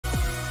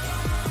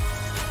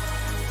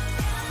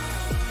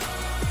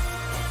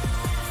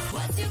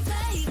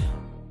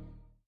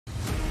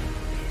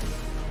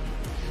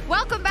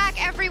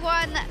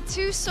everyone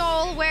to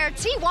Seoul, where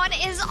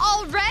T1 is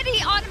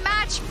already on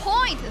match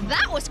point.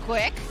 That was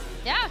quick.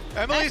 Yeah.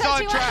 Emily's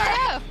on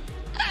track.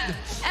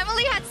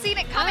 Emily had seen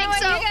it coming. I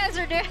don't know so what you guys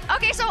are doing.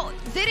 Okay, so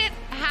did it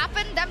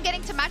happen, them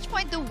getting to match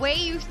point the way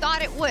you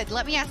thought it would?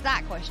 Let me ask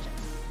that question.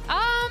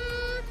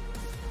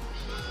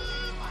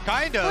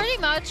 Kind of. Pretty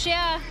much,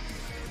 yeah.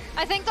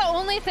 I think the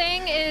only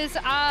thing is,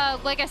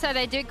 like I said,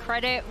 I did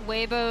credit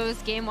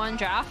Weibo's Game 1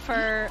 draft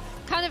for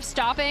kind of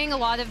stopping a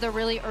lot of the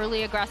really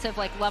early aggressive,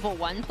 like, level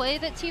 1 play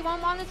that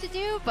T1 wanted to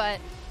do, but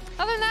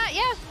other than that,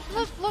 yeah,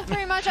 looked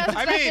pretty much as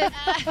expected.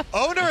 I mean,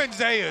 Oner and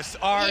Zeus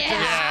are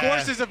just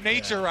forces of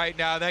nature right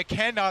now that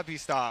cannot be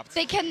stopped.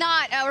 They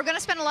cannot. We're going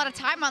to spend a lot of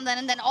time on that,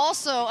 and then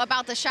also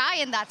about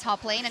TheShy in that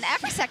top lane, and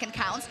every second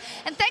counts.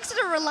 And thanks to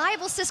the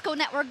reliable Cisco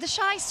network,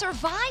 TheShy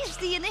survives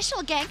the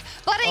initial gank,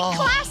 but in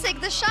classic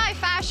TheShy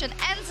fashion,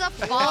 ends up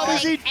falling. What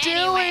is he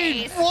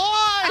doing?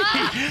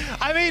 Why?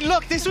 I mean,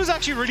 look, this was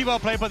actually really well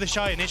played by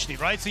TheShy initially,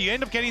 right? So you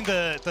end up getting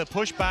the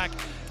pushback,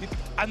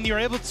 and you're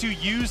able to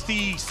use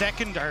the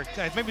second, or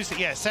maybe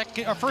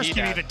second or first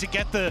Q even, to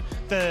get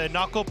the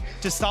knock up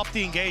to stop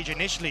the engage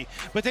initially.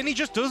 But then he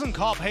just doesn't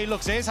cop. Hey,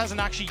 look, Zeus hasn't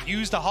actually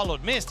used the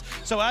Hollowed Mist.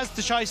 So as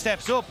TheShy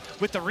steps up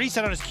with the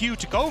reset on his Q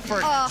to go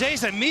for it,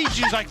 Zeus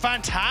immediately is like,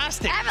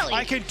 fantastic. Emily.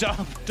 I can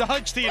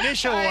dodge the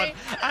initial one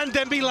and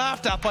then be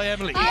laughed at by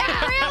Emily.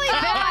 I'm really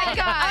bad. Oh my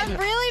God. I'm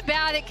really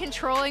bad at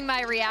controlling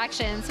my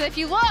reactions. So if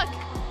you look,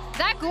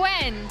 that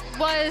Gwen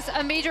was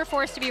a major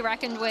force to be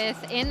reckoned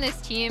with in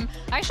this team.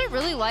 I actually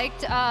really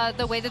liked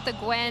the way that the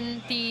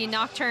Gwen, the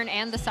Nocturne,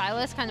 and the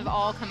Sylas kind of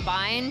all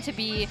combined to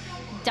be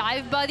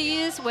dive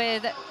buddies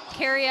with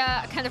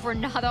Keria, kind of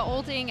Renata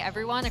ulting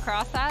everyone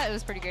across that. It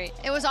was pretty great.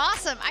 It was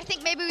awesome. I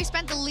think maybe we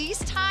spent the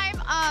least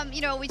time, you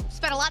know, we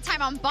spent a lot of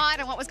time on bot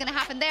and what was going to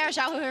happen there.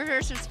 Xiaohu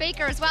versus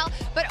FLICKR as well.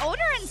 But Oner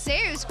and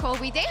Zeus,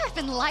 Kobe, they have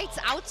been lights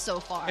out so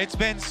far. It's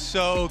been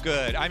so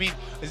good. I mean,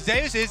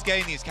 Zeus is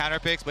getting these counter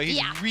picks, but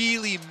he's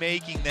really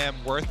making them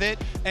worth it.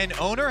 And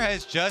Oner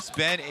has just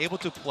been able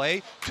to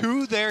play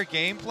to their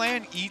game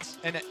plan each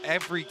and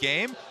every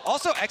game.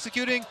 Also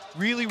executing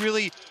really,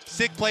 really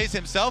sick plays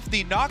himself.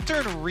 The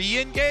Nocturne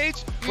re-engage,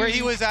 where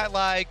he was at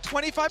like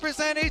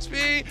 25%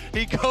 HP,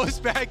 he goes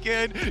back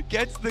in,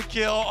 gets the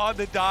kill on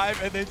the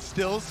dive, and then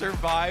still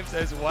survives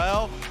as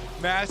well.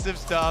 Massive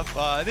stuff.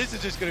 This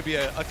is just going to be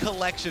a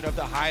collection of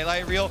the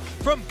highlight reel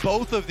from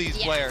both of these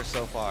players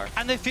so far.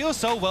 And they feel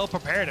so well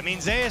prepared. I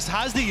mean, Zeus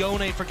has the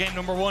Yone for game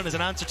number 1 as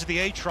an answer to the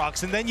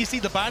Aatrox, and then you see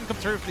the ban come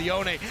through for the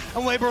Yone, and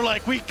Weibo are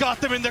like, we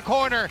got them in the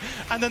corner,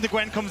 and then the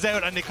Gwen comes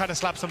out and they kind of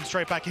slaps them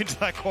straight back into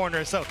that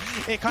corner. So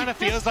it kind of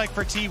feels like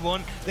for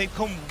T1, they've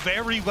come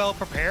very well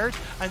prepared,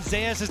 and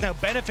Zeus is now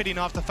benefiting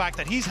off the fact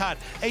that he's had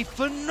a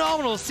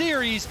phenomenal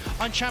series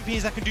on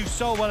champions that can do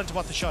so well into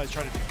what TheShy is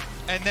trying to do.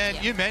 And then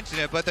you mentioned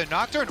it, but the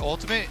Nocturne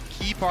ultimate,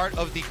 key part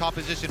of the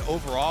composition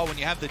overall, when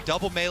you have the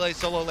double melee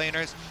solo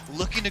laners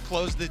looking to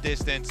close the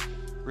distance,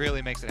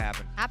 really makes it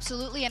happen.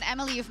 Absolutely, and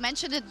Emily, you've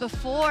mentioned it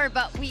before,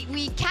 but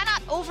we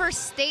cannot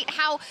overstate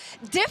how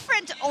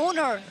different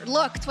Oner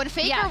looked when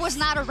FLICKR was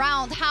not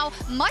around, how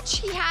much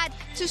he had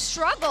to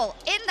struggle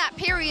in that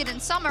period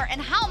in summer,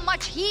 and how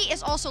much he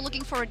is also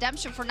looking for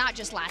redemption for not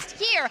just last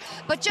year,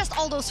 but just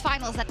all those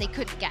finals that they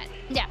couldn't get.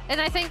 Yeah,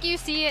 and I think you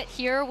see it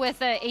here with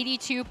the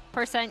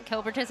 82%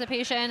 kill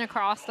participation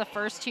across the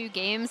first 2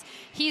 games.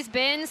 He's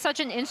been such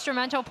an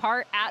instrumental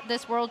part at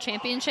this World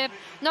Championship,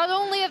 not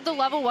only of the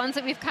level 1s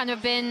that we've kind of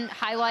been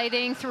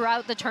highlighting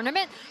throughout the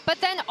tournament,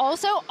 but then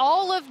also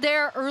all of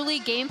their early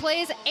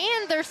gameplays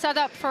and their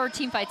setup for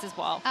team fights as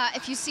well.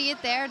 If you see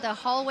it there, the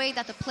hallway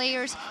that the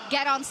players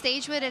get on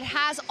stage with, it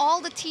has all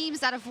the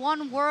teams that have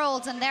won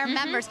Worlds and their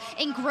members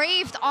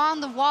engraved on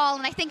the wall.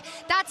 And I think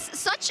that's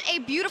such a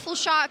beautiful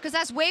shot, because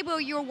as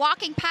Weibo, you're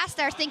walking past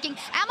there thinking,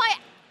 am I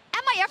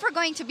ever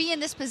going to be in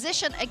this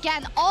position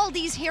again? All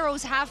these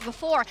heroes have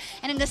before.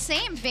 And in the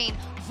same vein,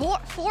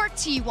 for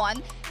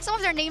T1, some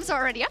of their names are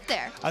already up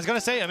there. I was going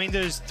to say, I mean,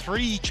 there's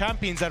 3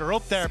 champions that are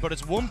up there, but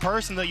it's one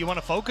person that you want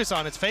to focus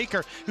on. It's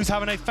FLICKR, who's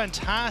having a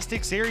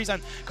fantastic series.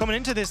 And coming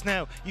into this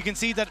now, you can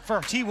see that for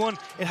T1,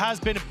 it has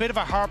been a bit of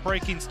a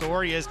heartbreaking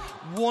story, as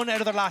 1 out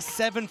of their last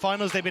 7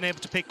 finals they've been able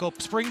to pick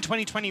up. Spring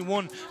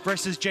 2021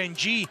 versus Gen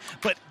G.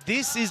 But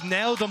this is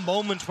now the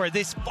moment where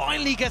this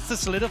finally gets to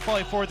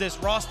solidify for this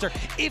roster,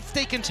 if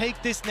they can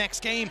take this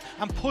next game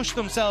and push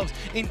themselves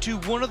into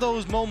one of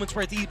those moments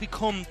where they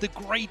become the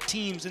great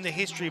teams in the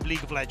history of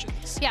League of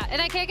Legends. Yeah,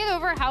 and I can't get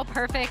over how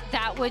perfect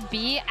that would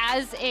be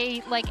as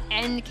a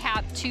end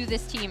cap to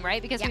this team,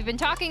 right? Because we've been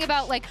talking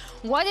about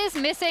what is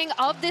missing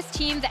of this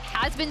team that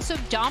has been so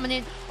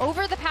dominant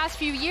over the past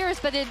few years,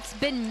 but it's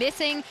been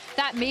missing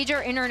that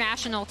major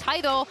international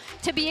title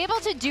to be able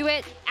to do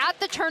it at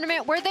the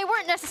tournament where they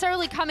weren't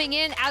necessarily coming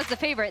in as the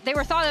favorite. They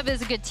were thought of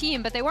as a good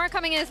team, but they weren't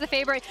coming in as the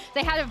favorite.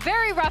 They had a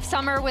very rough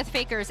summer with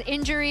FLICKR's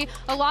injury.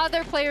 A lot of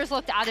their players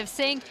looked out of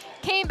sync,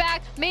 came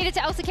back, made it to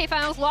LCK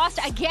finals, lost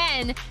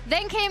again,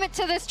 then came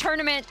to this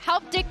tournament,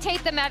 helped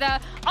dictate the meta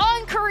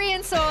on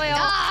Korean soil.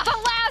 The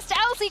last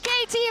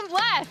LCK team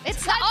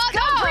left.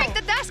 Don't break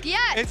the desk yet.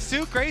 It's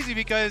too crazy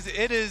because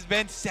it has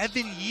been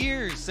 7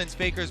 years since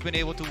FLICKR's been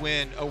able to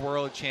win a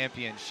world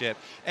championship.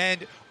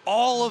 And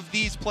all of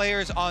these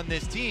players on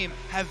this team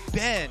have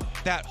been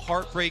that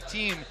heartbreak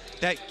team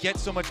that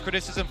gets so much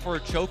criticism for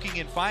choking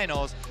in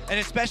finals, and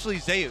especially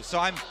Zeus. So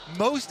I'm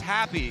most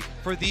happy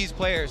for these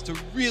players to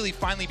really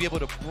finally be able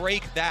to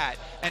break that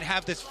and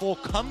have this full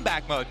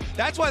comeback mode.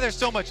 That's why there's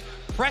so much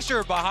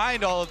pressure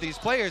behind all of these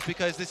players,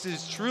 because this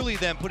is truly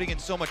them putting in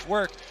so much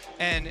work,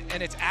 and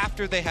it's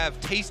after they have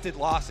tasted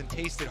loss and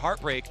tasted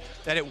heartbreak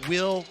that it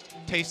will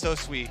taste so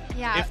sweet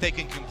if they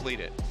can complete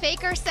it.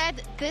 FLICKR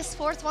said this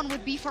 4th one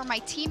would be for my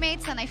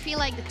teammates, and I feel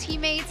like the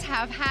teammates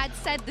have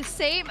said the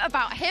same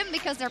about him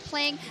because they're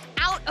playing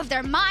out of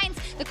their minds.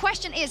 The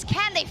question is,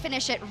 can they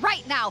finish it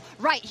right now,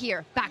 right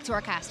here? Back to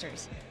our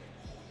casters.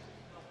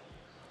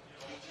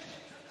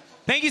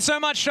 Thank you so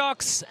much,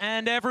 Shox,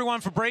 and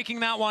everyone for breaking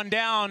that one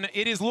down.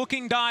 It is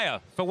looking dire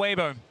for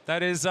Weibo.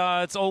 That is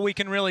it's all we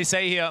can really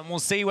say here, and we'll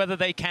see whether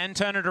they can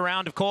turn it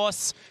around, of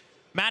course.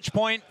 Match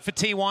point for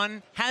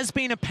T1 has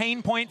been a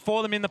pain point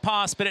for them in the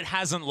past, but it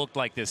hasn't looked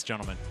like this,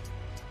 gentlemen.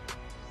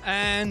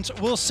 And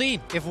we'll see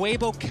if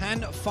Weibo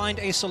can find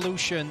a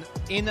solution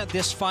in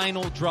this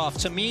final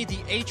draft. To me, the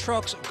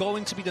Aatrox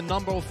going to be the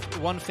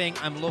 #1 thing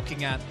I'm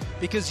looking at.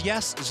 Because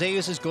yes,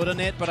 Zeus is good on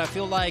it, but I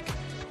feel like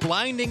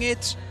blinding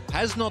it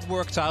has not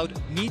worked out.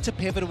 Need to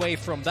pivot away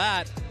from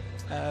that.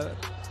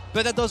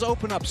 But that does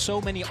open up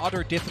so many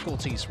other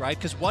difficulties, right?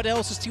 Because what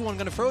else is T1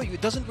 going to throw you? It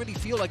doesn't really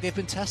feel like they've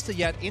been tested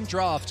yet in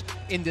draft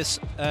in this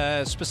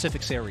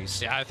specific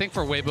series. Yeah, I think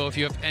for Weibo, if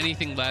you have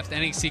anything left,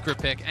 any secret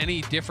pick,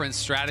 any different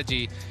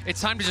strategy,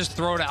 it's time to just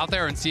throw it out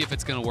there and see if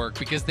it's going to work,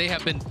 because they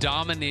have been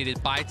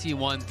dominated by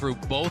T1 through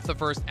both the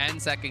first and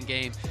second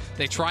game.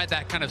 They tried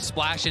that kind of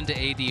splash into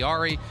AD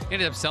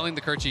ended up selling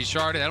the Kerchi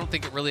Shard. I don't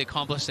think it really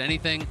accomplished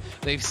anything.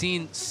 They've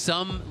seen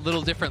some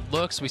little different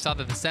looks. We saw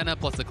that the Senna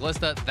plus the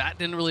Glista, that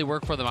didn't really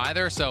work for them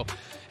either. So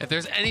if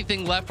there's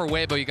anything left for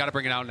Weibo, you got to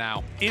bring it out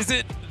now. Is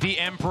it the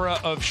Emperor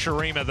of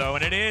Shurima, though?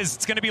 And it is.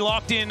 It's going to be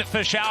locked in for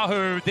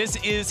Xiaohu. This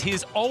is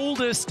his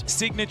oldest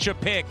signature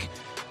pick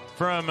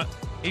from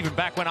even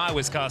back when I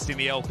was casting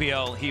the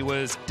LPL. He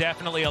was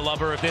definitely a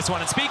lover of this one.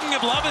 And speaking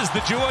of lovers,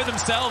 the duo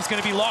themselves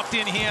going to be locked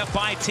in here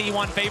by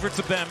T1. Favorites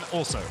of them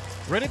also.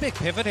 Really big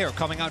pivot here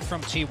coming out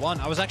from T1.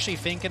 I was actually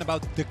thinking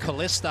about the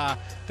Kalista.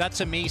 That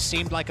to me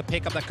seemed like a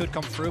pickup that could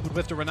come through, but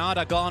with the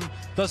Renata gone,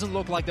 doesn't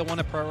look like they want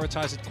to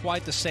prioritize it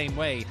quite the same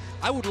way.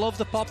 I would love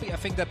the Poppy. I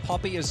think that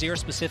Poppy Azir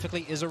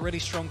specifically is a really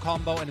strong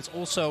combo, and it's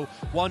also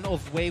one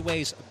of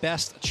Weiwei's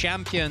best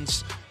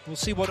champions. We'll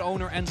see what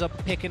Oner ends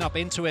up picking up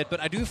into it, but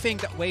I do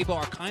think that Weibo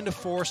are kind of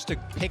forced to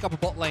pick up a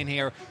bot lane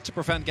here to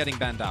prevent getting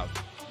banned out.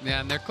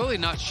 Yeah, and they're clearly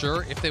not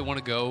sure if they want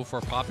to go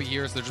for Poppy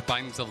here, so they're just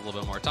buying themselves a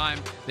little bit more time.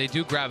 They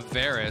do grab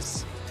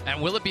Varus,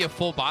 and will it be a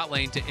full bot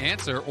lane to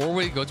answer, or will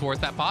he go towards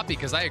that Poppy?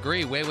 Because I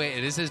agree, Weiwei,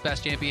 it is his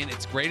best champion.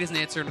 It's great as an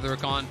answer to the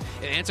Rakan.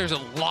 It answers a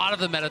lot of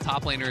the meta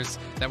top laners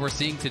that we're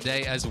seeing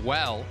today as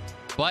well.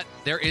 But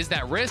there is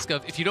that risk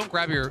of, if you don't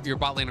grab your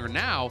bot laner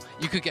now,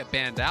 you could get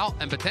banned out,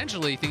 and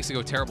potentially things could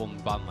go terrible in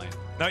the bottom lane.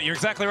 No, you're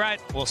exactly right.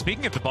 Well,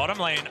 speaking of the bottom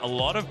lane, a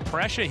lot of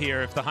pressure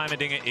here if the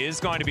Heimerdinger is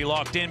going to be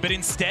locked in, but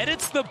instead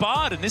it's the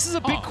Bard, and this is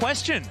a big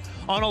question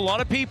on a lot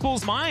of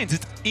people's minds.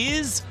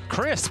 Is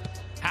Crisp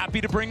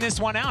happy to bring this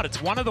one out?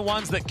 It's one of the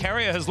ones that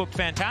Keria has looked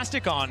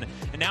fantastic on,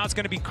 and now it's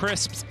going to be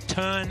Crisp's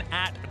turn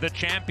at the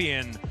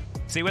champion.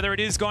 See whether it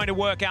is going to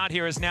work out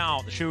here, as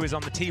now the shoe is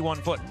on the T1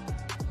 foot.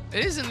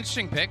 It is an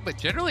interesting pick, but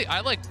generally I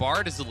like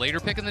Bard as the later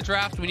pick in the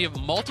draft. When you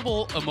have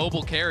multiple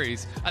immobile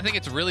carries, I think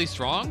it's really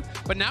strong.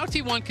 But now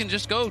T1 can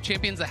just go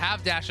champions that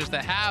have dashes,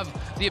 that have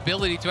the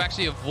ability to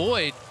actually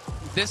avoid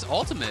this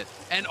ultimate.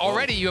 And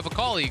already you have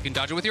Akali. You can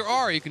dodge it with your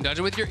R, you can dodge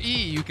it with your E,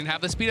 you can have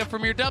the speed up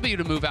from your W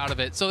to move out of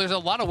it. So there's a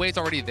lot of ways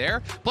already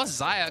there.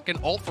 Plus Xayah can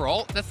ult for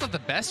ult. That's not the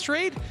best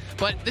trade,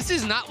 but this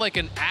is not like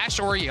an Ashe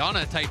or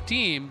Iana type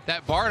team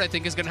that Bard I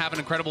think is going to have an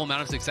incredible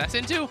amount of success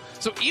into.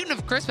 So even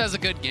if Crisp has a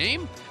good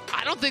game,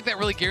 I don't think that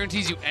really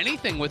guarantees you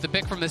anything with the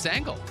pick from this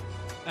angle.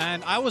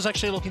 And I was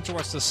actually looking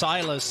towards the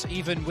Silas,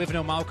 even with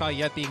no Maokai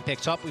yet being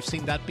picked up. We've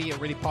seen that be a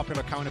really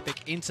popular counter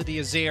pick into the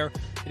Azir.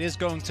 It is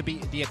going to be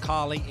the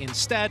Akali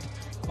instead.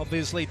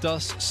 Obviously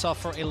does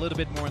suffer a little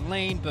bit more in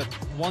lane, but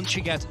once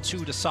you get to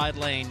the side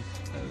lane,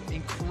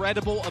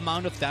 incredible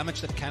amount of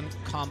damage that can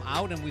come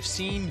out, and we've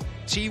seen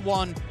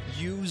T1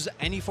 use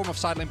any form of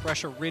side lane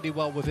pressure really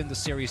well within the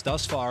series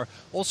thus far.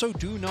 Also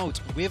do note,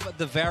 with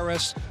the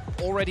Varus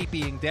already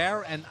being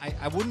there, and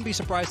I wouldn't be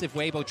surprised if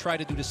Weibo try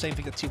to do the same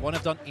thing that T1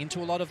 have done into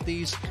a lot of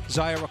these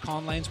Xayah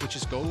Rakan lanes, which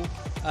is go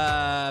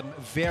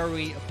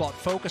very bot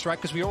focused, right?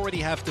 Because we already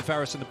have the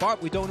Varus and the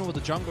Bard. We don't know what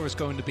the jungler is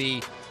going to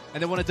be,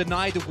 and they want to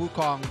deny the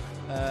Wukong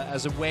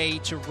as a way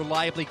to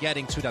reliably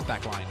getting to that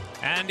back line.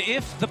 And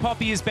if the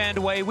Poppy is banned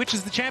away, which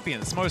is the champion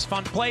that's most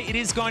fun to play, it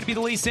is going to be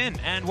the Lee Sin.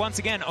 And once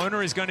again,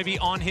 Oner is going to be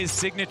on his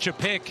signature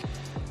pick.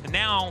 And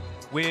now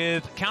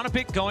with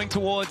counterpick going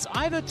towards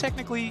either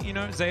technically, you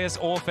know, Zeus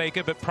or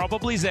FLICKR, but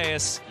probably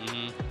Zeus.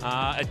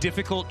 A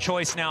difficult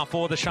choice now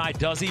for TheShy.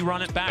 Does he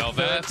run it back? Bel'Veth.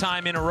 Third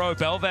time in a row.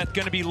 Bel'Veth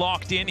going to be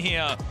locked in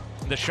here.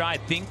 TheShy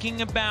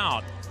thinking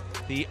about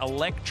the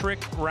electric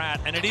rat,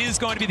 and it is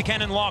going to be the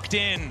Kennen locked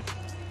in.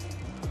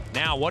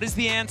 Now, what is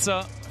the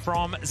answer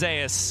from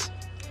Zeus?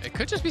 It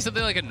could just be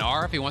something like a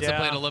Gnar if he wants to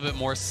play it a little bit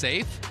more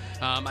safe.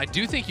 I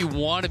do think you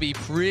want to be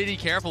pretty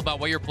careful about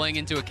what you're playing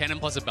into a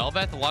Kennen plus a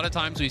Bel'Veth. A lot of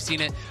times we've seen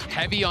it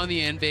heavy on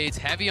the invades,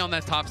 heavy on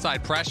that top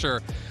side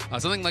pressure.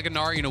 Something like a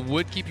Gnar, you know,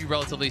 would keep you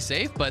relatively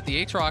safe, but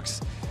the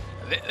Aatrox,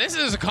 this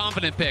is a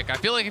confident pick. I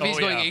feel like if he's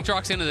going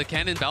Aatrox into the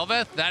Kennen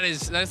Bel'Veth, that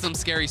is some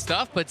scary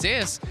stuff, but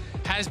Zeus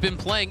has been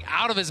playing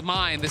out of his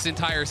mind this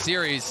entire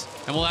series,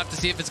 and we'll have to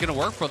see if it's going to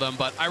work for them.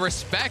 But I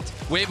respect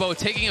Weibo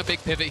taking a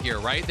big pivot here,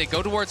 right? They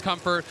go towards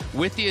comfort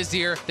with the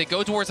Azir. They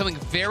go towards something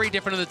very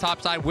different on the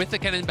top side with the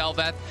Kennen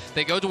Bel'Veth.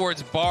 They go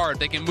towards Bard.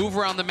 They can move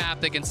around the map.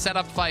 They can set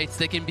up fights.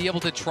 They can be able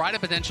to try to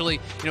potentially,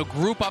 you know,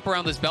 group up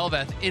around this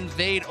Bel'Veth,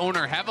 invade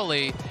Oner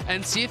heavily,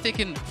 and see if they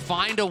can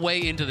find a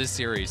way into this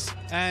series.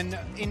 And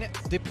in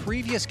the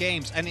previous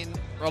games, and in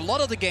a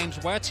lot of the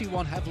games where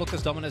T1 have looked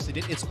as dominant as they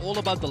did, it's all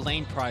about the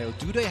lane prio.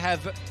 Do they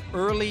have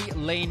early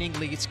laning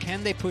leads?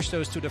 Can they push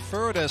those to the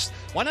furthest?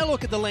 When I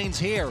look at the lanes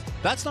here,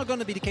 that's not going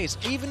to be the case.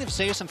 Even if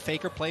Zeus and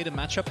FLICKR played a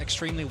matchup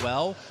extremely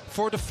well,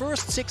 for the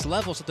first 6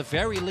 levels at the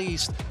very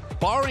least,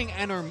 barring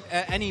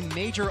any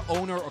major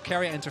Oner or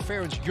Keria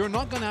interference, you're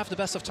not going to have the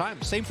best of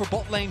times. Same for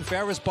bot lane,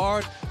 Varus,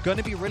 Bard, going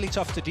to be really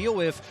tough to deal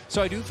with.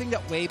 So I do think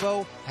that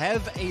Weibo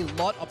have a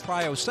lot of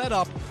prio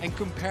setup, and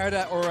compare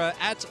that or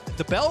add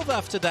the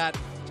Bel'Veth to that,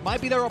 might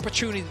be their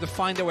opportunity to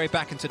find their way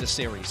back into the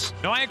series.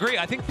 No, I agree.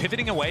 I think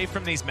pivoting away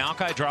from these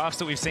Maokai drafts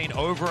that we've seen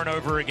over and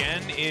over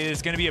again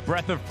is going to be a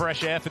breath of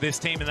fresh air for this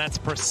team, and that's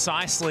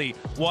precisely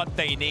what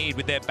they need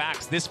with their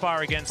backs this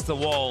far against the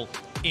wall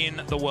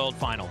in the World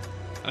Final.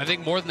 And I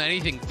think more than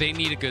anything, they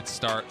need a good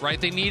start,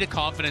 right? They need a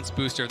confidence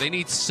booster. They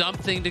need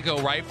something to go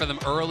right for them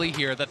early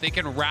here that they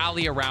can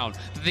rally around,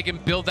 that they can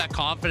build that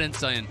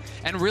confidence in,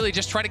 and really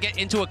just try to get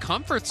into a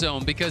comfort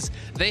zone, because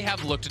they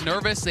have looked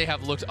nervous, they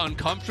have looked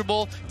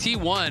uncomfortable.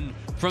 T1,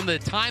 from the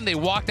time they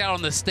walked out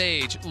on the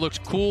stage,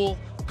 looked cool,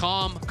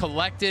 calm,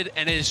 collected,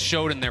 and it has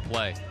showed in their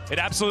play. It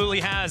absolutely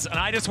has, and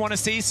I just want to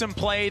see some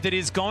play that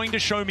is going to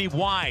show me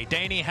why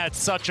Danny had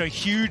such a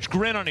huge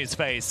grin on his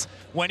face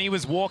when he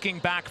was walking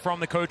back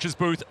from the coach's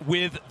booth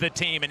with the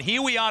team. And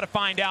here we are to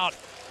find out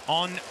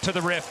on to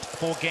the Rift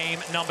for game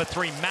number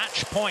 3.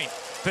 Match point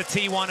for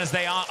T1 as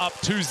they are up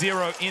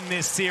 2-0 in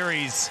this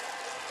series.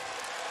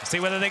 See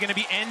whether they're going to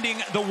be ending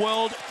the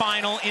World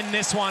Final in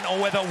this one, or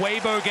whether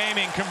Weibo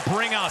Gaming can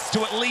bring us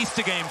to at least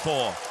a game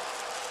 4.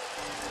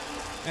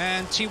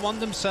 And T1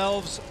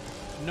 themselves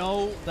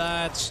know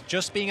that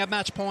just being at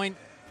match point,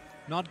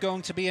 not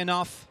going to be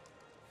enough.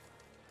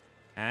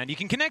 And you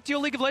can connect your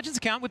League of Legends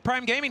account with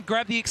Prime Gaming.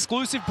 Grab the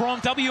exclusive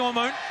Braum W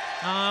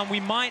emote.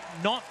 We might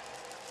not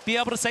be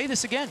able to say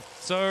this again,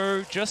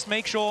 so just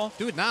make sure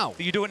do it now.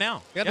 That you do it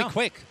now. You gotta be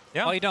quick.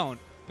 Yeah. Oh, you don't,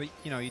 but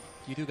you know you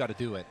do got to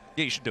do it.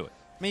 Yeah, you should do it.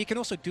 I mean, you can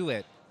also do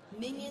it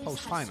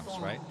post-finals,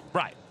 right?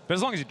 Right, but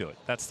as long as you do it,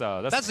 that's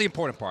the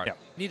important part. Yeah.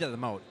 You need that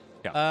emote.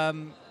 Yeah.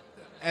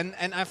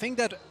 And I think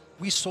that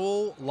we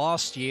saw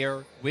last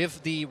year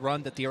with the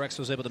run that DRX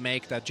was able to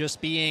make, that just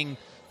being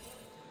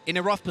in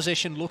a rough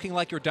position, looking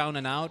like you're down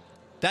and out,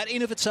 that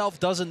in of itself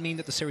doesn't mean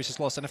that the series is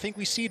lost. And I think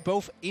we see it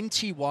both in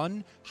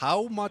T1,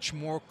 how much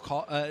more,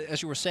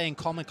 as you were saying,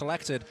 calm and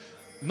collected,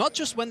 not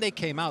just when they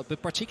came out,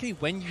 but particularly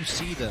when you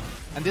see them.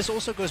 And this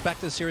also goes back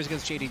to the series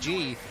against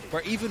JDG,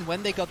 where even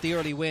when they got the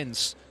early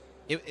wins,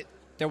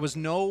 there was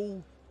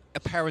no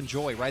apparent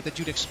joy, right, that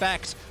you'd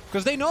expect,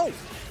 because they know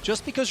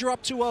just because you're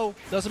up 2-0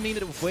 doesn't mean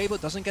that if Weibo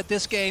doesn't get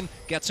this game,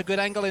 gets a good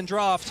angle in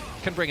draft,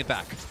 can bring it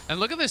back. And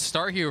look at this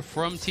start here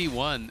from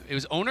T1. It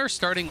was Oner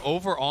starting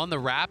over on the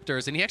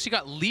Raptors, and he actually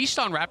got leashed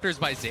on Raptors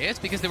by Zeus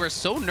because they were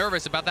so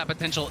nervous about that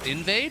potential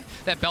invade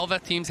that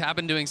Bel'Veth teams have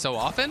been doing so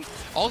often.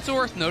 Also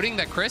worth noting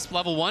that Crisp,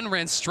 level 1,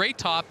 ran straight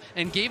top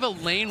and gave a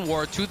lane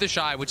ward to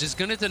TheShy, which is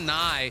going to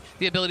deny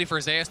the ability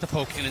for Zeus to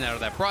poke in and out of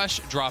that brush,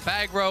 drop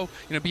aggro,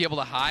 be able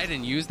to hide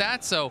and use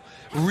that. So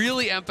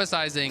really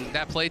emphasizing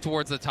that play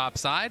towards the top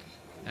side.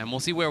 And we'll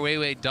see where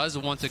Weiwei does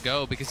want to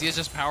go, because he is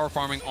just power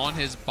farming on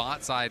his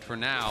bot side for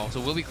now. So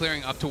we'll be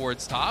clearing up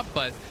towards top,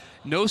 but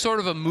no sort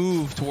of a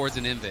move towards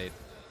an invade.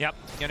 Yep,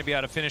 going to be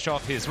able to finish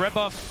off his red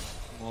buff.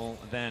 We'll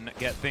then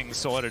get things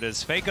sorted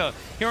as FLICKR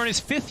here on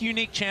his 5th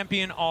unique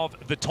champion of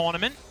the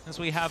tournament, as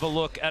we have a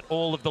look at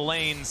all of the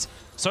lanes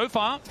so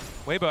far.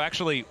 Weibo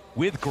actually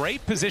with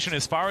great position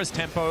as far as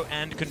tempo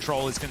and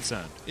control is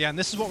concerned. Yeah, and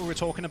this is what we were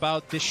talking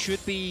about. This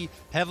should be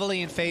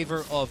heavily in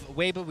favor of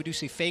Weibo. We do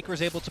see FLICKR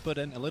is able to put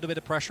in a little bit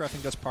of pressure. I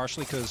think that's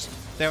partially because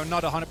they're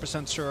not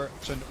 100%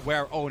 certain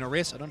where Oner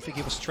is. I don't think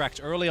he was tracked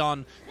early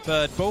on,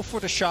 but both for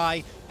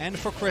TheShy and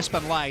for Crisp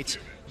and Light,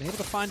 been able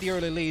to find the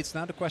early leads.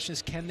 Now the question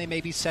is, can they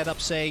maybe set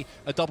up, say,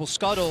 a double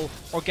scuttle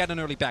or get an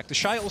early back?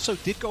 TheShy also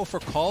did go for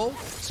Call,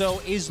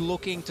 so is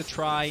looking to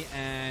try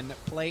and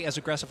play as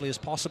aggressively as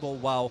possible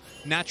while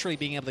naturally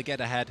being able to get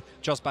ahead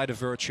just by the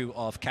virtue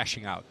of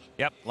cashing out.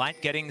 Yep,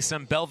 Light getting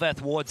some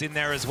Bel'Veth wards in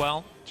there as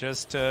well,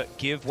 just to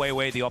give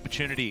Weiwei the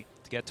opportunity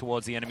to get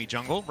towards the enemy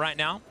jungle. Right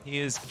now, he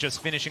is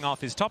just finishing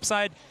off his top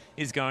side.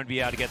 He's going to be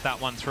able to get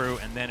that one through,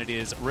 and then it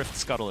is Rift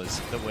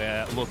Scuttlers that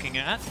we're looking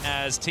at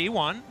as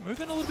T1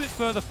 moving a little bit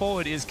further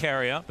forward is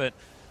Keria, but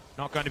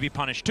not going to be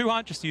punished too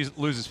hard, just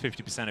loses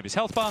 50% of his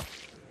health bar.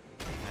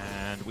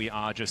 And we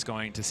are just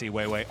going to see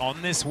Weiwei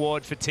on this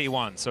ward for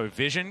T1. So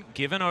vision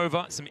given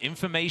over, some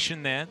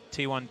information there.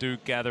 T1 do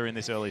gather in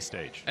this early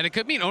stage. And it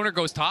could mean Oner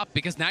goes top,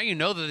 because now you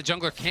know that the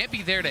jungler can't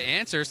be there to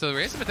answer, so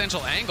there is a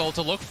potential angle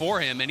to look for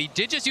him. And he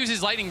did just use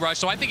his lightning rush,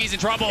 so I think he's in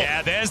trouble.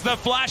 Yeah, there's the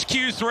flash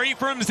Q3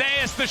 from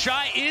Zeus.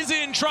 TheShy is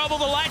in trouble.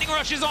 The lightning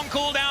rush is on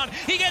cooldown.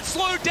 He gets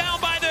slowed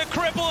down by the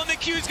cripple, and the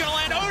Q's going to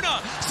land. Oner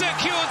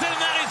secures it,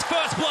 and that is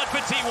first blood for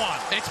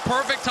T1. It's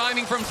perfect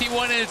timing from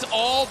T1, and it's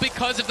all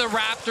because of the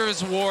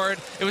Raptors ward.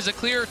 It was a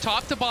clear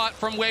top to bot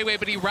from Weiwei,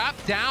 but he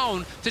wrapped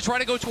down to try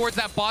to go towards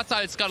that bot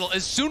side scuttle.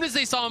 As soon as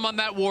they saw him on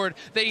that ward,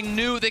 they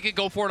knew they could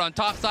go for it on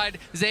top side.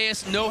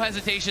 Zeus, no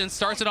hesitation,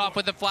 starts it off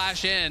with the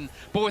flash in.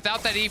 But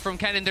without that E from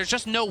Kennen, there's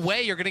just no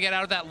way you're going to get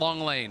out of that long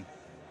lane.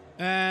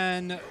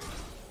 And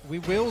we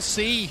will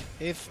see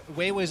if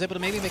Weiwei is able to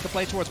maybe make a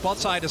play towards bot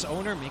side as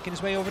Oner making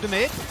his way over to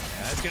mid.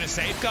 That's going to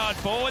safeguard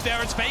forward there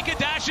as FLICKR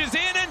dashes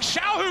in, and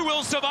Xiaohu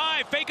will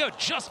survive. FLICKR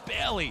just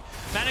barely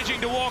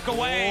managing to walk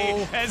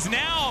away as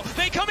now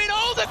they come in.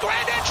 Oh, the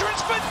grand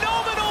entrance,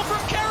 phenomenal from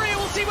Keria.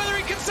 We'll see whether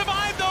he can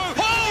survive though.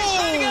 He's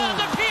trying to get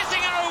out. The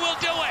piercing arrow will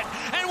do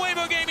it. And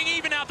Weibo Gaming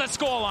even out the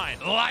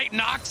scoreline. Light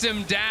knocks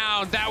him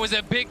down. That was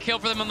a big kill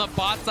for them on the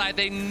bot side.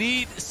 They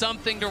need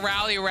something to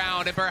rally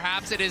around, and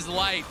perhaps it is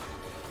Light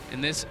in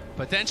this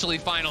potentially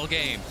final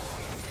game.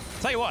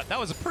 Tell you what, that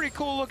was a pretty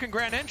cool looking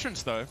grand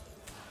entrance though.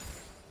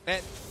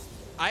 And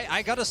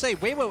I gotta say,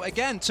 Weibo,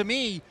 again, to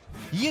me,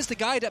 he is the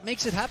guy that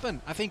makes it happen.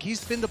 I think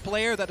he's been the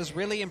player that has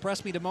really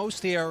impressed me the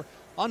most here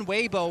on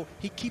Weibo.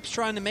 He keeps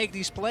trying to make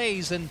these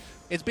plays, and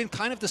it's been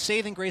kind of the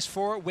saving grace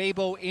for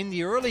Weibo in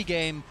the early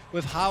game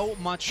with how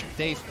much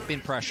they've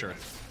been pressured.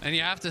 And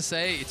you have to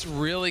say, it's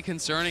really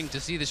concerning to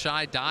see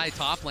TheShy die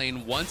top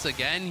lane once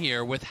again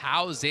here with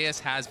how Zeus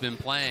has been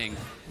playing.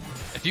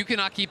 If you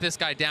cannot keep this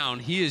guy down,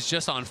 he is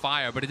just on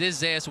fire. But it is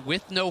Zeus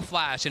with no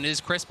flash, and it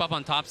is Crisp up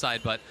on top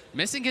side. But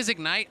missing his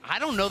Ignite, I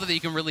don't know that you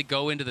can really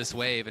go into this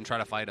wave and try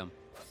to fight him.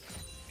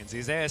 You can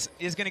see Zeus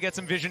is going to get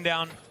some vision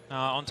down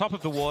on top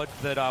of the ward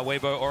that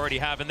Weibo already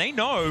have. And they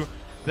know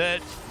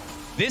that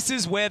this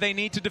is where they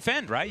need to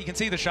defend, right? You can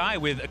see TheShy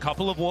with a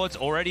couple of wards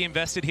already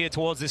invested here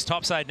towards this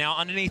top side. Now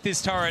underneath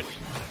this turret,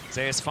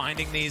 Zeus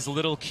finding these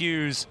little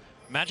Qs.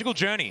 Magical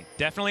Journey,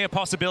 definitely a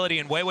possibility,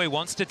 and Weiwei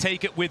wants to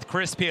take it with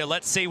Crisp here.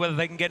 Let's see whether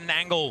they can get an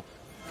angle.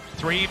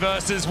 3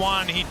 versus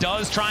 1. He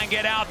does try and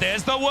get out.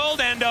 There's the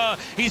World Ender.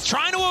 He's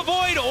trying to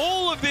avoid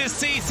all of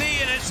this CC,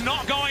 and it's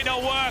not going to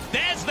work.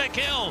 There's the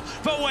kill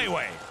for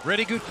Weiwei.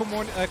 Really good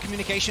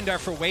communication there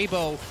for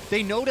Weibo.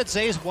 They know that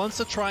Zeus wants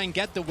to try and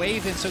get the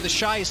wave in, so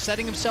TheShy is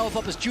setting himself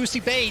up as juicy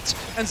bait,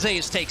 and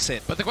Zeus takes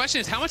it. But the question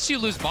is, how much do you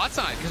lose bot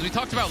side? Because we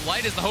talked about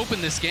Light as the hope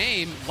in this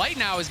game. Light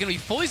now is going to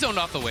be fully zoned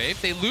off the wave.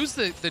 They lose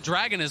the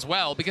Dragon as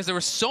well, because there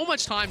was so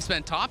much time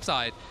spent top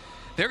side.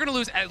 They're going to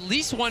lose at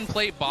least 1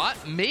 plate bot,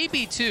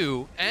 maybe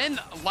 2, and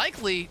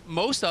likely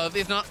most of,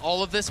 if not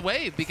all of this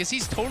wave, because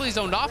he's totally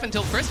zoned off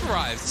until Crisp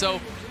arrives.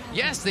 So,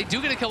 yes, they do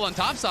get a kill on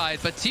top side,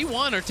 but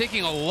T1 are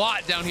taking a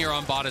lot down here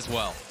on bot as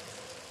well.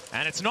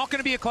 And it's not going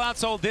to be a Cloud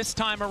Soul this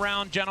time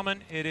around,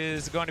 gentlemen. It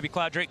is going to be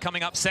Cloud Drake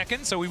coming up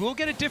second, so we will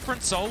get a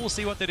different Soul. We'll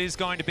see what that is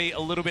going to be a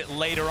little bit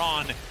later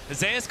on.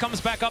 Zeus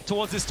comes back up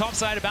towards this top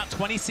side, about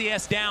 20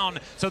 CS down.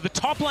 So the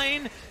top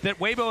lane that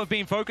Weibo have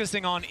been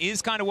focusing on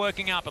is kind of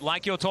working out, but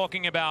like you're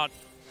talking about,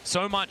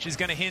 so much is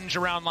going to hinge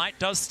around Light.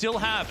 Does still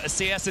have a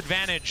CS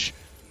advantage.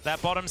 That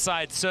bottom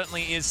side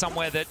certainly is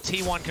somewhere that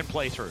T1 can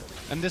play through.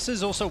 And this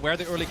is also where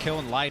the early kill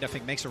in Light, I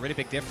think, makes a really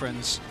big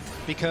difference,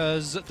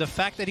 because the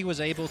fact that he was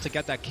able to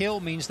get that kill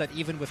means that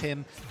even with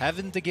him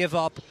having to give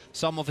up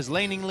some of his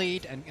laning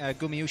lead and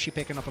Gumayusi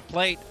picking up a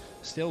plate,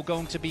 still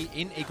going to be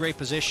in a great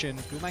position.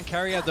 Guma and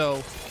Keria,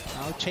 though,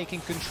 now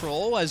taking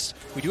control, as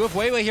we do have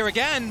Weiwei here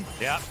again.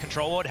 Yeah,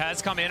 Control Ward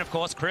has come in, of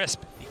course.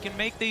 Crisp, he can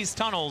make these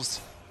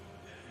tunnels.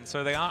 And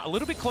so they are a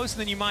little bit closer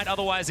than you might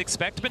otherwise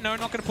expect, but no,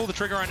 not going to pull the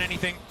trigger on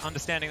anything,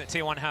 understanding that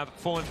T1 have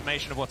full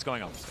information of what's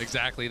going on.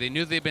 Exactly. They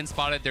knew they've been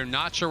spotted. They're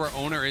not sure where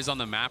Oner is on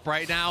the map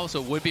right now, so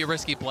it would be a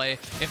risky play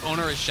if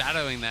Oner is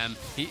shadowing them.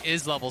 He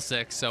is level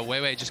 6, so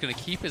Weiwei just going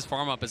to keep his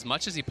farm up as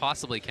much as he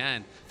possibly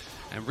can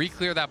and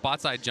re-clear that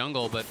bot side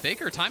jungle. But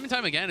FLICKR, time and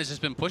time again, has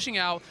just been pushing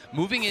out,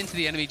 moving into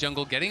the enemy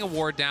jungle, getting a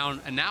ward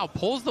down, and now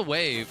pulls the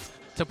wave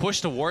to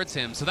push towards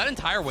him. So that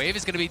entire wave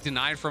is going to be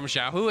denied from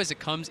Xiaohu as it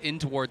comes in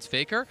towards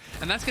FLICKR,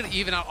 and that's going to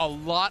even out a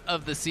lot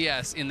of the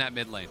CS in that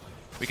mid lane.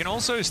 We can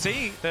also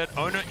see that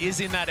Oner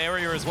is in that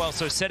area as well,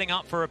 so setting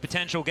up for a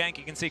potential gank.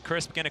 You can see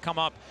Crisp going to come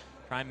up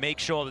Try and make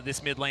sure that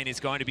this mid lane is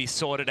going to be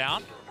sorted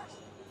out.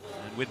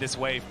 And with this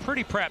wave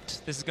pretty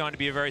prepped, this is going to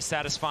be a very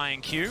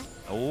satisfying queue.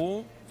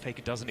 Oh,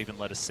 FLICKR doesn't even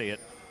let us see it.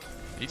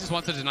 He just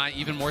wants to deny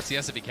even more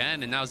CS if he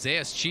can, and now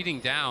Xayah's cheating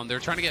down. They're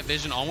trying to get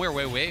vision on where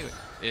Weiwei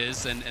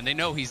is, and they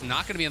know he's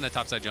not going to be in the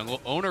topside jungle.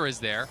 Oner is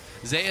there.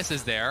 Zeus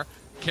is there.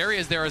 Keria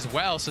is there as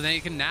well, so they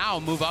can now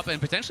move up and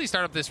potentially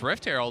start up this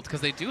Rift Herald because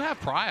they do have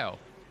prio.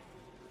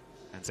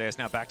 And Zeus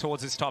now back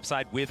towards his top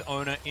side with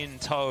Oner in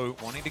tow,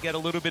 wanting to get a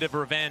little bit of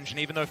revenge. And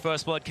even though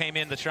First Blood came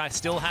in, TheShy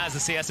still has the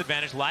CS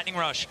advantage. Lightning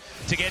Rush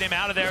to get him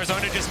out of there as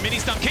Oner just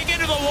mini-stun, kick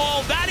into the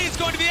wall. That is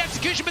going to be the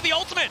execution, but the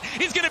ultimate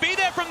is going to be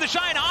there from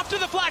TheShy. And after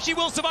the flash, he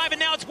will survive, and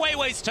now it's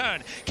Weiwei's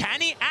turn.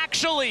 Can he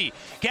actually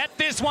get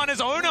this one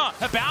as Oner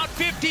about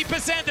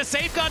 50%? The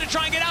safeguard to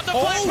try and get out the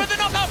flash, but the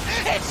knockup,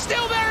 it's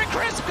still there, and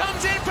Crisp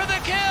comes in for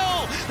the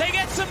kill. They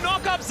get some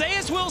knockups.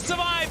 Zeus will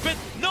survive, but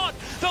not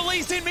the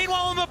least in.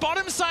 Meanwhile, on the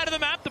bottom side of the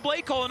map, the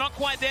Blade Caller not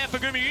quite there for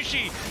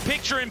Gumayusi.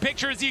 Picture in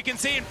picture, as you can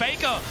see, and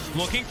FLICKR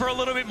looking for a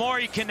little bit more.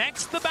 He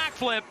connects the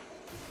backflip,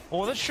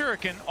 or the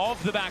shuriken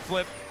of the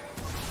backflip,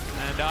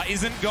 and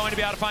isn't going to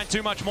be able to find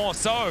too much more.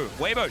 So,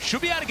 Weibo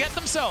should be able to get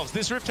themselves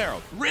this Rift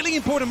Herald. Really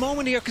important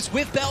moment here, because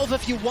with Bel'Veth,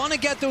 if you want to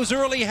get those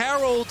early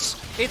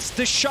Heralds, it's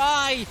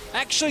TheShy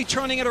actually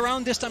turning it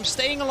around this time,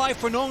 staying alive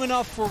for long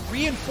enough for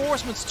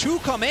reinforcements to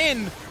come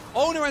in.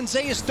 Oner and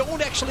Zeus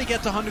don't actually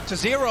get to 100 to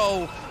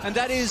 0, and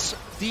that is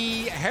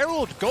the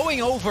Herald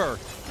going over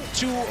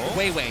to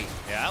Weiwei.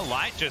 Yeah,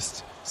 Light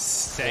just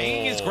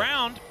staying his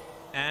ground.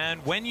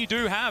 And when you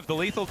do have the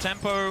lethal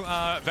tempo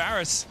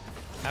Varus,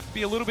 have to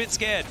be a little bit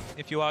scared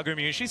if you are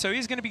Gumayusi. So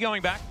he's going to be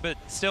going back, but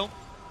still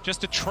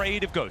just a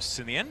trade of ghosts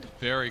in the end.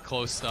 Very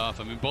close stuff.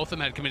 I mean, both of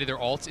them had committed their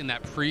ults in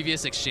that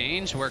previous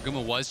exchange where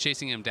Guma was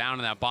chasing him down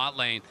in that bot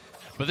lane.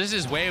 But this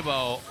is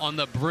Weibo on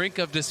the brink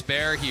of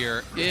despair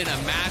here in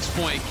a match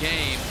point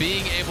game,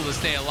 being able to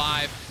stay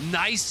alive.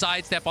 Nice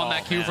sidestep on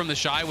that Q from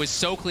TheShy, was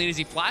so clean as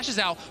he flashes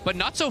out, but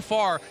not so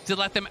far to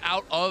let them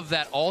out of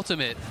that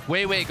ultimate.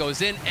 Weiwei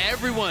goes in,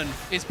 everyone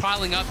is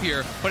piling up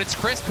here, but it's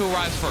Crisp who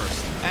arrives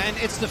first. And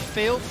it's the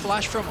failed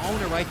flash from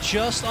Oner, right?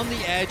 Just on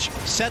the edge,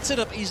 sets it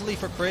up easily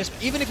for Crisp.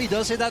 Even if he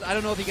does hit that, I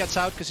don't know if he gets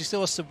out because he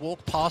still has to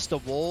walk past the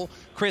wall.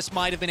 Crisp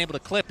might have been able to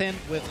clip him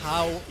with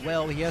how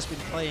well he has been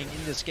playing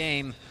in this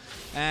game.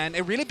 And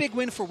a really big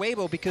win for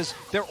Weibo because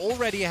they're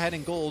already ahead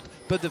in gold,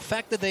 but the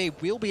fact that they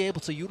will be able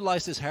to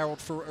utilize this Herald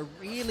for a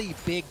really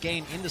big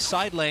gain in the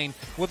side lane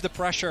with the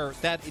pressure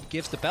that it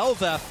gives to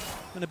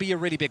Bel'Veth, going to be a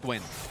really big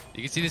win.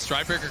 You can see the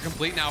Strikebreaker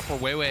complete now for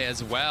Weiwei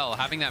as well.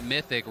 Having that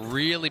Mythic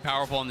really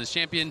powerful on this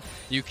champion.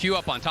 You queue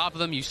up on top of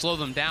them, you slow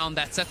them down,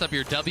 that sets up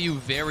your W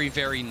very,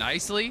 very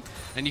nicely,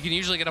 and you can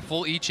usually get a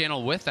full E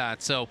channel with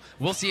that. So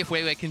we'll see if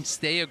Weiwei can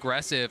stay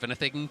aggressive and if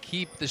they can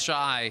keep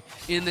TheShy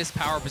in this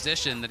power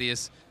position that he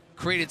is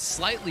created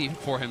slightly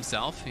for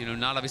himself, you know,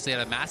 not obviously at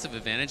a massive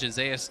advantage, and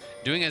Zeus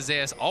doing as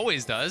Zeus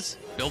always does,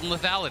 building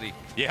lethality.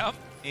 Yep,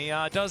 he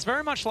does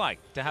very much like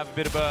to have a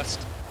bit of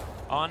burst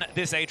on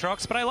this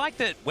Aatrox, but I like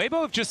that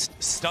Weibo have just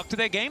stuck to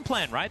their game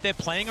plan, right? They're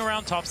playing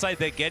around topside,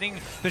 they're getting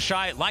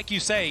TheShy, like you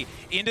say,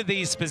 into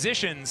these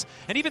positions,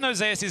 and even though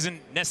Zeus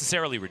isn't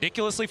necessarily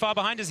ridiculously far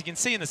behind, as you can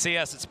see in the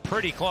CS, it's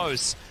pretty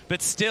close,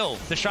 but still,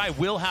 TheShy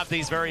will have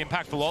these very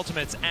impactful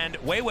ultimates, and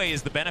Weiwei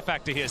is the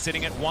benefactor here,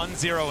 sitting at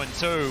 1-0 and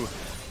 2.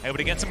 Able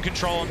to get some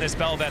control on this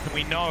Bel'Veth, and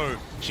we know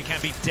she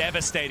can be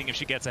devastating if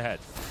she gets ahead.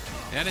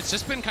 And it's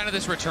just been kind of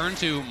this return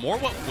to more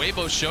what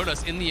Weibo showed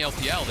us in the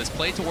LPL, this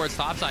play towards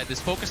topside, this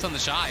focus on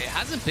TheShy. It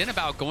hasn't been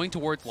about going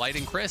towards Light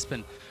and Crisp,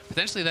 and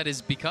potentially that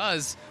is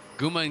because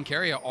Guma and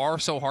Keria are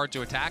so hard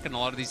to attack in a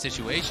lot of these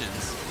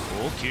situations.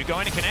 Oh, Q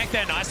going to connect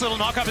there. Nice little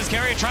knock-up as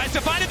Keria tries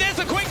to find it. There's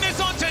the quickness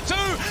onto 2.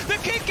 The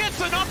kick gets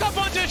the knock-up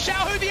onto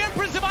Xiaohu. The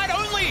Emperor's Divide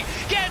only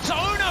gets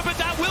Oner, but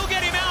that will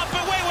get him out.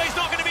 But Weiwei's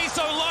not going to be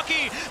so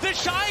lucky.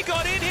 TheShy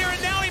got in here,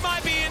 and now he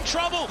might be in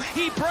trouble.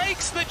 He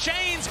breaks the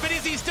chains, but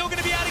is he still going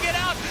to be able to get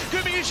out?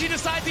 Gumayusi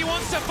decides he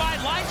wants to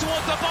fight Light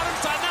towards the bottom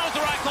side. That was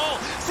the right call.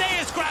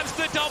 Zeus grabs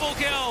the double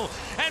kill,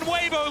 and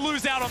Weibo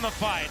lose out on the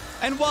fight.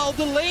 And while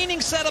the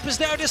laning setup is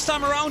there this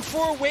time around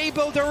for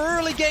Weibo, their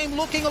early game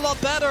looking a lot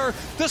better.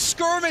 The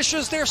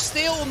skirmishes, they're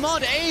still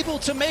not able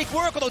to make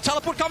work, although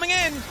teleport coming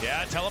in.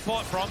 Yeah,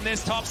 teleport from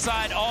this top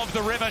side of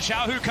the river.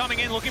 Xiaohu coming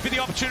in, looking for the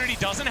opportunity,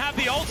 doesn't have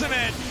the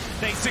ultimate.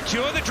 They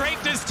secure the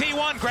Drake, does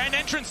T1. Grand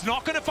Entrance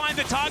not going to find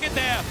the target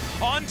there.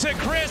 Onto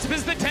Crisp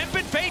as the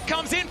Tempered Fate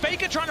comes in.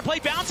 FLICKR trying to play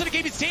bouncer to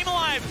keep his team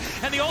alive,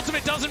 and the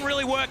ultimate doesn't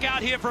really work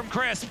out here from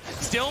Crisp.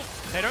 Still,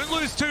 they don't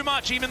lose too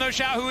much, even though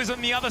Xiaohu is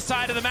on the other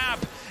side of the map,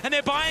 and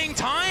they're buying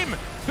time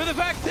for the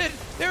fact that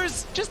there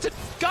is just a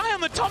guy on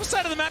the top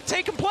side of the map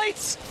taking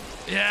plates.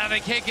 Yeah, they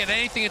can't get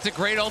anything. It's a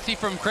great ulti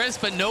from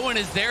Crisp, but no one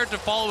is there to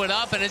follow it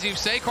up. And as you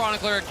say,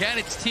 Chronicler, again,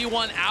 it's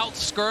T1 out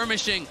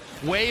skirmishing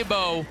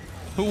Weibo,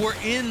 who were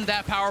in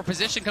that power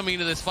position coming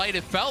into this fight,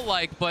 it felt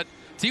like, but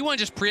T1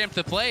 just preempt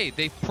the play.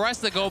 They press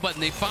the go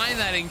button, they find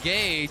that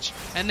engage,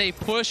 and they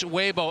push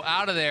Weibo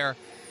out of there.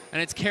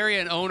 And it's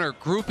Keria and Oner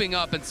grouping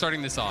up and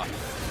starting this off.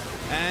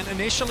 And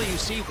initially you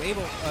see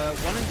Weibo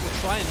wanting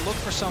to try and look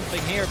for something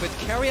here, but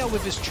Keria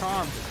with his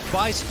charm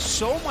buys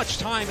so much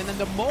time, and then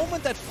the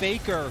moment that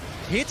FLICKR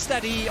hits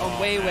that E on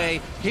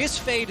Weiwei, his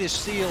fate is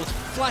sealed,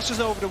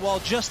 flashes over the wall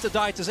just to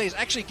die to Zeus,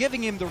 actually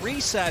giving him the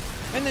reset.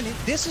 And then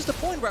this is the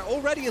point where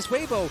already as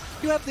Weibo,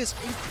 you have this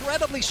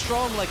incredibly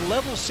strong like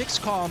level 6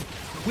 comp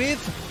with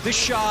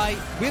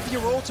TheShy, with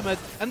your ultimate,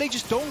 and they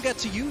just don't get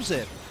to use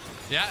it.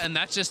 Yeah, and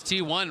that's just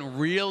T1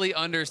 really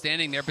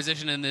understanding their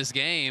position in this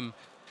game.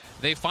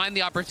 They find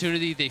the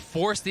opportunity, they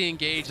force the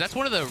engage. That's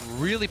one of the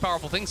really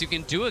powerful things you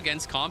can do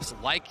against comps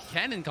like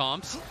Kennen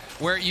comps,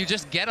 where you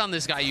just get on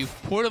this guy, you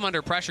put him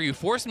under pressure, you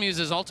force him to use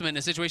his ultimate in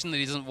a situation that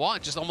he doesn't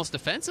want, just almost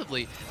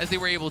defensively, as they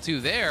were able to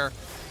there.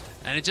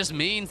 And it just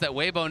means that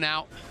Weibo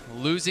now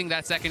losing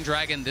that second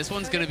dragon. This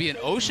one's going to be an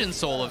Ocean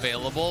Soul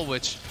available,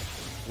 which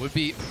would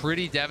be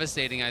pretty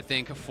devastating, I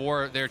think,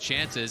 for their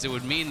chances. It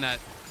would mean that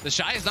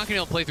TheShy is not going to be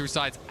able to play through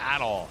sides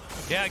at all.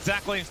 Yeah,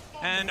 exactly.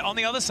 And on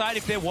the other side,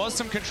 if there was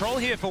some control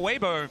here for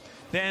Weibo,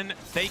 then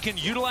they can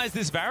utilize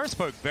this Varus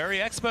poke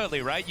very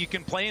expertly, right? You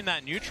can play in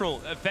that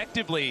neutral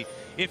effectively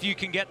if you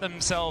can get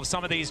themselves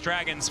some of these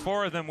dragons.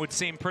 4 of them would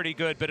seem pretty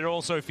good, but it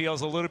also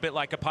feels a little bit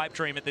like a pipe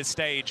dream at this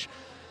stage.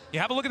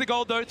 You have a look at the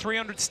gold, though.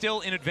 300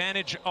 still in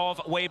advantage of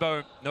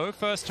Weibo. No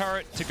first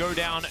turret to go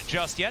down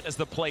just yet as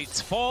the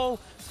plates fall.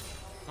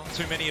 Not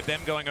too many of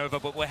them going over,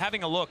 but we're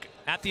having a look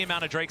at the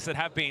amount of Drakes that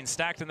have been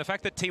stacked, and the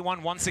fact that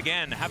T1 once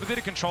again have a bit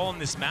of control on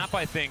this map,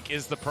 I think,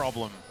 is the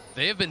problem.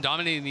 They have been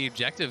dominating the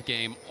objective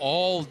game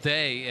all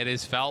day, it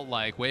has felt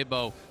like.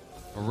 Weibo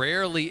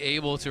rarely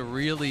able to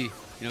really,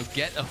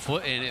 get a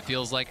foot in, it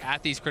feels like,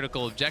 at these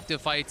critical objective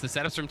fights. The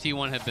setups from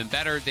T1 have been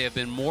better. They have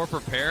been more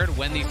prepared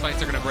when these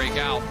fights are going to break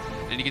out.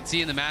 And you can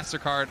see in the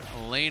MasterCard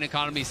lane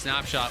economy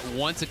snapshot,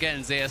 once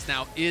again, Zeus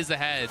now is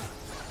ahead.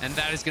 And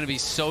that is going to be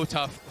so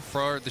tough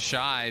for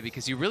TheShy,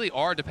 because you really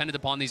are dependent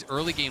upon these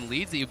early game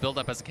leads that you build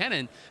up as a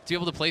Kennen to be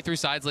able to play through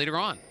sides later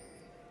on.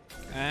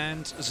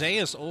 And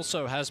Zeus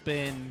also has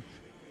been,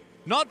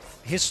 not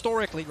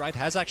historically, right,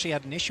 has actually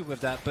had an issue with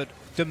that, but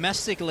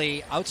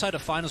domestically, outside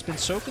of finals, been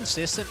so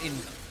consistent in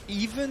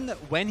even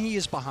when he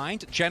is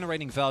behind,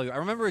 generating value. I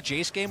remember a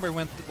Jace game where he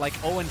went like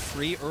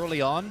 0-3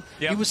 early on.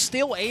 Yep. He was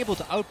still able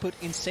to output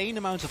insane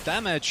amounts of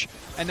damage,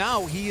 and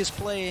now he is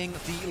playing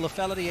the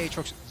lethality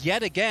Aatrox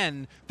yet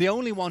again, the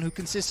only one who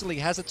consistently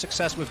has had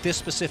success with this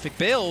specific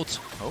build.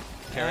 Oh,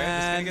 Keria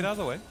is going to get out of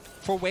the way.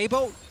 For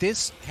Weibo,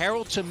 this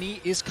Herald to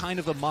me is kind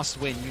of a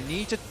must-win. You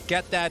need to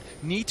get that,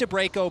 need to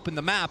break open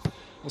the map.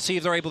 We'll see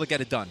if they're able to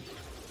get it done.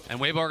 And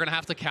Weibo are going to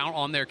have to count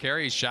on their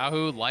carries.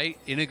 Xiaohu, light,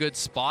 in a good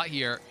spot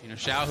here.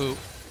 Xiaohu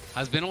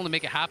has been able to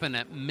make it happen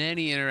at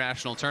many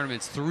international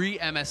tournaments. 3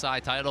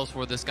 MSI titles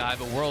for this guy,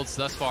 but Worlds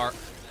thus far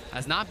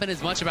has not been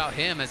as much about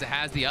him as it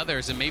has the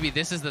others. And maybe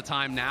this is the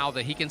time now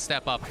that he can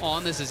step up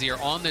on this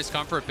Azir, on this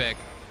comfort pick.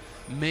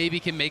 Maybe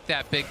can make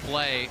that big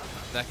play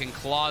that can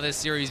claw this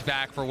series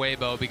back for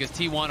Weibo, because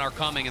T1 are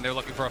coming and they're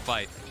looking for a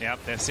fight.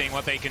 Yep, they're seeing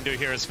what they can do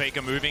here as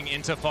FLICKR moving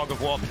into Fog of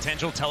War.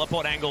 Potential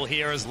teleport angle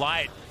here as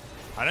Light.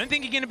 I don't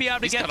think you're going to be able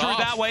to get through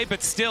that way,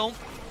 but still,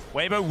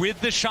 Weibo with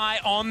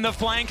TheShy on the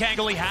flank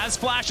angle. He has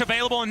flash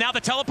available, and now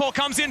the teleport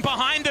comes in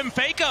behind him.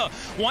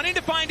 FLICKR wanting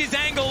to find his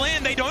angle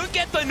in. They don't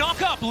get the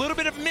knock-up. A little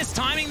bit of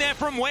mistiming there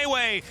from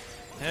Weiwei,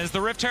 as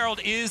the Rift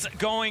Herald is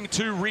going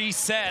to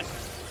reset.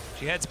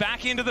 She heads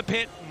back into the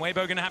pit, and Weibo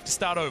going to have to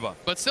start over.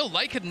 But still,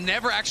 Light could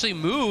never actually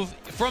move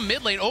from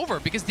mid lane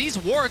over, because these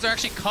wards are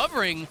actually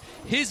covering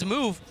his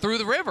move through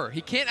the river.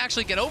 He can't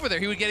actually get over there.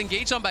 He would get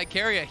engaged on by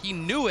Keria. He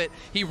knew it.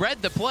 He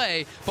read the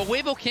play, but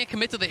Weibo can't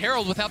commit to the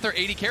Herald without their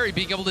AD carry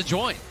being able to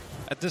join.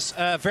 At this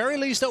very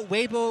least, though,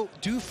 Weibo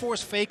do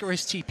force FLICKR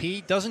his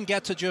TP, doesn't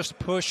get to just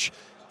push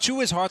to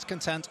his heart's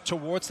content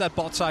towards that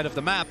bot side of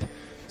the map.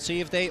 See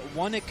if they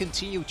want to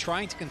continue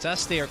trying to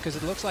contest there, because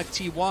it looks like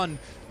T1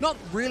 not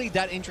really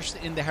that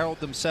interested in the Herald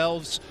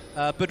themselves,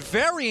 but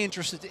very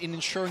interested in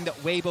ensuring that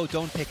Weibo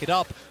don't pick it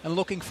up and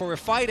looking for a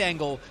fight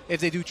angle if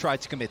they do try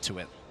to commit to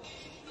it.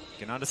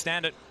 You can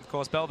understand it. Of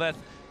course, Bel'Veth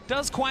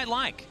does quite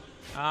like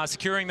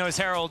securing those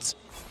Heralds.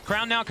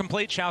 Crown now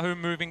complete. Xiaohu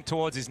moving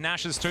towards his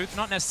Nash's Tooth.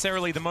 Not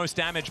necessarily the most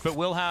damage, but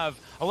will have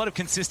a lot of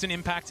consistent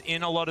impact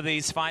in a lot of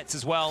these fights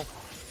as well.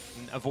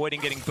 And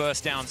avoiding getting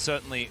burst down,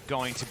 certainly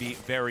going to be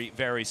very,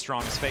 very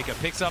strong. As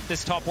FLICKR picks up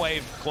this top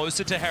wave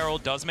closer to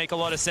Herald, does make a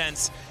lot of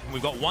sense. And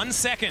we've got 1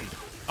 second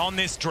on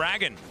this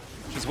Dragon,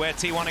 which is where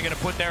T1 are going to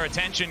put their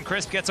attention.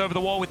 Crisp gets over the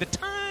wall with a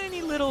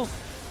tiny little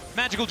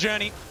magical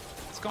journey.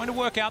 It's going to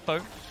work out,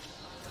 though.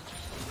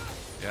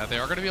 Yeah, they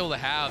are going to be able to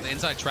have the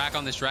inside track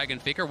on this Dragon.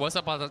 FLICKR was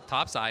up on the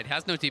top side,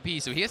 has no TP,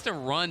 so he has to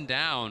run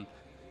down.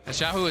 As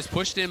Xiaohu has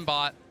pushed in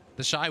bot,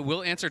 TheShy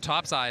will answer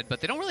topside,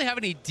 but they don't really have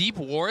any deep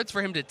wards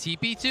for him to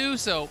TP to,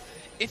 so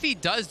if he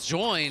does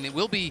join, it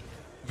will be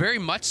very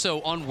much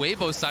so on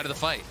Weibo's side of the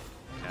fight.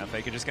 Yeah,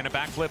 FLICKR just going to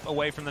backflip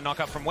away from the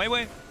knockup from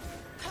Weiwei.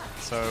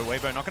 So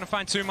Weibo not going to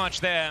find too much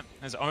there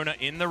as Oner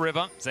in the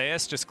river.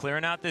 Zeus just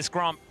clearing out this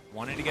Gromp,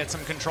 wanting to get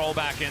some control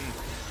back in.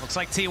 Looks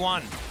like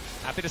T1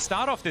 Happy to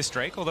start off this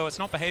Drake, although it's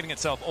not behaving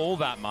itself all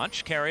that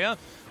much. Keria,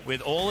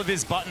 with all of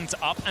his buttons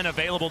up and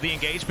available, the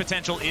engage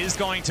potential is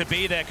going to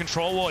be there.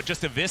 Control ward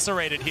just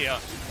eviscerated here.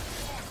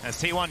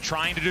 As T1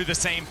 trying to do the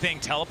same thing.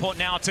 Teleport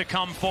now to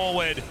come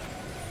forward.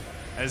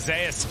 As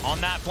Zeus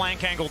on that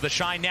flank angle.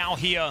 TheShy now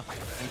here.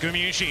 And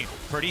Gumayusi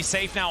pretty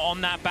safe now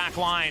on that back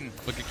line.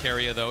 Look at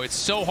Keria, though. It's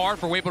so hard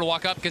for Weibo to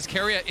walk up because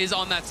Keria is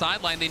on that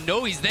sideline. They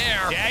know he's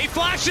there. Yeah, he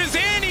flashes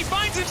in. He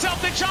finds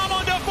himself the charm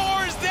onto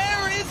fours.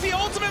 There is the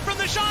ultimate from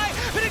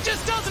TheShy, but it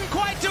just doesn't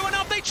quite do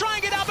enough. They try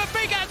and get out, but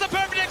FLICKR has the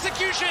perfect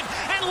execution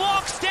and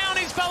locks down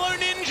his fellow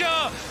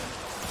ninja.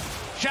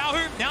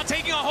 Xiaohu now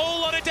taking a whole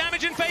lot of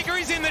damage, and FLICKR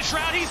is in the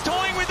shroud. He's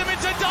toying with him.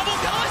 It's a double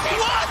kill.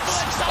 What?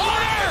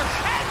 Oner!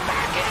 And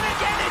back in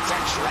again. It's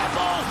a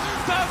triple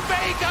for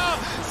FLICKR.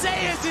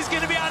 Zeus is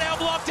going to be able to help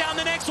lock down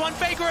the next one.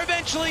 FLICKR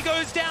eventually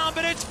goes down,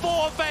 but it's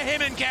 4 for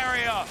him and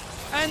Keria.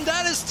 And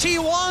that is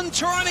T1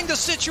 turning the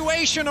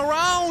situation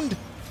around.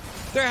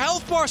 Their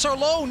health bars are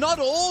low. Not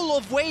all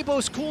of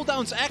Weibo's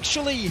cooldowns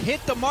actually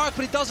hit the mark,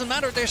 but it doesn't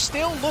matter. They're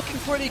still looking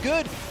pretty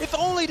good. If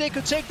only they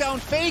could take down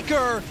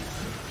FLICKR.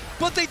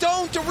 But they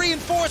don't. The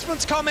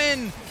reinforcements come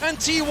in, and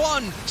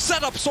T1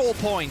 set up Soul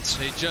Point.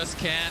 They just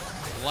can't.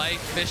 Like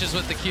fishes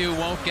with the Q,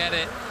 won't get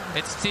it.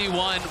 It's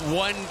T1,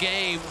 1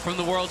 game from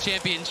the World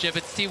Championship.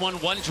 It's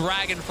T1, 1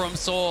 dragon from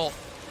Soul.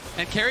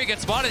 And Keria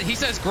gets spotted. He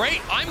says,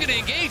 great, I'm going to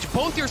engage.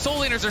 Both your Soul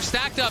Laners are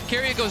stacked up.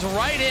 Keria goes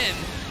right in,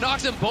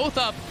 knocks them both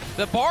up.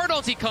 The Bard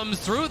ulti comes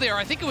through there.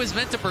 I think it was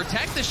meant to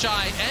protect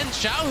TheShy and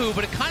Xiaohu,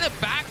 but it kind of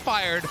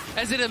backfired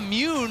as it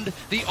immuned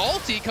the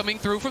ulti coming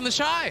through from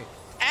TheShy.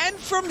 And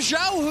from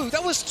Xiaohu,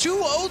 that was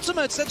 2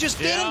 ultimates that just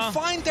didn't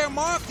find their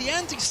mark. The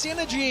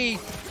anti-synergy,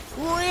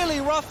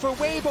 really rough for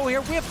Weibo here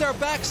with their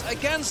backs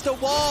against the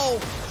wall.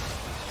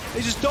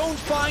 They just don't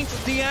find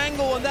the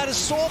angle, and that is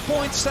Soul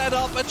Point set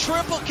up. A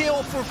triple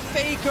kill for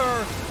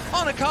FLICKR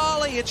on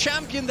Akali, a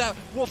champion that,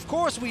 well, of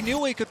course, we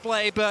knew he could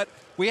play, but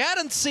we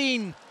hadn't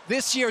seen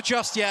this year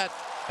just yet.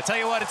 I tell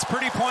you what, it's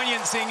pretty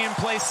poignant seeing him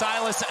play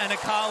Sylas and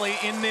Akali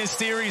in this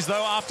series,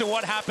 though, after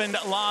what happened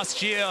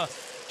last year.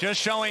 Just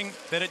showing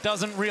that it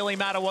doesn't really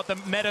matter what the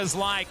meta's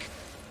like.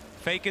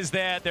 FLICKR's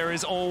there. There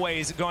is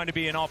always going to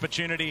be an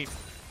opportunity.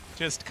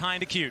 Just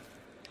kind of cute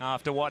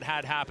after what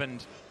had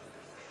happened.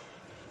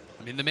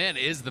 I mean, the man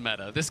is the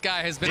meta. This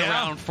guy has been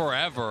around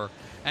forever.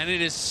 And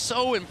it is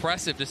so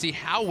impressive to see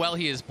how well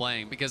he is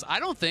playing, because I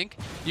don't think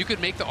you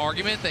could make the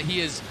argument that he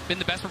has been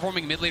the best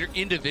performing mid laner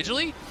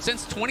individually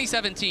since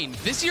 2017.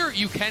 This year,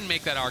 you can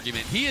make that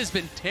argument. He has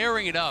been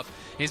tearing it up.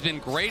 He's been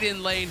great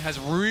in lane, has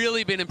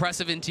really been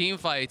impressive in team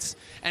fights,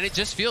 and it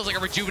just feels like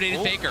a rejuvenated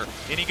FLICKR.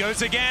 And he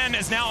goes again,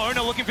 as now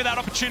Oner looking for that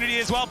opportunity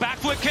as well.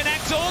 Backflip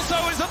connects also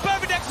as a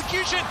perfect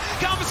execution.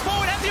 Comes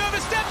forward, has he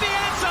overstepped? The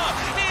answer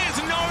is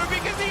no,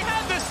 because he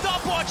had the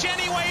stopwatch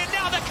anyway, and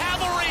now the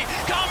cavalry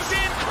comes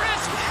in.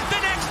 Crisp,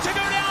 the next to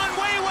go down,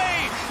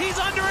 Weiwei. He's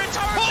under a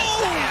turret.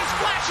 Zeus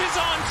flashes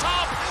on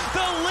top.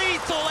 The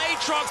lethal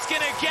Aatrox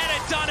gonna get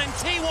it done, and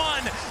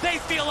T1, they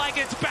feel like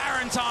it's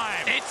Baron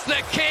time. It's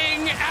the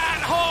king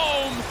at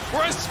home.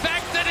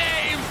 Respect the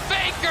name.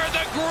 FLICKR,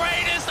 the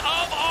greatest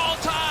of all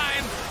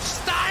time.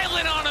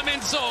 Styling on him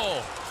in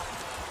Soul.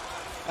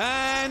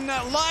 And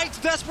Light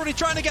desperately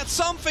trying to get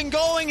something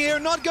going here.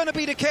 Not going to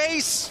be the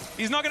case.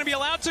 He's not going to be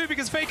allowed to,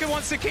 because FLICKR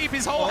wants to keep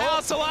his whole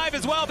house alive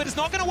as well, but it's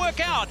not going to work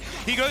out.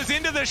 He goes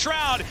into the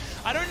shroud.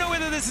 I don't know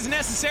whether this is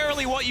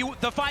necessarily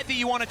the fight that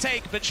you want to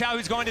take, but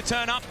Xiaohu's going to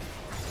turn up.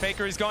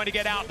 FLICKR is going to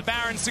get out. The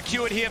Baron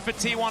secured here for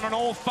T1 on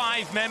all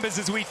 5 members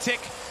as we tick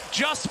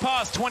just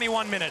past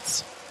 21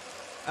 minutes.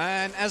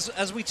 And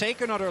as we take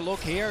another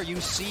look here,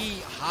 you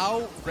see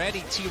how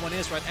ready T1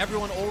 is, right?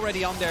 Everyone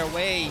already on their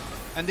way.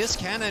 And this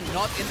Kennen,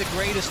 not in the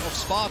greatest of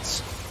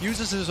spots,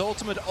 uses his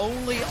ultimate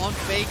only on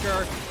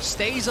FLICKR,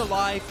 stays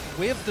alive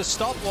with the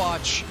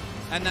stopwatch,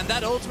 and then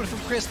that ultimate from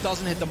Chris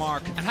doesn't hit the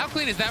mark. And how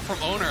clean is that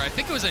from Oner? I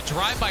think it was a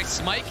drive-by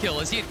smite kill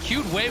as he had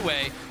Q'd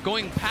Weiwei,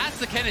 going past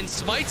the Kennen,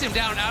 smites him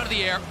down out of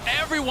the air.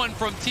 Everyone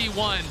from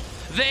T1,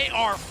 they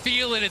are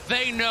feeling it.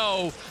 They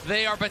know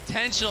they are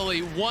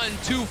potentially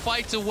 1-2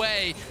 fights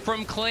away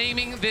from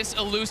claiming this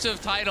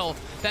elusive title.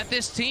 That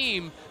this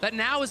team, that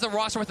now is the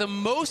roster with the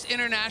most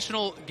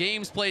international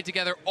games played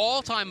together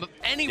all time of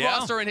any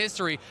roster in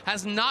history,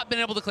 has not been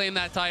able to claim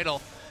that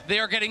title. They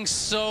are getting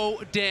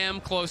so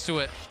damn close to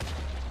it.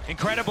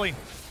 Incredibly.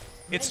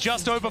 It's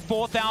just over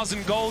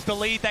 4,000 gold to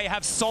lead. They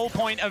have Soul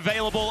Point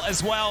available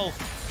as well.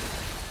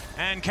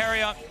 And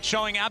Keria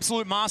showing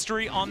absolute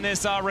mastery on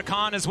this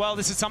Rakan as well.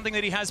 This is something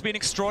that he has been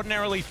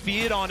extraordinarily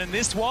feared on. And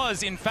this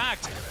was, in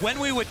fact, when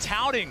we were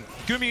touting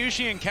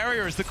Gumayusi and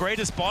Keria as the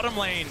greatest bottom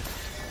lane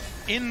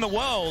in the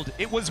world,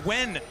 it was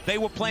when they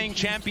were playing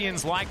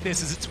champions like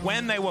this. It's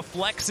when they were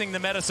flexing the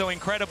meta so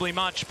incredibly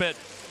much. But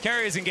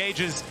Keria's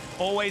engages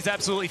always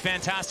absolutely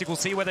fantastic. We'll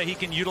see whether he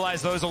can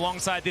utilize those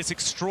alongside this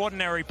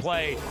extraordinary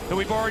play that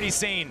we've already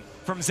seen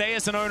from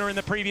Zeus and Oner in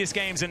the previous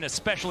games, and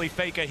especially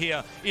FLICKR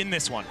here in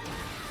this one.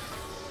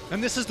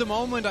 And this is the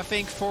moment, I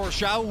think, for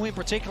Xiaohu in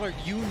particular.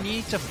 You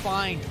need to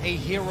find a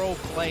hero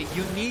play.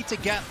 You need to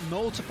get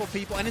multiple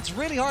people. And it's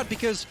really hard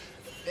because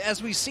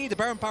as we see, the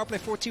Baron power play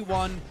for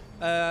T1,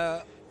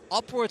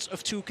 upwards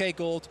of 2k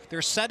gold.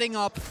 They're setting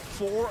up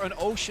for an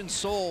Ocean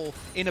Soul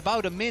in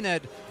about a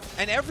minute.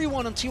 And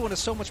everyone on T1 has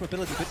so much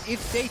mobility, but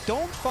if they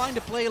don't find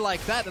a play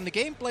like that and the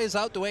game plays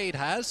out the way it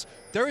has,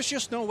 there is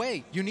just no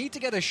way. You need to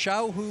get a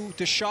Xiaohu,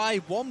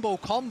 TheShy, Wombo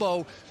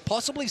combo,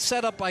 possibly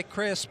set up by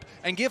Crisp,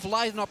 and give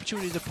Light an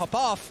opportunity to pop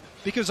off,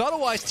 because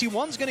otherwise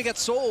T1's going to get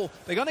Soul,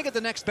 they're going to get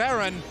the next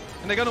Baron,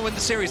 and they're going to win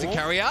the series. And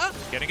Keria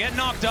gonna get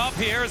knocked up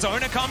here as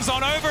Oner comes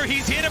on over.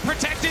 He's here to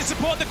protect his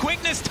support. The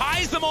quickness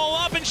ties them all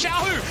up, and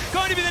Xiaohu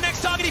going to be the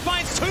next target. He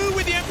finds 2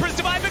 with the Emperor's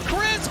Divide, but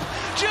Crisp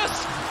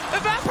just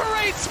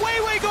evaporates.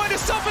 Weiwei going to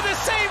suffer the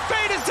same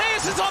fate as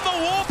Zeus is on the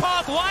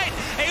warpath. Light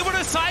able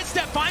to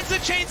sidestep, finds the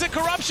Chains of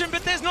Corruption,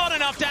 but there's not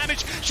enough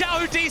damage.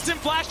 Xiaohu decent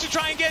flash to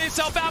try and get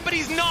himself out, but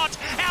he's not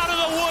out of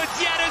the woods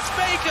yet as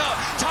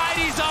FLICKR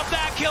tidies up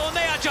that kill, and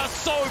they are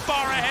just so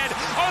far ahead.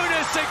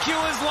 Oner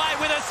secures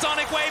Light with a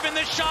Sonic Wave, and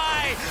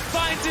TheShy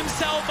finds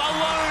himself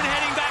alone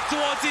heading back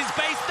towards his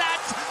base.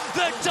 That's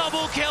the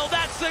double kill.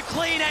 That's the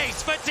clean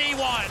ace for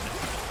T1.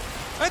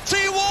 And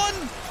T1,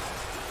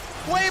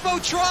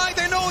 Weibo try,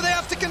 they know they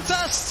have to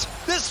contest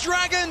this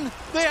dragon,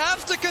 they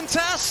have to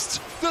contest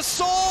the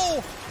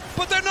soul,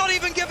 but they're not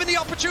even given the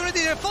opportunity.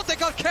 They thought they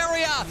got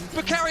Keria,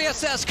 but Keria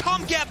says,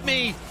 come get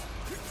me.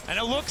 And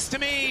it looks to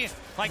me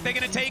like they're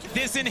going to take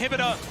this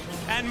inhibitor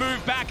and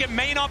move back. It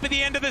may not be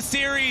the end of the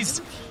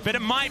series, but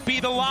it might be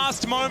the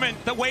last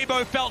moment that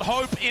Weibo felt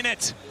hope in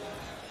it.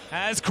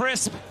 As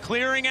Crisp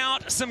clearing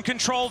out some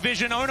control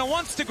vision, Oner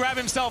wants to grab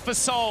himself a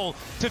soul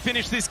to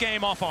finish this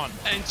game off on.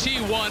 And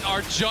T1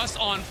 are just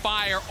on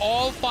fire.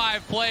 All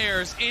 5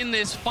 players in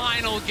this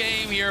final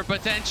game here,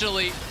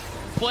 potentially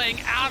playing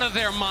out of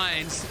their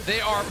minds. They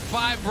are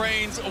 5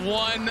 brains,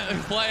 1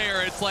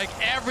 player. It's like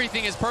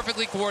everything is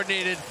perfectly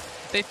coordinated.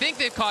 They think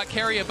they've caught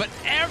Keria, but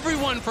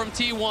everyone from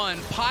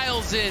T1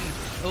 piles in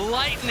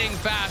lightning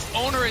fast.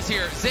 Oner is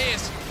here.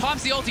 Zeus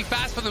pops the ulti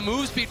fast for the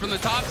move speed from the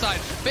top side.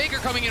 FLICKR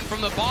coming in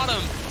from the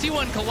bottom.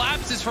 T1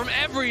 collapses from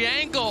every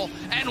angle,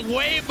 and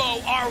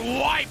Weibo are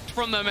wiped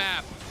from the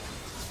map.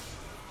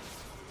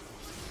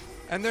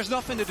 And there's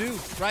nothing to do,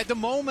 right? The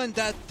moment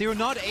that they're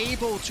not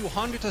able to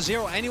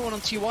 100-0 anyone on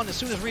T1, as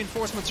soon as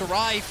reinforcements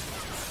arrive,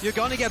 you're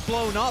gonna get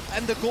blown up,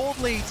 and the gold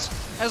leads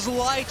as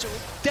Light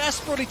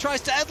desperately tries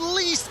to at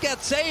least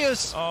get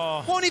Zeus.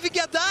 Won't even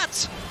get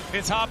that.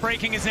 It's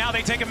heartbreaking as now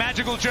they take a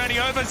magical journey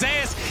over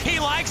Zeus. He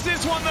likes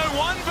this one though,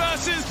 1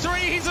 versus 3.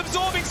 He's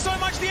absorbing so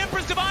much, the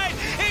Emperor's Divide.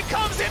 It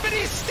comes in, but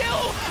he's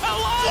still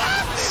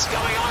alive. What's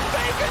going on?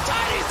 FLICKR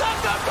tidies up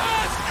the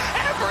burst.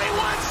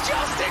 Everyone's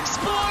just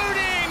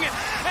exploding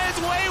as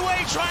Weiwei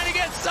trying to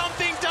get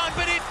something done,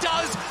 but it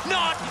does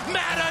not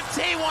matter.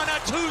 T1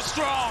 are too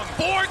strong.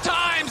 4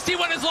 times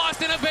T1 has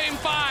lost in a game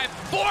 5.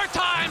 4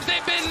 times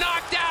they've been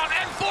knocked out,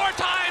 and 4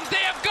 times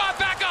they have got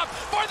back up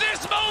for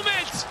this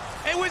moment.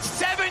 It was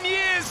 7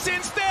 years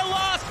since their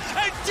last,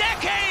 a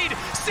decade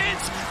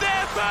since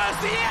their first.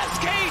 The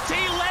SKT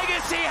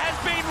legacy has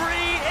been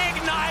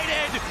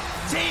reignited.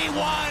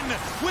 T1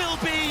 will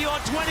be your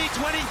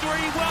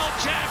 2023 World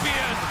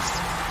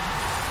Champions.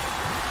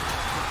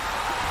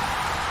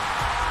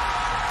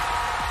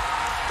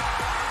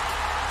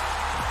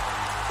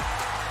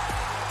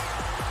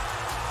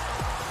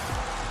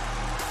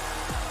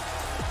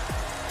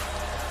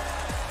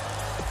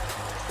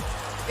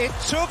 It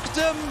took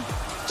them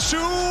 2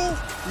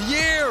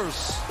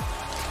 years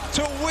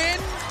to win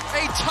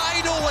a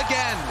title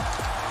again.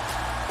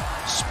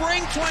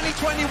 Spring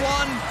 2021,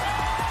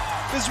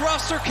 this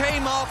roster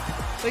came up,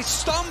 they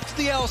stomped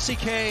the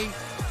LCK,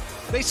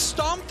 they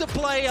stomped the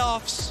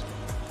playoffs,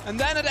 and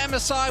then at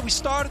MSI we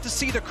started to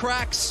see the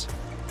cracks.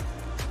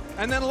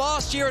 And then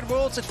last year at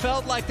Worlds it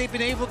felt like they'd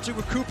been able to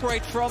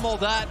recuperate from all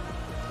that,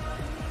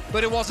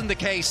 but it wasn't the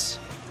case.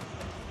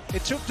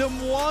 It took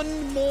them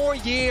 1 more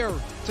year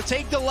to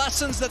take the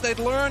lessons that they'd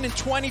learned in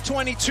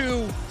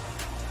 2022.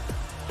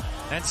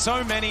 And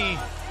so many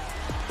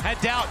had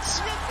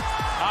doubts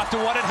after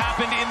what had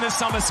happened in the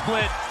summer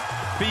split.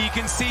 But you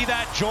can see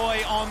that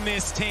joy on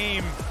this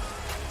team.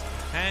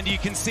 And you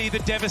can see the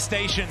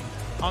devastation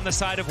on the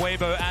side of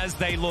Weibo as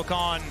they look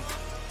on.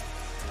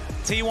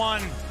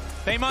 T1,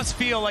 they must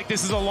feel like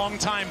this is a long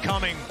time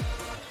coming.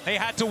 They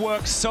had to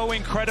work so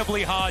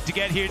incredibly hard to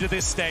get here to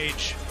this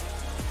stage.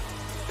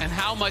 And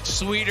how much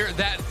sweeter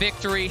that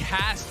victory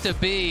has to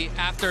be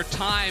after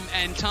time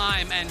and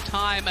time and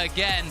time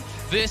again.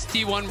 This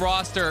T1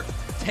 roster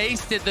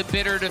tasted the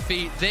bitter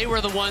defeat. They were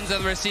the ones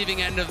on the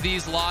receiving end of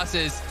these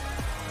losses.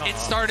 It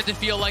started to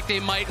feel like they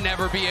might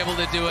never be able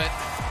to do it.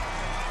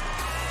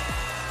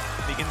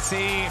 You can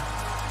see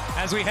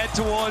as we head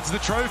towards the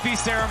trophy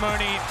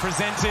ceremony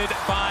presented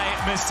by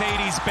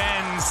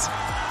Mercedes-Benz.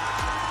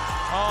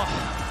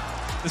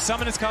 The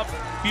Summoners Cup,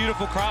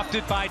 beautiful,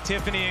 crafted by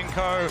Tiffany and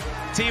Co.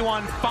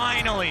 T1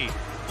 finally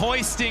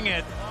hoisting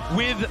it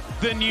with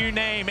the new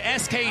name.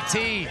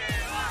 SKT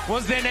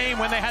was their name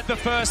when they had the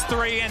first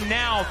 3, and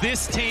now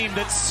this team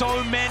that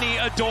so many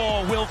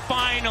adore will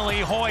finally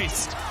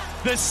hoist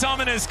the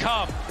Summoners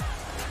Cup.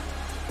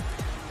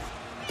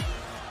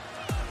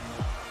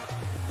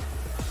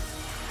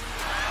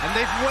 And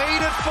they've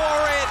waited for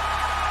it.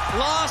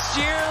 Last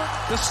year,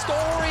 the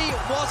story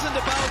wasn't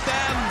about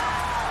them.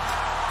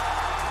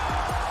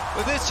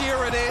 But this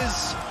year it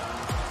is.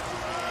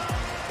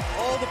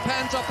 All the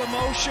pent-up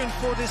emotion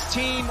for this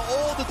team,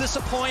 all the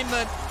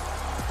disappointment,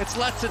 it's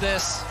led to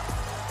this.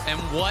 And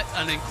what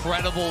an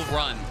incredible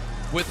run.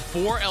 With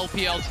 4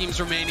 LPL teams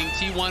remaining,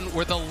 T1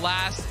 were the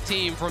last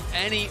team from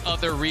any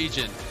other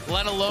region,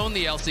 let alone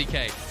the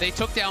LCK. They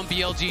took down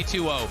BLG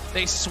 2-0.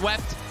 They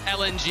swept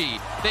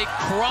LNG. They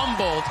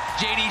crumbled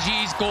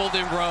JDG's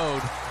Golden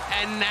Road.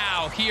 And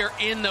now, here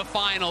in the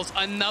finals,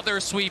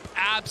 another sweep,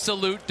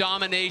 absolute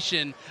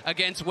domination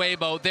against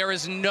Weibo. There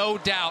is no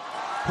doubt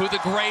who the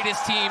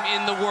greatest team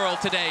in the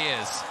world today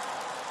is.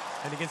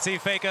 And you can see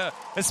FLICKR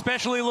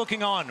especially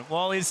looking on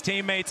while his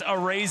teammates are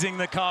raising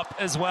the cup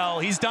as well.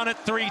 He's done it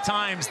 3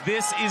 times.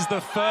 This is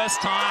the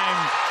first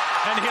time,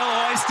 and he'll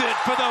hoist it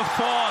for the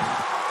 4th.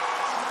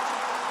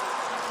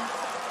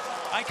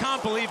 I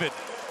can't believe it.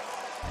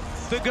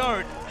 The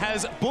GOAT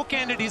has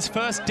bookended his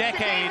first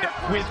decade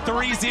with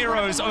 3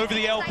 zeros over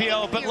the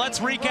LPL, but let's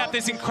recap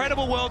this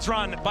incredible Worlds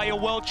run by your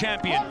world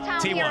champion,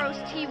 Hometown T1. heroes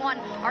T1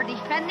 are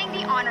defending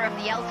the honor of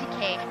the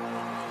LCK.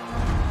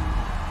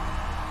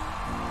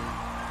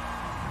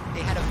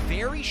 They had a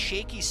very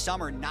shaky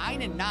summer,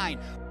 9-9.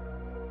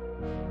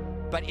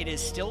 But it is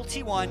still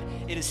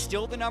T1. It is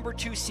still the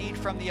 #2 seed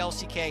from the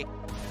LCK.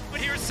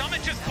 But here's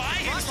Summit just by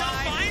himself,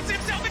 finds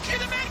himself,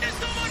 and the Magnus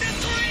Storm on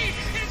 3.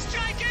 It's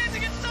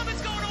gigantic, and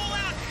Summit's going all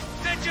out.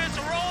 They just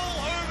roll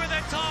over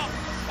the top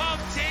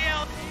of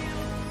TL.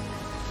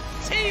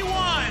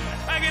 T1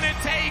 are going to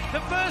take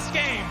the first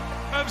game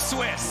of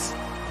Swiss.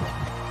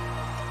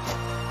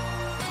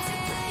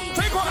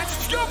 Take one,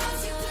 jump!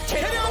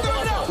 Keria on the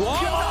run out!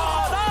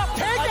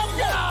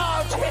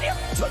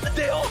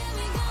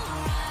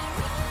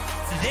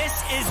 This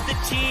is the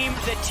team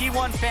that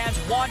T1 fans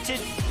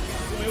wanted.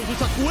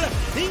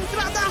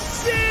 Entrada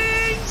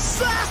sensacional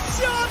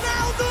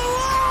do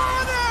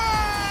Oner!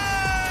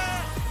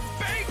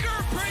 Baker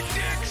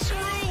predicts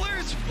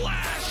Ruler's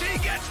flash. He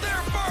gets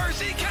there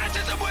first. He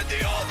catches him with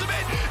the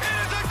ultimate. It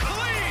is a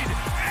clean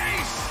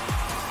ace.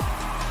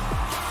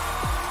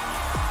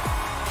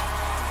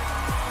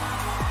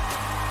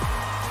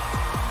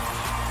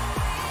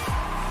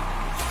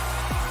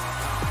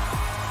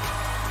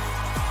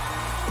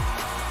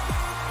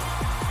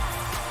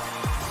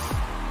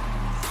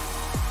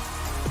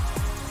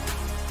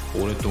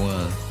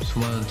 오랫동안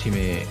수많은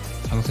팀의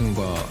상승과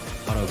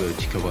하락을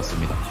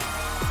지켜봤습니다.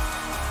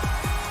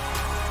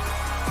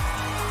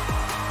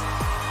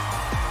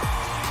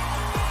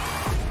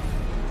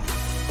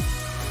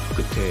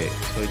 끝에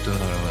서 있던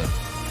사람은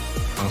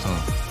항상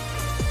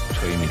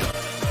저입니다.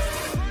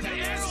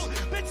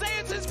 But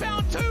Zeus is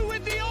found 2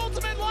 with the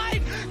ultimate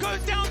light. Goes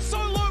down so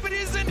low, but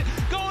isn't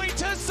going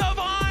to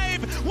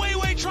survive.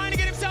 Weiwei trying to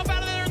get himself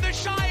out of there, and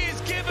TheShy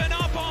is given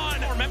up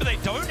on. Remember, they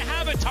don't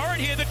have a turret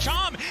here. The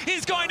charm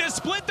is going to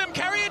split them.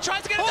 Keria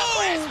tries to get it to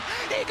Wisp.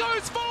 He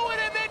goes forward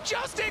and then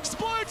just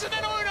explodes, and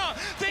then Oner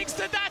thinks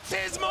that that's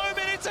his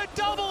moment. It's a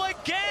double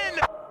again.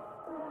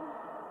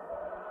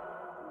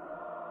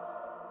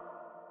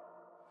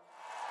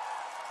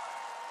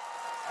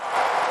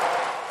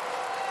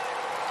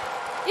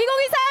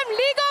 2023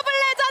 리그 오브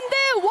레전드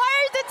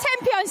월드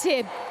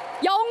챔피언십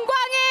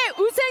영광의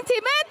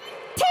우승팀은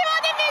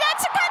T1입니다.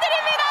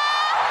 축하드립니다.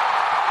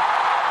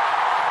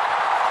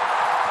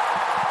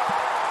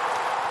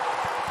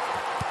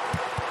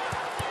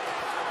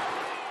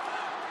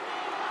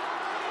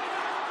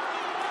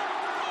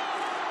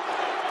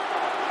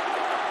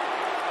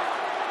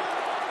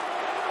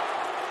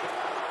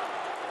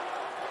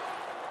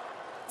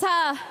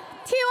 자,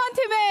 T1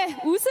 팀의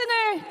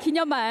우승을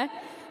기념할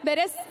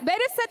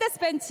메르세데스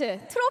벤츠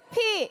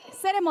트로피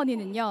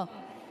세레머니는요,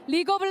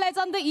 리그 오브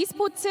레전드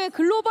e스포츠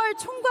글로벌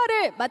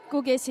총괄을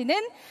맡고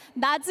계시는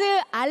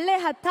나즈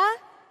알레하타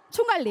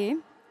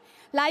총괄님,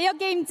 라이엇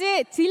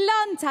게임즈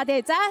딜런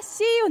자데자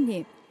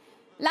CEO님,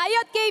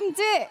 라이엇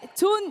게임즈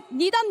존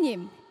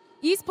니덤님,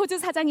 e스포츠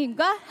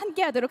사장님과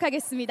함께 하도록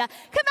하겠습니다.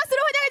 큰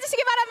박수로 환영해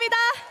주시기 바랍니다.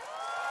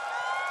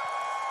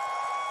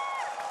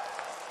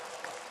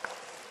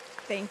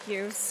 Thank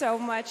you so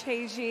much,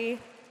 Heiji.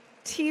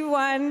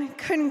 T1,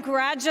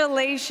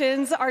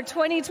 congratulations, our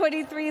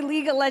 2023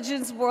 League of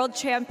Legends World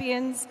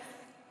Champions.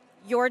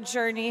 Your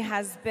journey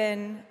has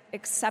been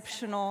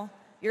exceptional.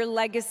 Your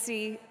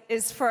legacy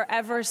is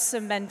forever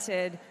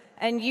cemented,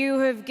 and you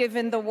have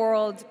given the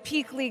world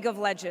peak League of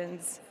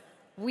Legends.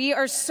 We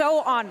are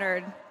so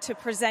honored to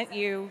present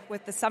you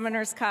with the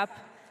Summoners Cup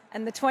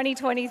and the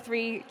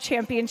 2023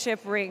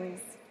 championship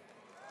rings.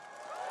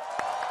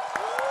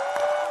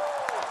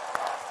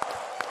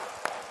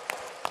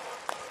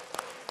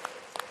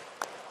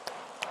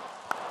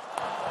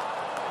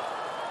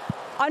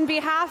 On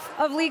behalf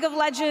of League of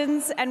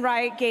Legends and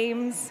Riot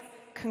Games,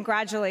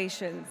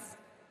 congratulations.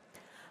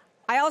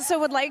 I also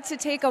would like to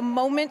take a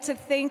moment to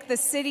thank the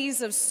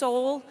cities of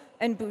Seoul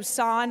and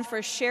Busan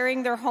for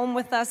sharing their home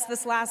with us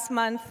this last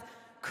month.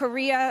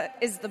 Korea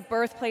is the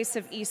birthplace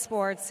of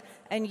esports,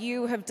 and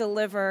you have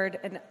delivered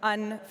an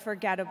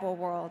unforgettable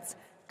world.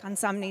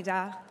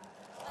 감사합니다.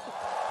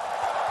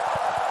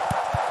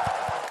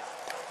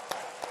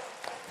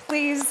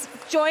 Please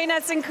join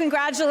us in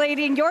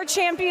congratulating your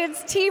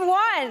champions,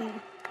 T1.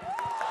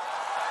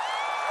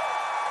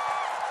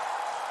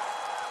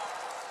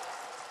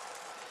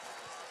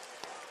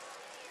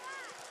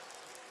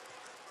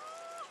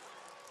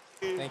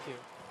 Thank you.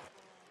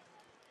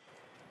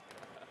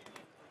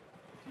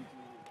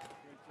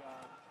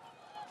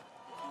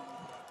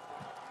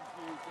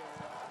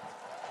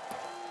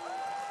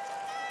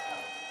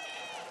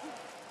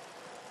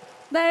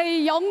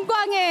 네,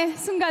 영광의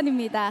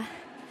순간입니다.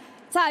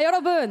 자,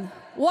 여러분,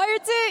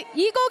 월즈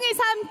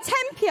 2023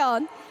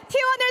 챔피언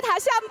T1을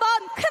다시 한번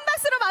큰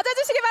박수로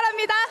맞아주시기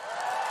바랍니다.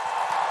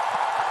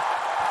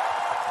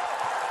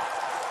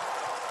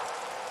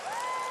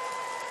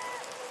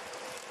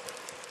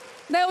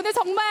 네, 오늘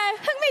정말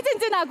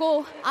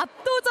흥미진진하고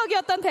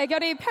압도적이었던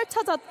대결이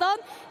펼쳐졌던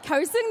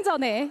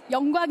결승전의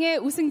영광의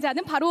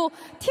우승자는 바로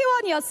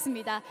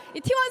T1이었습니다.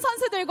 이 T1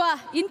 선수들과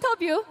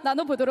인터뷰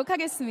나눠보도록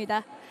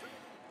하겠습니다.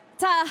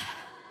 자,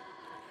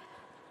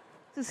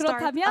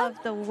 그렇다면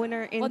the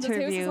winner 먼저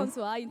제우스 interview.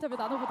 선수와 인터뷰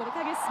나눠보도록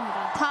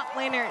하겠습니다. Top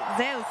laner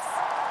Zeus.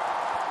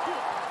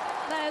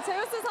 네,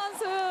 제우스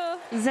선수.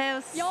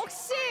 Zeus.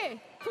 역시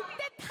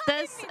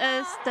This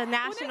is the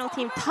national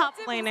team top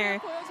laner.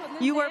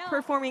 You were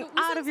performing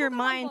out of your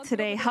mind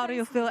today. How do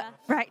you feel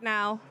right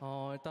now?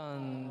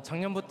 일단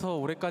작년부터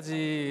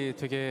올해까지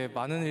되게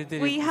많은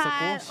일들이 We 있었고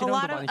had a 시련도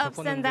lot of 많이 ups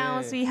and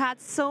downs. We 겪었는데 had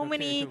so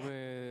many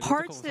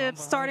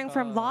hardships starting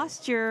from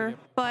last year.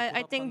 But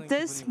I think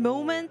this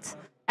moment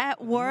at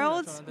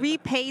Worlds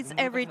repays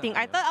everything.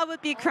 I thought I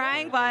would be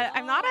crying, but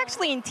I'm not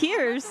actually in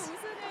tears.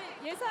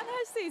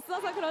 예상할 수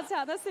있어서 그렇지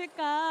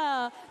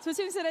않았을까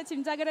조심스레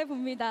짐작을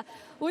해봅니다.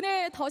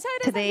 오늘 더샤이를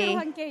상대로 Today,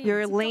 함께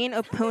your lane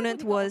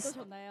opponent was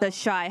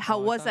TheShy. How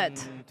was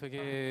it?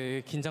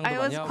 되게 긴장도 I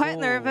많이 was 하고 quite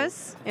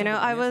nervous. You know,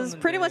 I was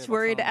pretty much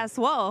worried as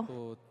well.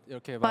 또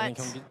이렇게 But 많은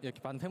경기 이렇게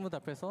많은 팬분들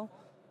앞에서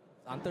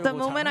안 떨고 the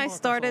moment I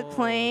started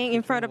playing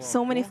in front of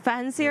so many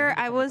fans here,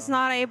 I was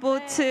not able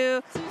to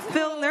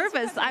feel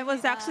nervous. I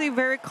was actually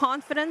very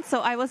confident,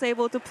 so I was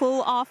able to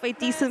pull off a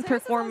decent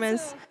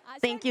performance.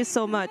 Thank you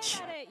so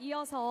much.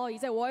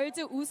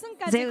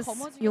 Zeus,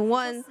 you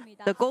won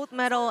the gold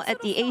medal at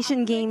the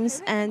Asian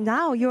Games, and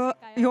now you're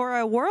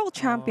a world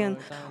champion.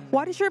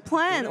 What is your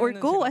plan or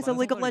goal as a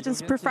League of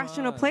Legends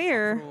professional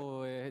player?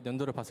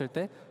 연도를 봤을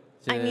때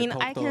I mean,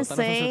 I can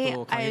say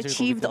I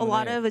achieved a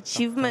lot of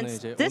achievements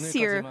this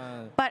year,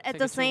 but at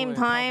the same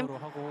time,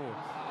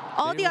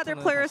 all the other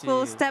players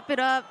will step it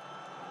up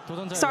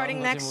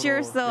starting next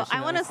year. So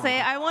I want to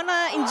say, I want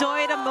to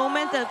enjoy the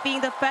moment of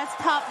being the best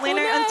top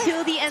laner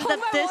until the end of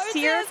this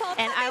year,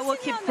 and I will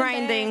keep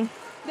grinding.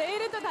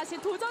 내일은 또 다시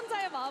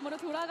도전자의 마음으로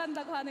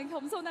돌아간다고 하는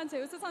겸손한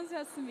제우스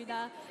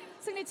선수였습니다.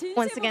 승리 진심으로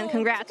Once again,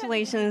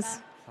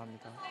 congratulations.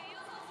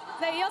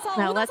 네, 이어서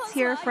Now 오너 let's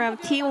hear 선수와 from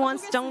인터뷰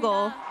T1's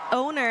jungle,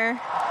 Oner.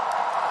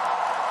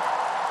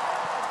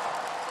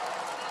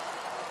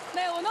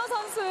 네, 오너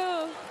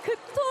선수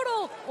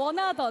그토록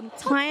원하던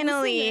첫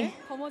Finally,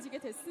 우승을 거머쥐게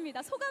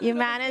됐습니다. 소감 You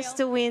managed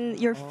to win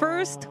your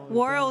first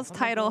Worlds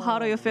title. How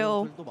do you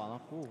feel?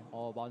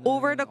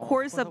 Over the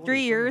course of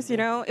 3 years, you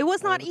know, it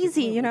was not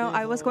easy. You know,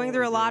 I was going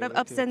through a lot of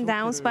ups and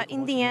downs, but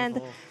in the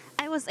end,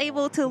 I was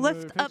able to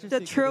lift up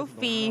the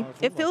trophy.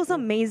 It feels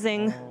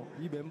amazing.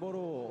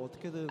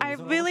 I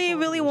really,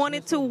 really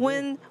wanted to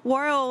win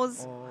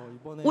Worlds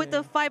with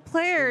the 5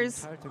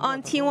 players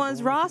on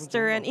T1's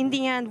roster, and in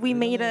the end, we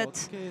made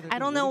it. I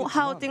don't know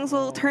how things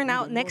will turn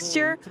out next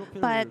year,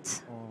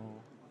 but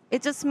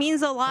it just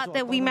means a lot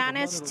that we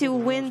managed to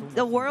win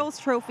the Worlds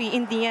trophy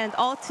in the end,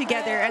 all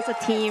together as a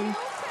team.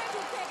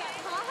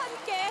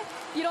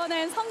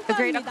 A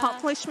great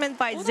accomplishment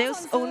by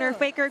Zeus, Oner,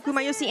 FLICKR,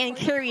 Gumayusi, and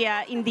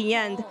Keria in the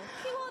end.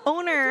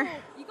 Oner,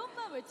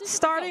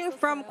 starting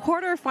from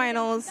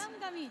quarterfinals,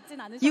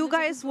 you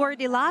guys were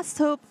the last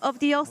hope of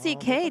the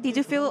LCK. Did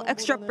you feel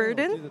extra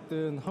burdened?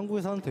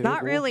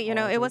 Not really. You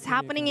know, it was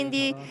happening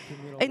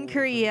in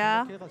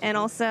Korea, and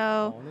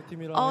also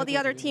all the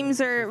other teams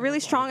are really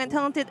strong and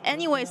talented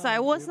anyway, so I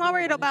was not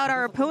worried about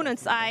our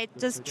opponents. I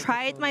just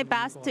tried my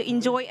best to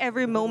enjoy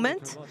every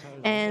moment,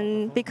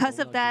 and because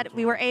of that,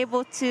 we were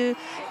able to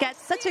get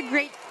such a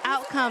great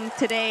outcome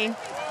today.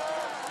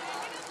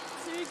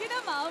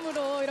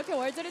 마음으로 이렇게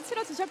월즈를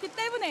치러주셨기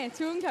때문에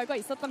좋은 결과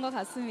있었던 것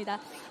같습니다.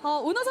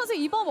 오너 선수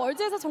이번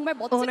월즈에서 정말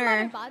멋진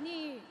말을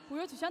많이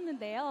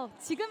보여주셨는데요.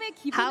 지금의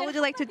기분을 How would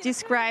you like to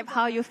describe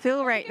how you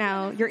feel right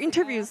now? Your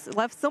interviews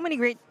left so many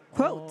great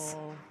quotes.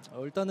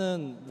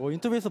 일단은 뭐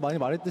인터뷰에서 많이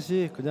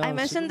말했듯이 그냥 I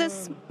mentioned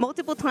this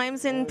multiple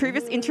times in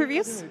previous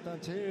interviews.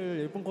 일단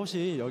제일 예쁜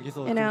꽃이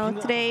여기서 You know,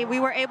 today we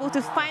were able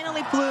to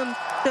finally bloom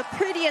the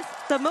prettiest,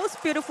 the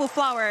most beautiful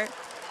flower.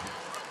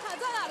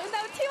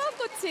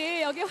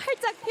 T1꽃이 여기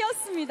활짝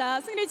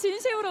피었습니다. 승리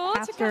진심으로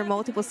After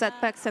multiple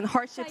setbacks and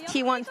hardships,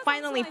 T1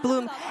 finally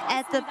bloomed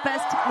at the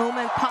best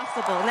moment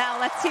possible. Now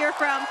let's hear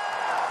from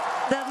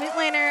the mid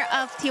laner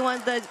of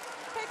T1, the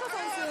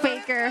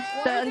FLICKR,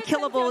 the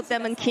unkillable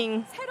Demon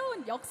King. 새로운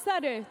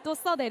역사를 또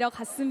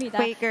써내려갔습니다.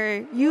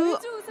 FLICKR, you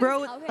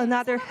wrote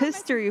another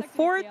history,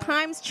 4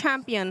 times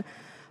champion.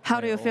 How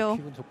do you feel?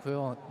 기분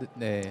좋고요.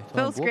 네,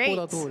 Feels great.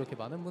 무엇보다도 이렇게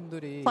많은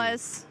분들이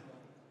Plus,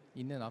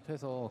 있는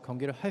앞에서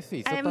경기를 할 수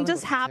있었다는 I'm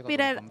just 것도 happy 제가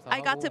that 너무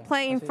I got to 감사하고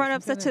play in front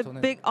of such a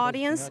big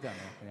audience.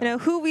 You know,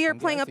 who we are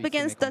playing up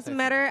against doesn't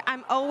matter.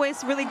 I'm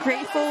always really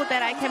grateful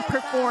that I can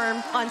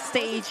perform on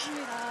stage.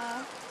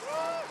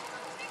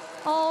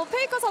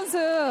 페이커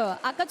선수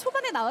아까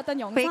초반에 나왔던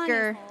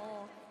FLICKR,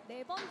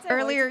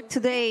 earlier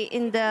today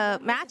in the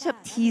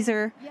matchup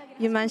teaser,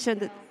 you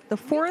mentioned that the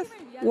 4th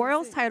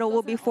Worlds title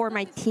will be for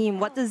my team.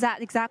 What does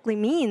that exactly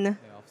mean?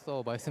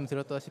 앞서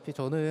말씀드렸다시피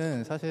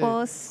저는 사실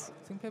Well,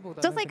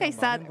 승패보다는 just like I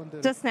said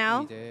just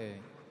now,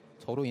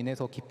 저로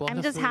인해서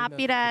I'm just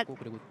happy that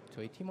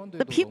저희 팀원들도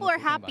the people are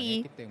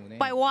happy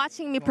by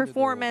watching me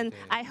perform, and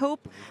I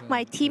hope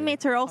my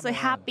teammates are also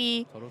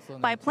happy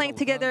by playing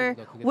together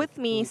with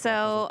me.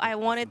 So I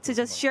wanted to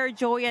just share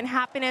joy and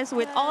happiness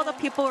with all the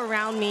people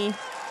around me.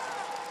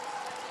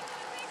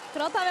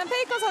 그렇다면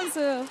페이커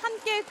선수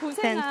함께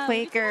Then 고생한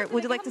FLICKR,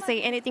 would you like to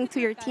say anything to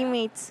your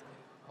teammates?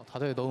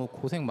 다들 너무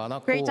고생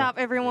많았고 Great job,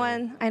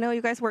 everyone. I know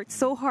you guys worked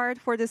so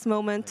hard for this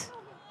moment.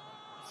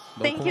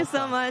 Thank you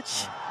so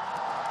much.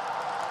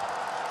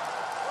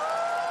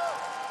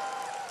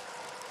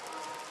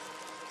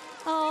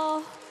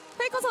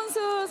 페이커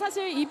선수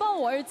사실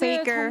이번 월드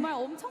FLICKR, 정말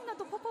엄청난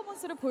또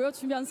퍼포먼스를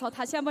보여주면서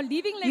다시 한번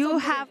리빙 you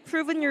레전드 have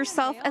proven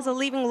yourself as a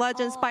living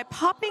legend by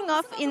popping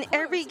off in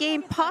every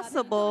game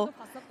possible.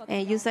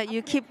 And you said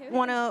you keep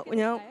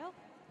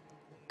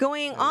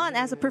going on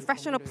as a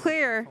professional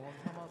player.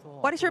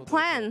 What is your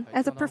plan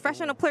as a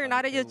professional player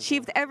now that you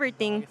achieved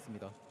everything?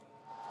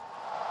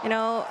 You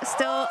know,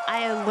 still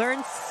I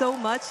learned so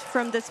much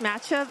from this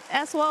matchup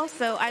as well.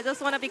 So I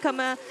just want to become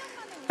a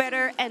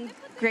better and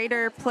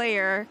greater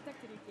player.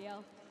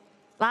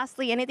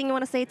 Lastly, anything you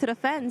want to say to the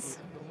fans?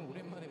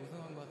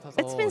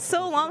 It's been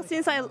so long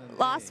since I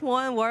last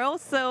won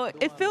Worlds, so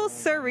it feels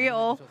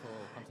surreal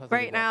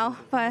right now.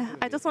 But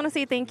I just want to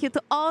say thank you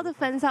to all the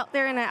fans out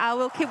there, and I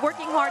will keep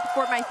working hard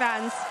for my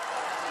fans.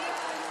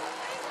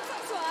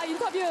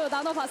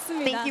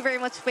 Thank you very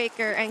much,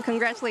 FLICKR, and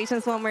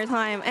congratulations one more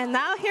time. And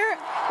now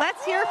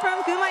let's hear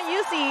from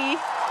Gumayusi.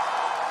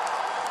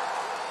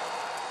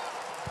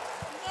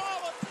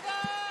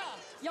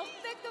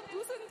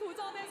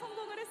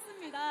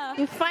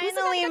 You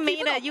finally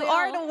made it. You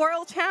are the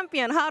world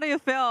champion. How do you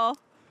feel?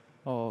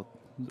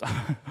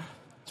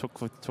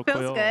 좋고요.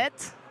 Feels good.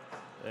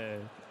 네,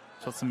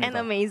 좋습니다. And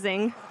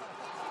amazing.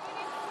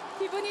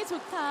 기분이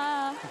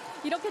좋다.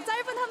 이렇게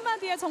짧은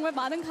한마디에 정말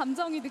많은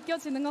감정이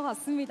느껴지는 것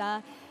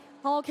같습니다.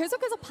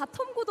 계속해서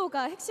바텀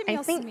구도가 I think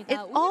핵심이었습니다. it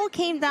all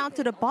came down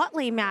to the bot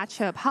lane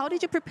matchup. How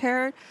did you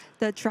prepare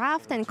the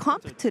draft and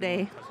comp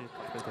today?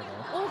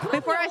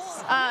 Before I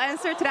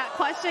answer to that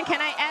question,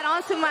 can I add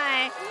on to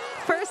my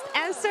first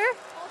answer?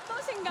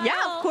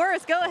 Yeah, of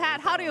course. Go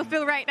ahead. How do you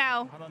feel right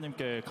now?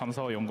 하나님께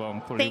감사와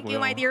영광 돌리고요. Thank you,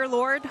 my dear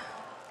Lord.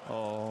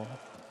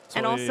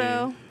 And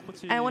also,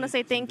 I want to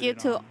say thank you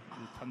to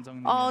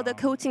all the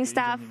coaching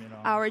staff,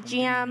 our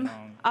GM,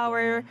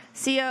 our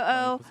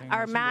COO,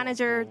 our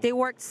manager. They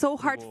worked so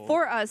hard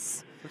for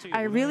us.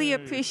 I really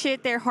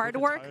appreciate their hard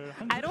work.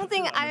 I don't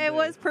think I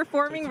was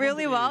performing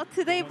really well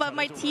today, but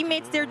my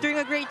teammates, they're doing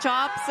a great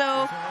job,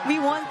 so we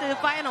won the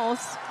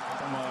finals.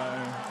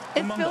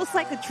 It feels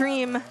like a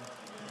dream.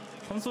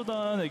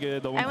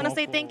 I want to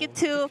say thank you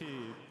to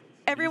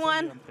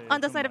everyone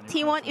on the side of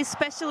T1,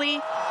 especially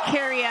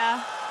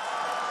Keria.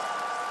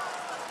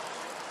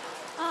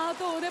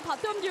 또 오늘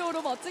바텀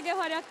듀오로 멋지게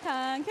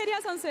활약한 캐리아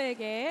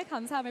선수에게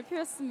감사함을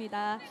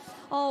표했습니다.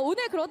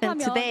 오늘 그렇다면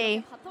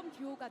today, 바텀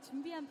듀오가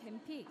준비한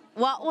뱀픽.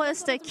 What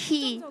was the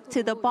key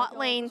to the bot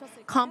lane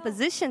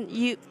composition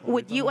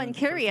with you and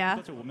Keria?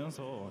 I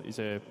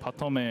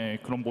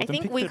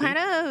think we kind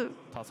of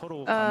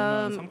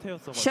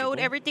showed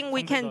everything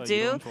we can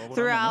do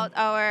throughout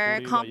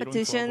our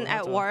competition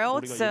at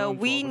Worlds. So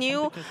we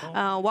knew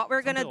what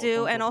we're going to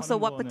do and also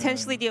what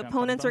potentially the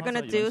opponents are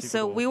going to do.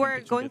 So we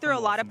were going through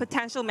a lot of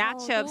potential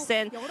matchups,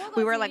 and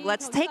we were like,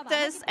 let's take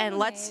this and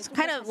let's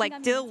kind of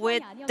like deal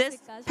with this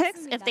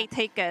picks if they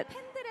take it.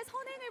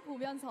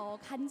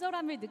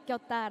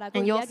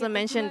 And you also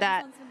mentioned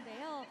that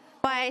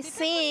by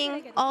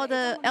seeing all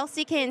the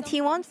LCK and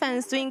T1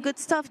 fans doing good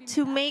stuff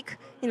to make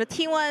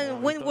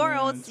T1 win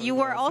Worlds, you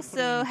were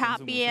also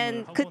happy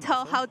and could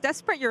tell how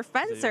desperate your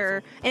fans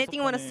are. Anything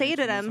you want to say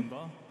to them?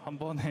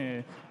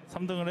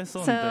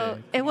 So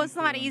it was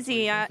not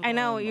easy. I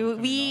know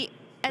we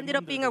ended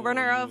up being a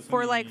runner-up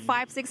for like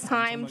 5-6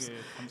 times.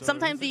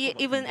 Sometimes we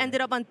even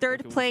ended up on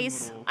 3rd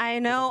place. I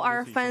know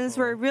our fans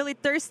were really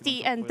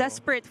thirsty and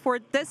desperate for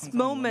this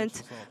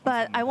moment,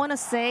 but I want to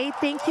say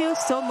thank you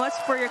so much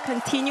for your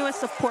continuous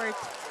support.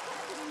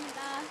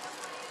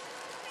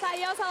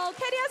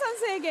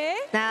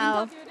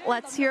 Now,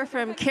 let's hear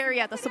from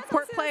Keria, the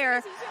support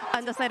player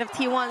on the side of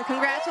T1.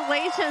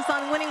 Congratulations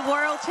on winning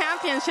World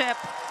Championship.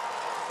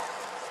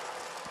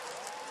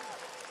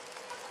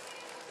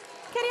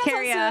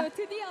 Keria,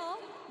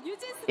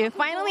 You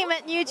finally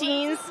met New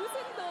Jeans,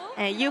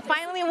 and you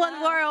finally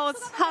won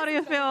Worlds. How do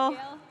you feel?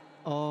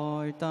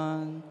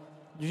 일단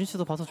유진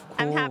씨도 봐서 좋고.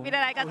 I'm happy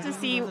that I got to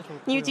see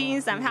New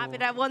Jeans. I'm happy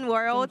that I won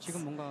Worlds.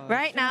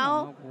 Right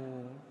now,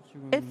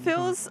 it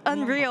feels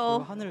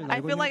unreal.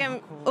 I feel like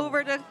I'm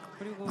over the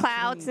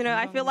clouds. You know,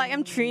 I feel like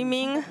I'm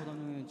dreaming.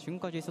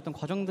 지금까지 있었던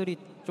과정들이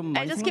좀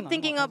I just keep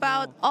thinking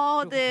about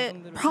all the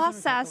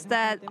process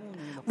that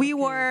we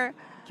were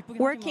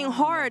working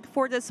hard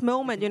for this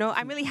moment. You know,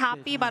 I'm really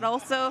happy, but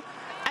also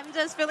I'm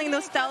just feeling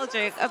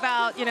nostalgic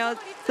about, you know,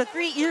 the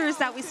 3 years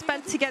that we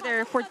spent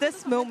together for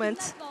this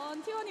moment.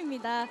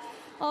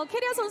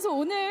 캐리아 선수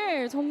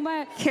오늘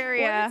정말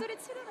Keria. 월드를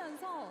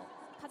치르면서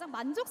가장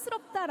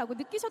만족스럽다라고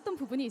느끼셨던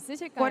부분이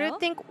있으실까요? What do you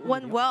think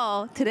went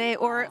well today,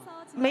 or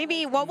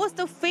maybe what was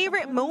the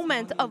favorite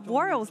moment of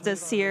Worlds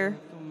this year?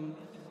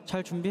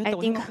 I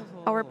think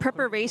our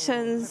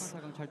preparations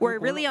were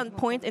really on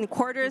point in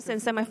quarters and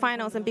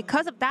semifinals, and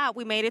because of that,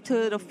 we made it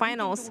to the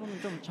finals.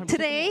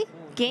 Today,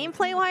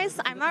 gameplay-wise,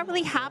 I'm not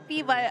really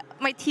happy, but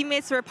my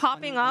teammates were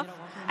popping off.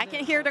 I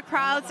can hear the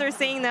crowds are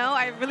saying no.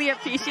 I really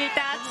appreciate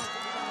that.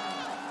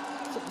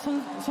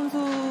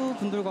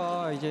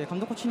 선수분들과 이제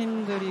감독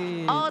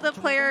코치님들이 all the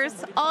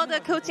players, all the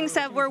coaching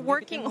staff were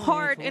working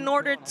hard in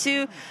order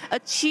to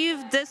achieve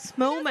this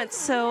moment.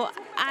 So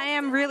I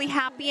am really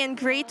happy and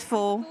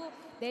grateful.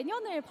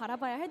 내년을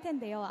바라봐야 할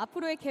텐데요.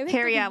 앞으로의 계획.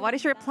 Keria, what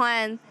is your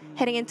plan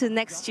heading into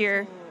next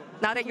year?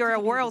 Now that you're a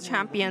world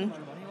champion.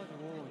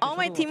 All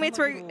my teammates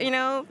were, you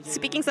know,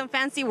 speaking some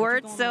fancy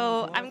words,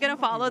 so I'm gonna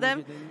follow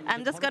them.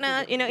 I'm just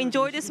gonna, you know,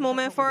 enjoy this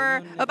moment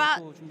for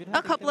about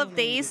a couple of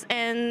days,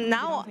 and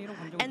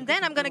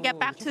then I'm gonna get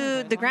back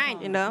to the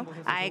grind. You know,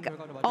 I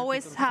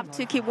always have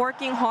to keep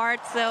working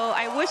hard, so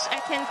I wish I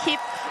can keep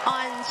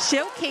on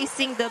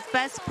showcasing the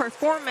best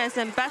performance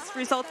and best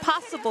result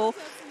possible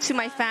to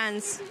my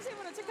fans.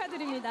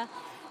 축하드립니다.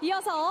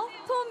 이어서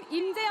톰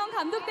임재영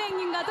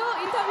감독대행님과도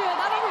인터뷰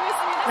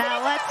나눠보겠습니다. Now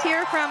let's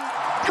hear from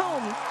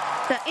Tom,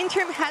 the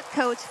interim head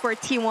coach for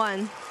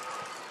T1.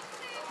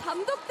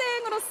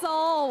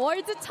 감독대행으로서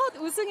월드 첫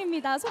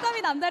우승입니다.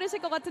 소감이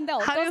남다르실 것 같은데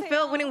어떠세요? How do you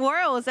feel winning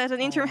Worlds as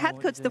an interim head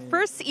coach, the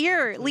first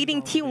year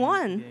leading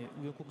T1?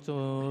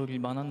 우여곡절이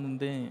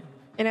많았는데.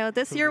 You know,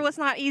 this year was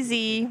not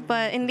easy,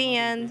 but in the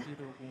end,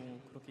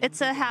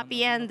 it's a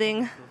happy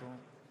ending.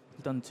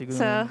 일단 지금.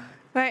 So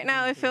right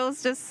now it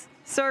feels just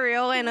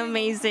surreal and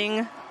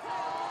amazing.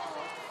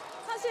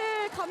 사실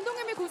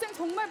감독님이 고생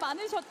정말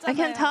많으셨잖아요. I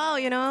can tell,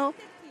 you know,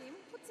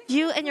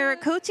 you and your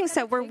coaching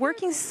staff were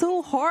working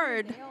so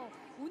hard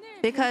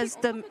because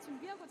the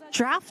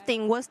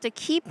drafting was the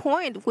key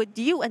point with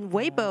you and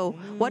Weibo.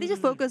 What did you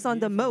focus on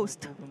the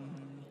most?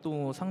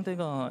 또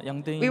상대가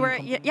양대인. We were,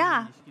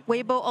 yeah,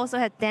 Weibo also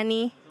had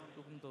Danny.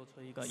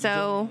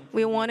 So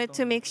we wanted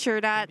to make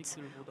sure that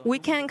we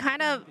can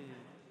kind of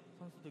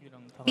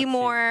be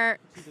more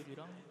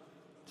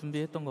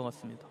준비했던 것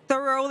같습니다.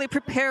 thoroughly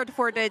prepared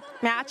for the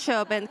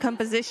matchup and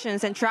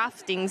compositions and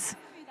draftings.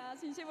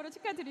 진심으로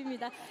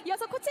축하드립니다.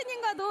 이어서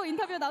코치님과도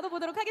인터뷰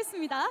나눠보도록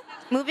하겠습니다.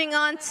 Moving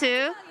on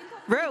to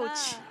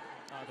Roach,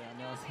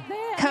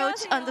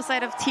 coach on the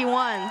side of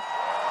T1.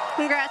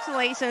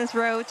 Congratulations,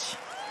 Roach.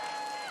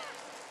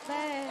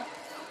 네,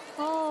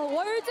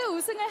 월드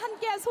우승을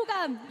함께한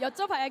소감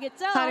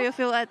여쭤봐야겠죠? How do you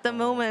feel at the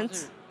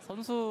moment?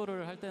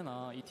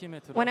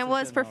 When I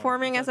was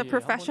performing as a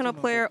professional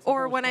player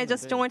or when I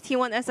just joined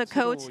T1 as a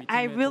coach,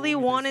 I really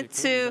wanted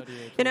to,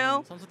 you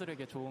know,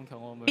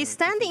 be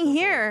standing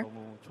here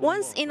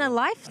once in a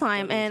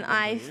lifetime, and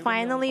I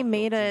finally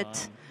made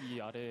it.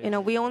 You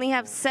know, we only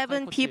have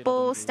 7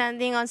 people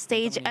standing on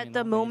stage at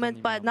the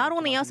moment, but not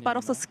only us, but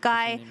also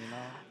Sky,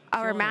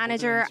 our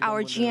manager,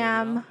 our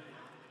GM,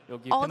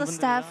 all the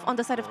staff on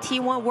the side of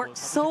T1 worked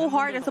so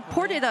hard and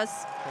supported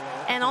us,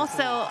 and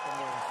also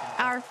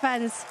our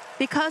fans.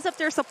 Because of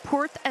their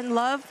support and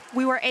love,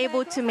 we were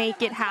able to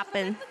make it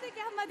happen.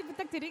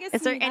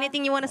 Is there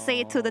anything you want to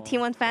say to the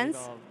T1 fans?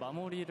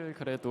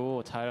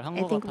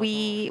 I think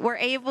we were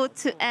able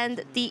to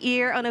end the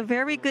year on a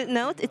very good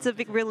note. It's a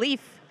big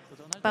relief.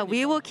 But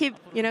we will keep,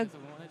 you know,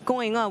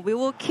 going on. We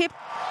will keep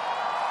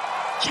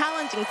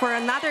challenging for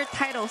another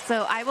title.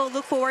 So I will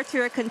look forward to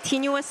your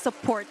continuous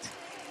support.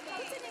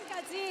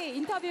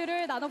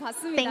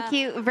 Thank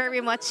you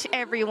very much,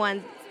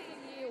 everyone.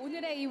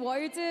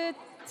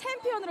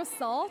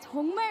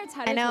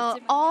 I know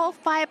all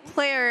 5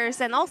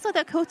 players and also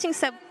the coaching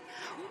staff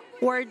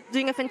were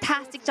doing a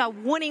fantastic job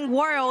winning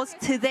Worlds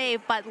today,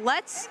 but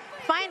let's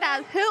find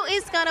out who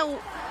is going to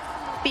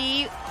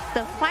be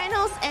the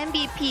finals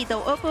MVP, the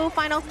Oppo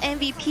finals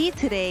MVP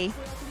today.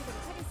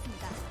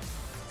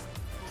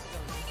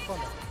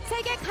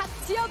 세계 각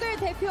지역을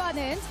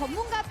대표하는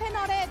전문가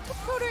패널의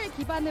투표를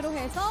기반으로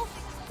해서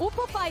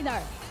오포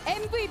파이널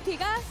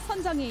MVP가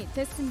선정이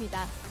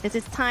됐습니다. It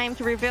is time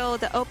to reveal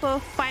the Oppo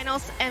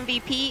Finals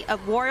MVP of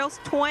Worlds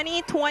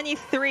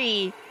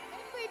 2023.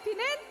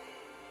 MVP는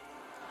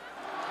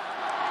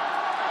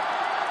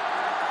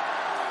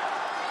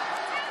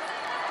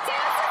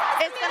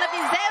It's going to be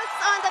Zeus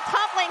on the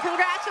top lane.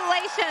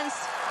 Congratulations.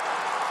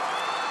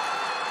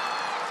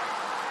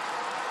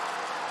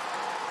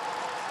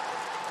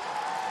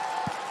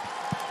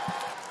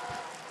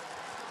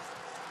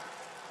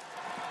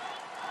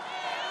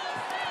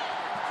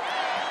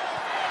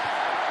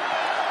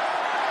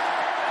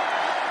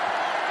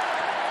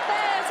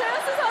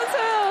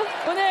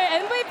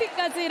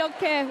 지금까지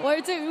이렇게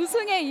월즈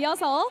우승에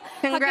이어서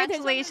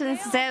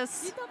Congratulations,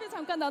 Zeus. 인터뷰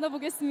잠깐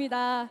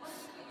나눠보겠습니다.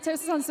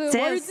 제우스 선수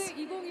Zeus. 월즈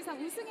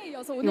 2023 우승에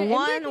이어서 오늘 You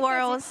won MVP까지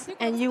Worlds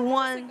and you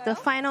won the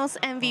Finals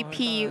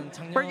MVP.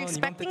 Were you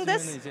expecting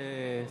this?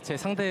 제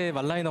상대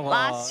말라이너가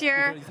Last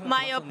year,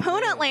 my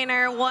opponent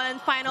laner won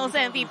Finals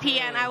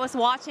MVP, and I was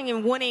watching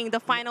him winning the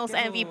Finals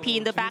MVP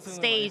in the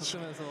backstage.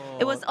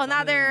 It was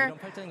another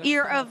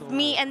year of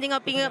me ending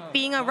up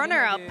being a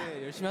runner-up.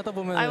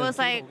 I was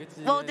like,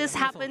 well, this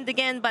happened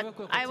again, but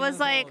I was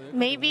like,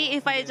 maybe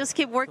if I just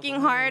keep working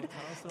hard,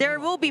 there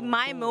will be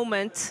my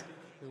moment.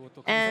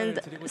 And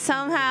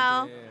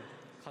somehow,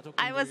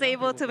 I was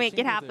able to make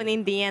it happen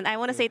in the end. I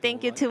want to say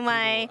thank you to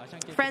my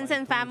friends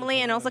and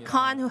family and also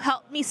Khan, who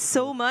helped me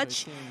so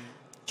much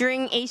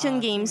during Asian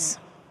Games.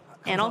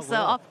 And also,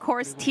 of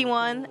course,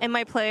 T1 and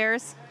my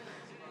players.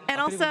 And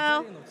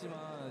also,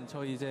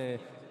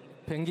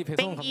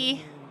 Bengi,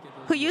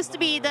 who used to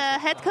be the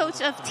head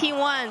coach of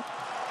T1.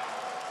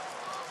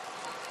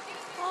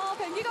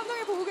 벤기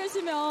감독님 보고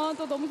계시면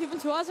또 너무 기분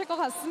좋아하실 것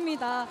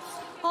같습니다.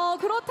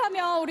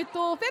 그렇다면 우리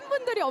또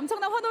팬분들이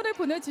엄청난 환호를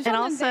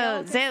보내주셨는데요.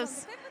 And also,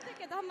 Zeus,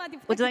 팬분들께도 한마디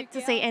부탁드릴게요. would you like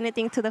to say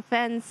anything to the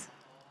fans?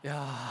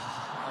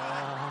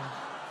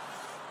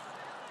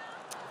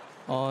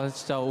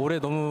 진짜 올해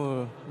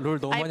너무 롤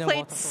너무 I 많이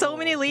played so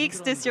many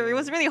leagues this year. It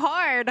was really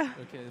hard.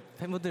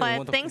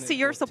 But thanks to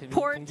your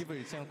support,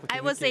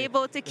 I was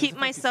able to keep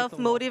myself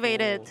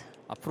motivated.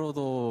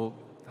 앞으로도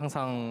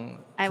항상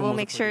I will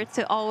make sure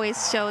to always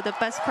show the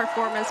best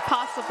performance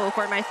possible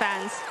for my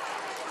fans.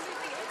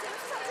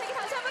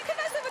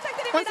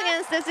 Once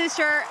again, this is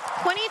your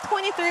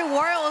 2023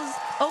 Worlds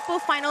Oppo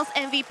Finals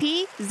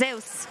MVP,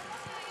 Zeus.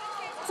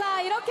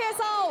 자, 이렇게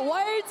해서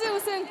월즈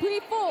우승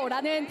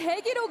V4라는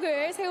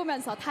대기록을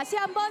세우면서 다시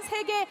한번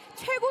세계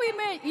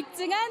최고임을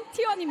입증한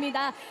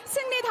T1입니다.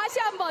 승리 다시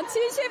한번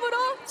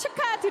진심으로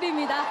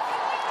축하드립니다.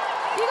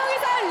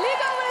 2023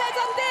 리그 오브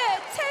레전드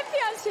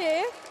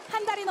챔피언십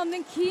한 달이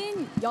넘는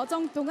긴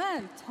여정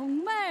동안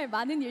정말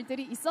많은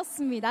일들이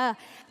있었습니다.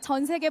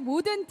 전 세계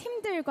모든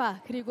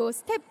팀들과 그리고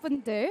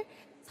스태프분들,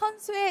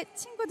 선수의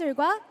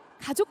친구들과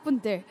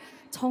가족분들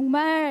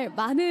정말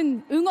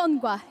많은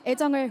응원과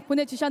애정을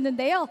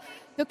보내주셨는데요.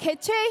 또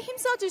개최에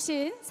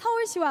힘써주신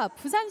서울시와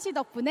부산시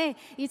덕분에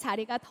이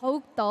자리가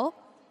더욱더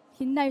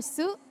빛날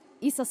수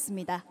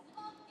있었습니다.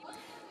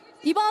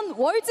 이번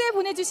월즈에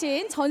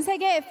보내주신 전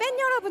세계 팬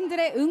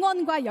여러분들의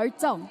응원과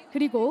열정,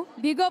 그리고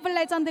리그 오브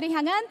레전드를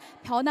향한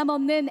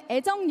변함없는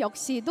애정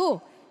역시도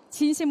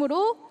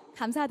진심으로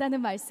감사하다는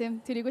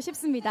말씀 드리고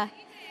싶습니다.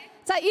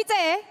 자,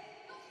 이제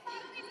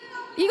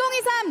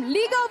 2023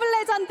 리그 오브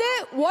레전드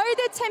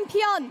월드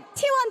챔피언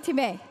T1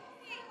 팀의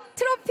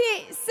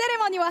트로피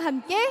세레머니와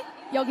함께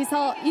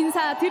여기서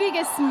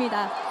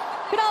인사드리겠습니다.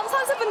 그럼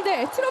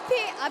선수분들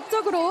트로피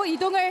앞쪽으로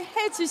이동을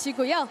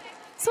해주시고요.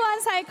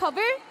 소환사의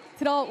컵을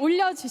들어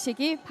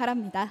올려주시기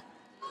바랍니다.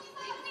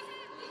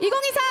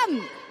 2023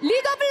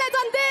 리그 오브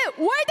레전드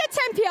월드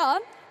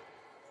챔피언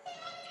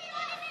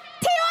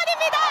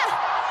T1입니다.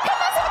 큰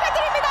박수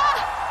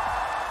부탁드립니다.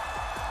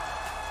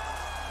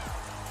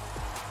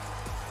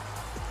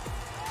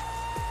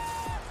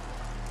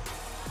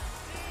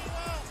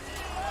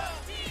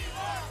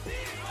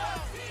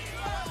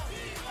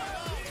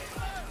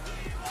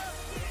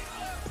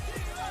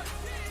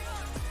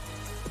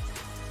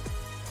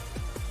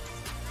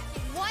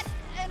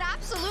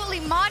 Absolutely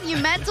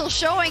monumental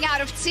showing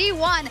out of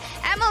T1.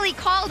 Emily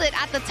called it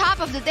at the top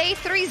of the day,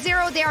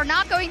 3-0. They are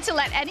not going to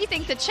let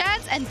anything to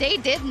chance, and they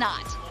did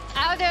not.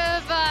 Out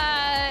of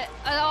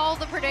all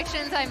the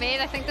predictions I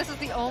made, I think this is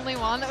the only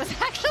one that was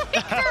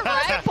actually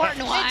correct.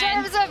 Important one. In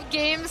terms of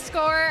game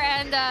score,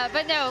 and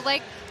but no,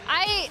 like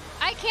I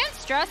can't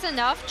stress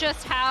enough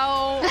just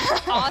how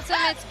awesome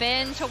it's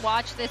been to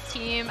watch this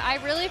team. I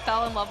really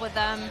fell in love with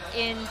them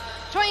in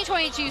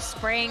 2022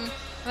 spring,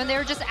 when they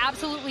were just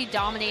absolutely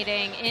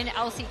dominating in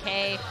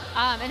LCK,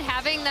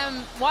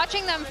 and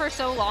watching them for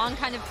so long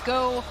kind of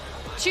go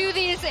to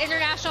these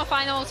international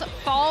finals,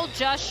 fall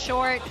just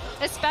short,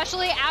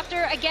 especially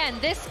after, again,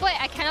 this split.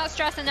 I cannot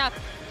stress enough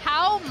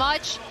how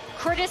much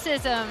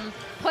criticism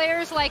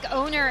players like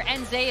Oner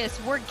and Zeus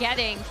were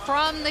getting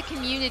from the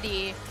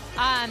community,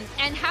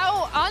 and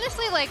how,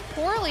 honestly, like,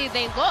 poorly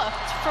they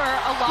looked for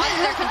a lot of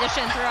their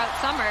conditions throughout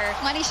summer.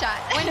 Money shot.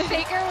 When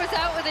FLICKR was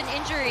out with an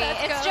injury.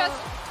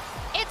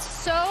 It's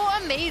so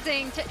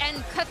amazing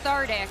and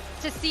cathartic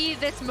to see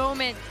this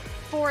moment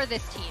for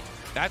this team.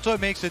 That's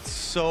what makes it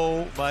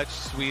so much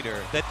sweeter,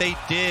 that they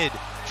did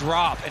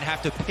drop and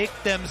have to pick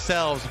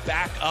themselves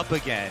back up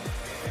again.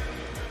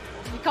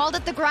 We called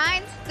it the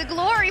grind, the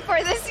glory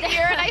for this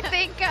year, and I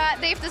think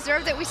they've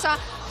deserved it. We saw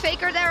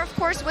FLICKR there, of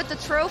course, with the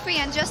trophy,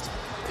 and just,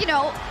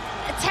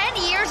 10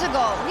 years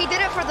ago, he did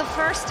it for the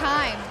first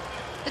time.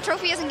 The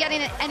trophy isn't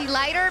getting any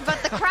lighter,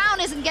 but the crown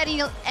isn't getting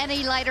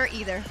any lighter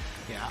either.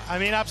 Yeah, I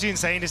mean, absolutely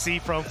insane to see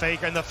from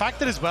FLICKR, and the fact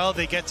that as well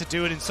they get to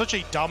do it in such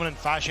a dominant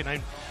fashion.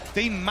 And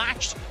they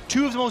matched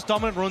two of the most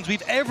dominant runs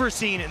we've ever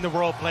seen in the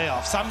World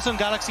Playoffs. Samsung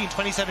Galaxy in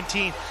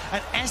 2017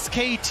 and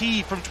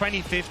SKT from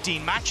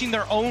 2015, matching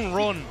their own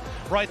run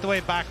right the way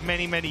back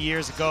many, many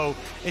years ago.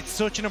 It's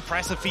such an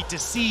impressive feat to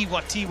see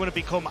what T1 have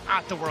become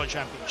at the World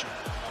Championship.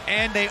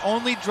 And they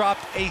only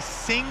dropped a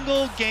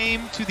single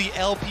game to the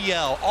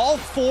LPL. All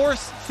 4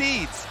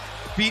 seeds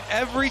beat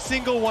every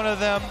single one of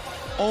them.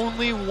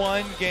 Only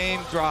 1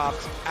 game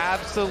dropped.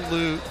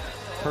 Absolute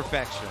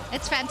perfection.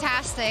 It's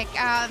fantastic.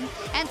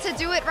 And to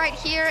do it right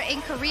here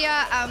in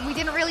Korea, we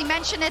didn't really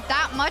mention it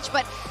that much,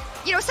 but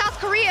you know, South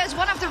Korea is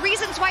one of the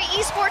reasons why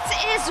esports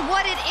is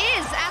what it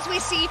is, as we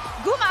see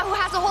Guma, who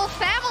has a whole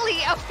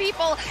family of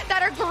people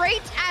that are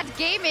great at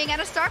gaming and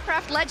a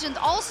StarCraft legend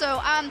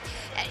also.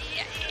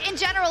 In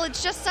general,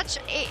 it's just such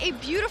a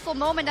beautiful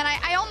moment, and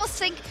I almost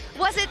think,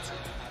 was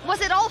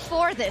it all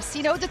for this?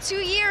 You know, the 2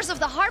 years of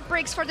the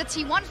heartbreaks for the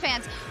T1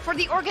 fans, for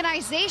the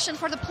organization,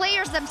 for the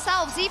players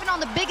themselves, even on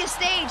the biggest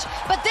stage.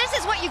 But this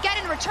is what you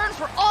get in return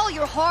for all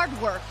your hard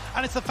work.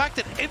 And it's the fact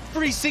that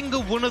every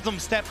single one of them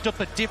stepped up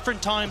at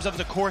different times over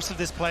the course of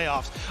this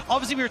playoffs.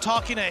 Obviously, we were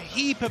talking a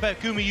heap about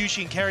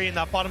Gumayusi and Keria in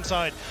that bottom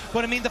side.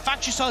 But I mean, the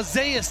fact you saw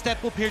Xayah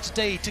step up here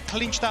today to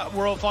clinch that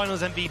World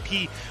Finals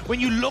MVP, when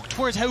you look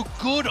towards how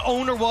good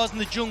Oner was in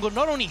the jungle,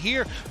 not only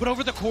here, but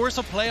over the course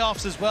of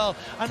playoffs as well.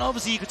 And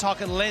obviously, you could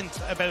talk at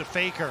length about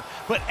FLICKR,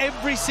 but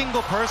every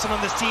single person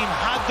on this team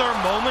had their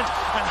moment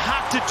and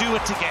had to do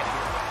it to get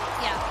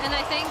here. Yeah, and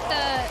I think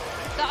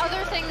the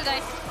other thing that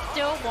I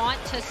still want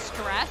to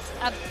stress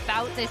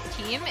about this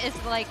team is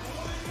like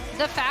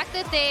the fact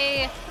that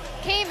they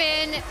came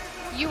in,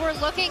 you were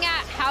looking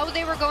at how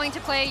they were going to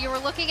play, you were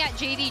looking at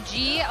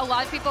JDG. A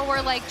lot of people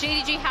were like,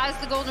 JDG has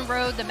the golden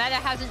road, the meta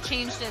hasn't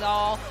changed at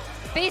all.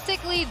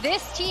 Basically,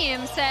 this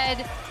team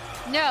said,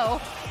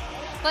 no,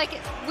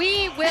 like,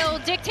 we will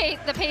dictate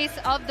the pace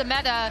of the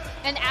meta,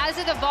 and as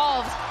it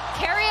evolves,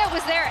 Keria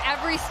was there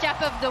every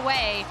step of the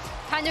way,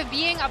 kind of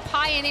being a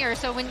pioneer.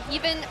 So when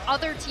even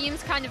other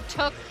teams kind of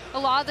took a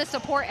lot of the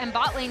support and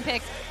bot lane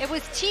picks, it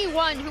was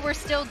T1 who were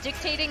still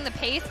dictating the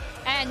pace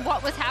and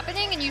what was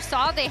happening, and you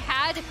saw they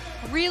had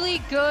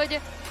really good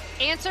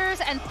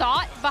answers and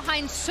thought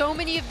behind so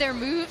many of their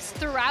moves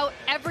throughout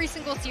every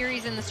single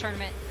series in this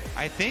tournament.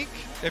 I think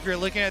if you're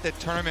looking at the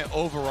tournament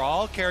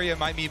overall, Keria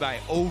might be my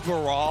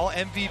overall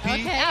MVP.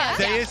 Okay, yeah.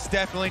 Zeus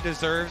definitely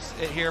deserves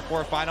it here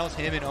for finals.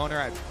 Him and Oner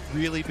had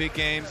really big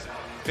games.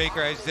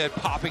 FLICKR, as you said,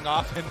 popping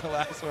off in the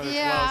last one as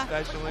well,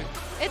 especially.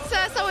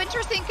 It's so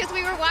interesting because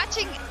we were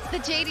watching the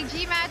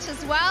JDG match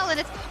as well, and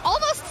it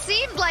almost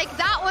seemed like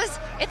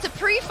it's a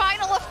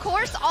pre-final, of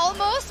course,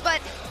 almost, but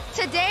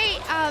today,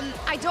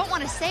 I don't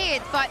want to say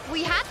it, but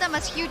we had them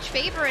as huge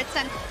favorites,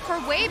 and for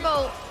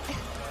Weibo,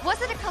 was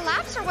it a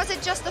collapse, or was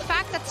it just the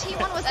fact that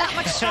T1 was that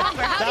much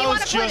stronger? How do you want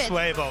to put it? That was just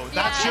Weibo.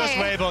 That's just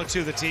Weibo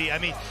to the T. I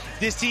mean,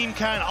 this team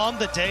can, on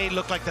the day,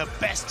 look like the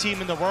best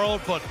team in the world,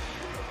 but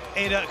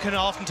it can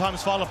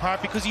oftentimes fall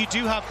apart because you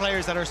do have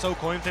players that are so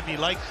coin flippy,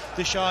 like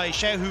TheShy,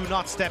 Xiaohu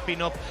not stepping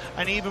up,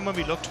 and even when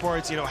we look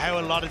towards, you know, how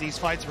a lot of these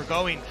fights were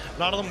going, a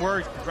lot of them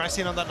were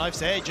progressing on that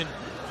knife's edge, and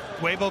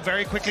Weibo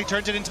very quickly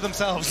turned it into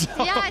themselves.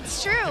 Yeah,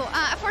 it's true.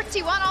 For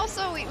T1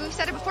 also, we've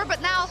said it before,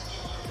 but now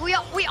we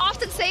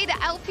often say that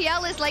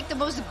LPL is like the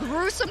most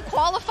gruesome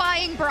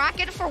qualifying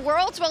bracket for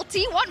Worlds. Well,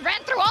 T1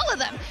 ran through all of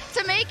them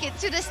to make it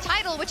to this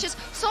title, which is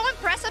so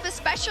impressive,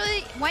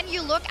 especially when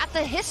you look at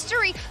the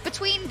history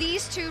between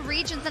these two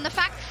regions and the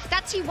fact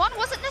that T1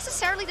 wasn't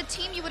necessarily the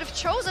team you would have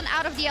chosen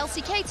out of the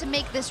LCK to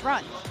make this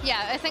run.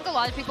 Yeah, I think a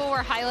lot of people were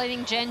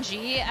highlighting Gen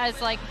G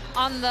as like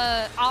on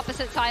the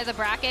opposite side of the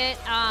bracket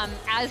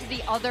as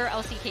the other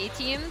LCK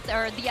team,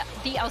 or the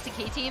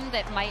LCK team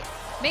that might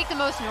make the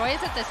most noise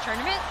at this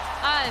tournament.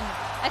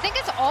 I think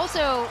it's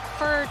also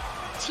for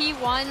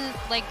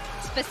T1, like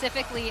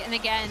specifically, and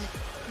again,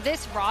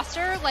 this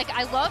roster, like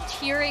I loved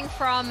hearing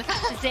from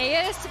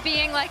Zeus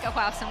being like, oh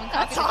wow, someone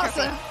copied. That's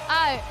awesome.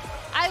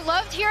 I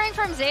loved hearing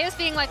from Zeus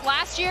being like,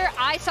 last year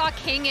I saw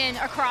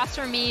Kennen across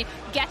from me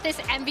get this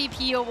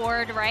MVP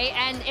award, right?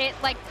 And it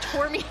like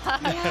tore me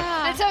up.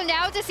 Yeah. And so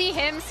now to see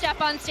him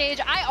step on stage,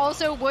 I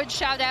also would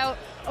shout out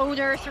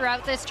Oner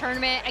throughout this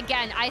tournament.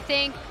 Again, I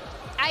think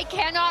I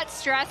cannot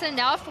stress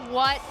enough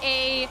what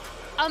a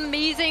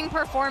amazing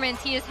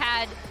performance he has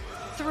had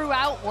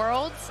throughout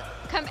Worlds,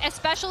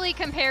 especially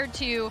compared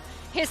to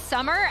his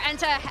summer, and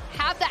to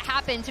have that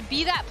happen, to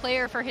be that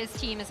player for his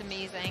team is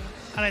amazing.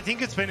 And I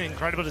think it's been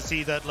incredible to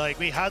see that, like,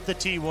 we had the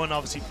T1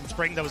 obviously from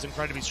spring that was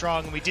incredibly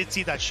strong, and we did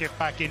see that shift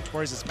back in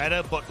towards this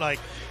meta, but like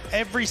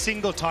every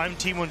single time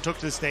T1 took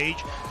to the stage,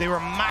 they were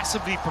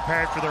massively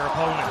prepared for their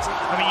opponents.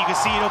 I mean, you can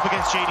see it up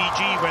against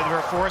JDG where they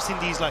were forcing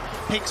these like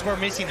picks were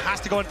missing, has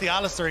to go into the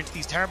Alistar, into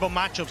these terrible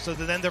matchups, so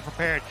that then they're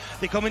prepared.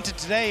 They come into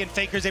today and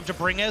FLICKR's able to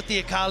bring out the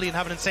Akali and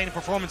have an insane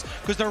performance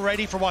because they're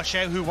ready for what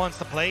Xiaohu wants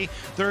to play.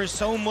 There is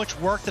so much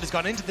work that has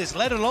gone into this,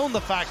 let alone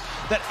the fact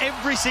that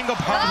every single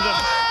part of them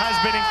has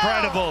been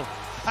incredible.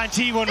 And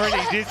T1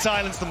 really did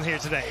silence them here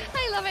today.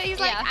 I love it. it. He's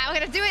like, I'm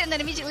going to do it. And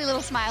then immediately a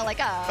little smile like,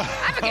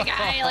 oh, I'm a good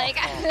guy.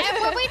 Like,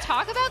 and when we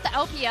talk about the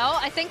LPL,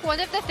 I think one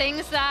of the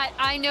things that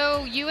I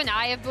know you and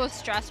I have both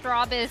stressed,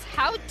 Rob, is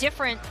how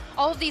different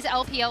all of these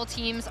LPL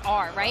teams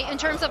are, right? In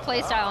terms of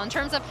playstyle, in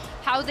terms of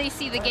how they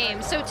see the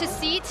game. So to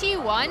see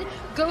T1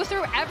 go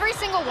through every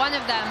single one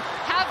of them,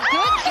 have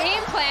good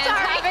game plans,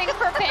 having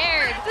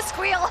prepared the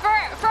squeal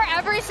for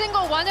every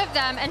single one of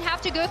them, and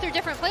have to go through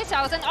different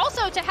playstyles, and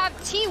also to have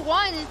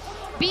T1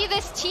 be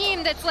this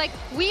team that's like,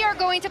 we are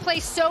going to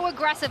play so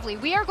aggressively.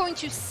 We are going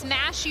to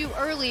smash you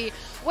early,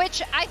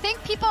 which I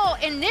think people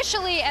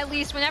initially, at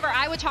least whenever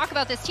I would talk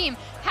about this team,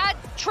 had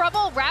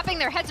trouble wrapping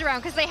their heads around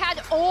because they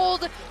had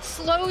old,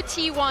 slow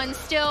T1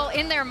 still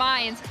in their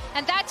minds.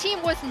 And that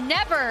team was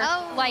never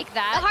like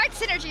that. The heart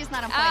synergy is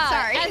not on point,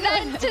 sorry. And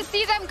then to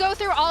see them go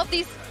through all of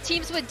these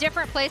teams with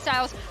different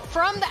playstyles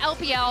from the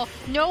LPL,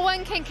 no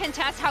one can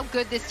contest how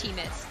good this team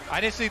is. I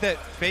just think that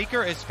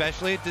FLICKR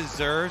especially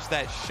deserves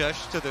that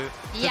shush to the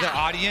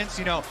audience.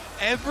 You know,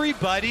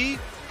 everybody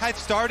had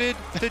started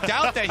to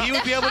doubt that he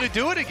would be able to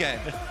do it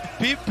again.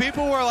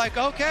 People were like,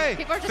 okay,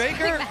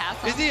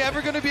 FLICKR, is he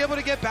ever going to be able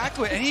to get back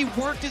to it? And he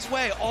worked his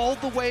way all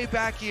the way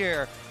back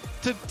here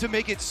to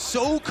make it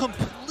so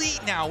complete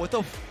now with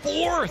a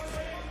 4th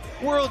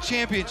World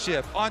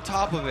Championship on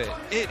top of it.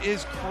 It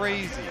is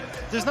crazy.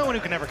 There's no one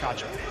who can ever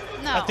catch him.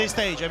 No. At this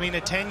stage, I mean,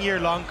 a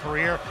 10-year-long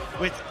career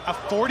with a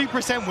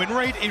 40% win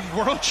rate in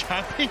World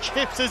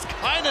Championships is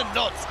kind of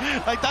nuts.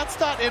 Like, that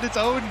stat in its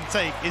own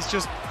sake is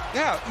just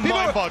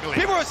mind-boggling.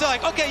 People were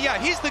saying, like, okay,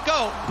 yeah, he's the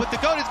GOAT, but the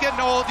GOAT is getting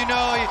old, you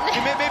know,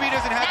 maybe he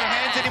doesn't have the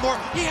hands anymore.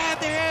 He had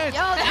the hands.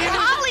 Yo, the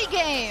Akali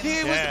game.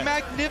 He was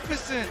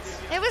magnificent.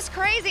 It was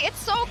crazy. It's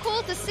so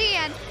cool to see,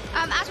 and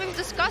as we've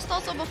discussed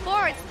also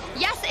before,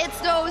 it's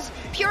those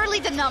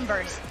purely the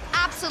numbers.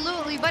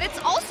 Absolutely, but it's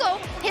also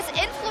his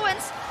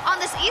influence on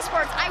this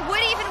esports. I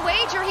would even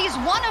wager he's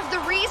one of the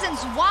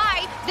reasons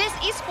why this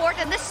esport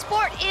and this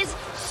sport is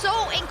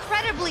so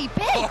incredibly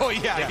big. Oh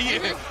yeah,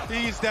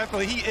 he's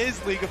definitely, he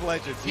is League of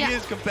Legends. He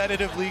is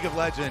competitive League of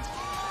Legends.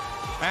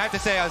 I have to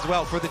say as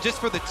well, just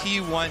for the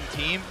T1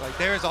 team, like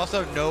there is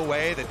also no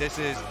way that this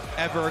is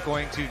ever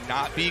going to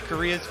not be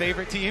Korea's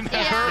favorite team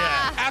ever.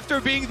 Yeah.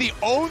 After being the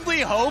only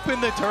hope in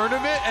the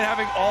tournament and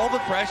having all the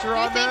pressure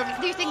on them.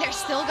 Do you think they're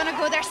still going to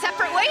go their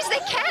separate ways? They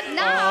can't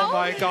now. Oh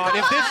my God.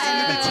 If the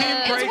team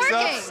breaks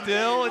up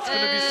still, it's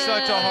going to be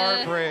such a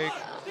heartbreak.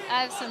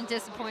 I have some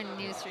disappointing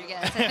news for you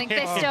guys. I think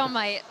they still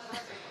might.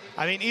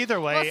 I mean,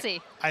 either way, We'll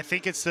see. I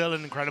think it's still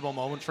an incredible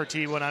moment for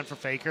T1 and for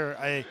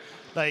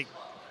FLICKR.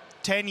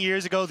 10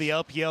 years ago, the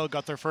LPL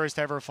got their first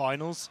ever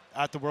finals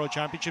at the World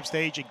Championship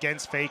stage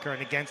against FLICKR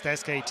and against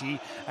SKT,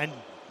 and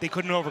they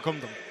couldn't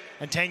overcome them.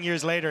 And 10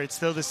 years later, it's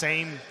still the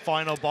same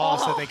final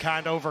boss that they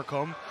can't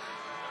overcome.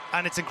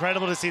 And it's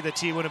incredible to see that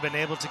T1 have been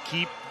able to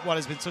keep what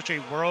has been such a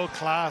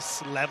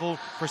world-class level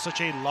for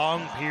such a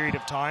long period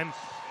of time.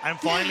 And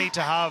finally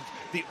to have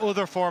the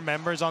other 4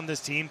 members on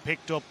this team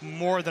picked up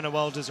more than a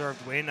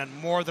well-deserved win and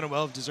more than a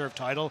well-deserved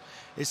title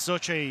is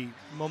such a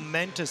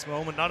momentous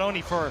moment, not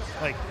only for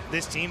like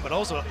this team, but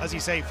also, as you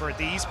say, for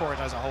the esport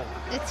as a whole.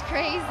 It's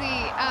crazy.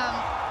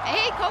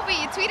 Hey, Kobe,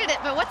 you tweeted it,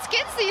 but what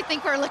skins do you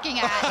think we're looking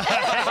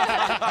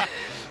at?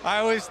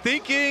 I was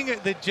thinking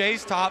the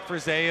Jace top for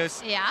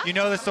Zeus. Yeah? You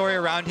know the story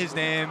around his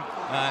name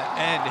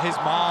and his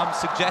mom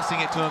suggesting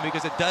it to him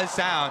because it does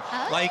sound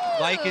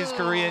like his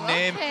Korean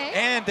name.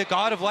 And the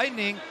God of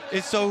Lightning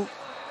is so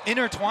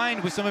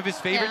intertwined with some of his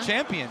favorite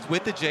champions,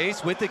 with the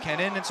Jace, with the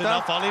Kennen and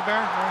stuff. Not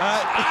Bear?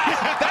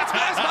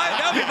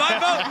 That'll be my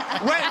vote.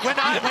 When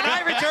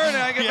I return,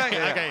 I get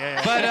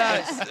back.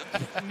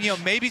 But you know,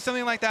 maybe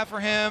something like that for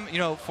him. You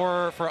know,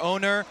 for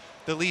Oner,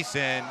 the Lee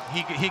Sin,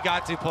 he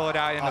got to pull it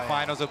out in the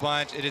finals a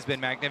bunch. It has been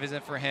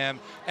magnificent for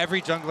him.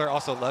 Every jungler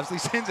also loves Lee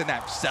Sins, and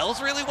that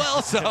sells really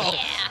well. So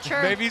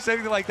maybe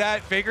something like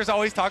that. FLICKR's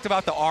always talked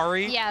about the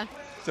Ahri. Yeah.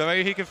 So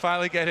maybe he can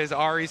finally get his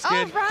Ahri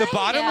skin. Right. The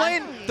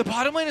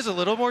bottom lane is a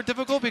little more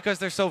difficult because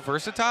they're so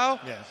versatile.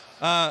 Yes.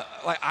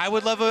 Like I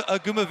would love a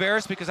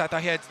Gumayusi because I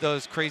thought he had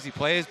those crazy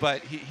plays,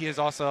 but he is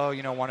also,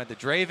 you know, wanted the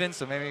Draven,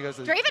 so maybe he goes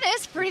to Draven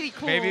is pretty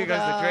cool. Maybe he goes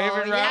the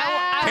Draven route.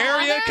 Yeah.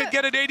 Keria could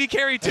get an AD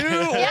carry too,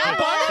 or a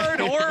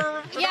Bard, or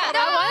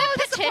I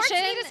want to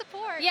petition.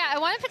 Support. Yeah, I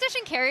want to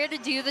petition Keria to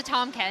do the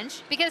Tom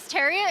Kench because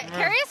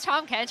Keria's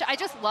Tom Kench, I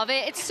just love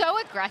it. It's so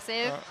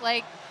aggressive.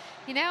 Like,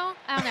 you know,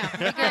 I don't know.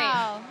 It'd be great.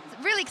 Wow.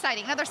 Really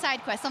exciting. Another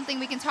side quest, something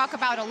we can talk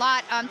about a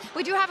lot.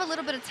 We do have a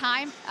little bit of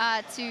time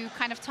to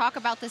kind of talk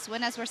about this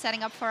win as we're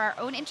setting up for our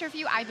own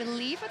interview, I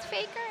believe, with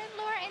FLICKR and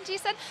Laura and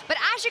G-Sen. But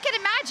as you can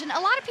imagine, a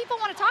lot of people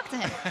want to talk to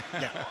him.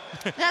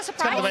 That's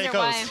surprising.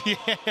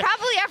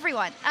 Probably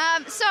everyone.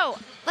 So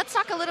let's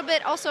talk a little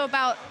bit also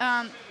about,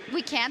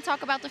 we can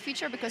talk about the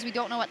future because we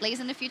don't know what lays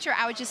in the future.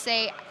 I would just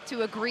say,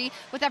 to agree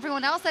with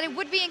everyone else, that it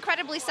would be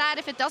incredibly sad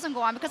if it doesn't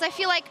go on, because I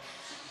feel like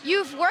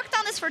you've worked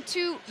on this for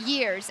 2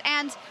 years,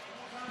 and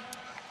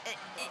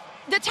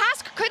the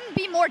task couldn't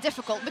be more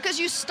difficult because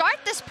you start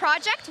this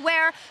project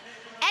where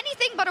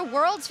anything but a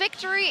Worlds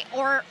victory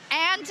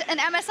and an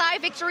MSI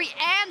victory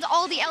and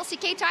all the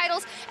LCK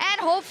titles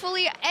and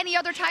hopefully any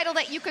other title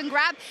that you can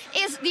grab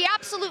is the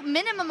absolute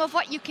minimum of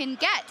what you can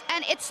get.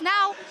 And it's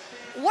now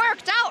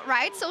worked out,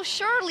 right? So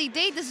surely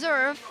they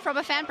deserve, from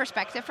a fan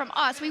perspective, from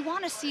us, we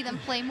want to see them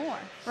play more,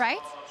 right?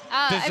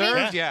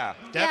 Deserved, yeah.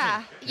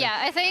 Definitely. Yeah,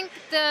 I think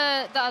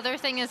the other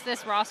thing is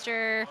this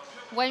roster,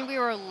 when we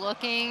were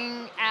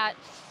looking at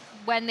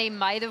when they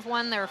might have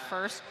won their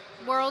first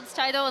Worlds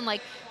title and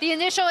like the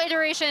initial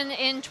iteration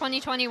in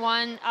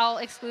 2021, I'll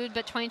exclude,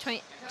 but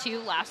 2022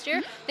 last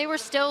year, they were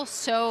still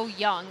so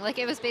young. Like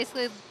it was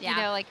basically, you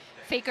know, like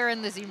FLICKR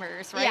and the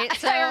Zoomers, right? Yeah,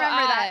 so, I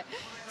remember that.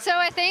 So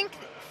I think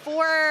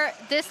for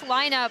this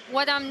lineup,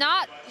 what I'm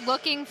not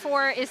looking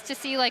for is to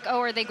see like,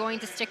 oh, are they going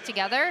to stick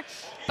together?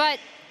 But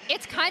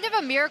it's kind of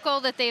a miracle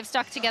that they've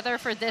stuck together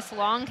for this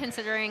long,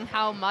 considering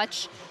how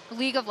much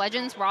League of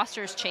Legends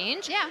rosters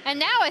change. Yeah. And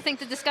now I think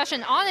the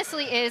discussion,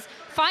 honestly, is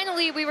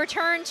finally we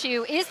return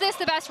to, is this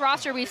the best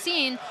roster we've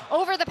seen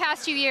over the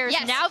past 2 years,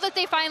 now that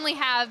they finally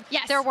have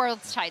their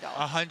Worlds title?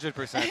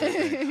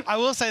 100%. I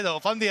will say, though,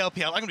 if I'm the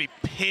LPL, I'm going to be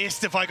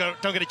pissed if I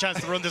don't get a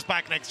chance to run this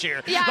back next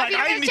year. Yeah, like,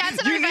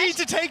 you need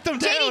to take them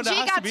down.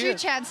 JDG got 2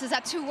 chances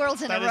at 2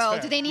 Worlds in a row.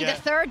 Do they need a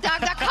third?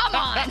 Come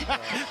on.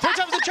 Third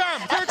time's the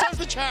charm. Third time's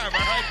the charm.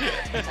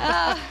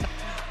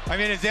 I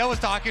mean, Azale was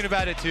talking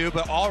about it too,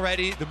 but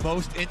already the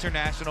most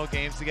international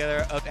games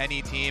together of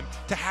any team.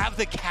 To have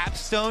the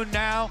capstone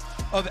now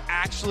of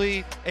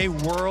actually a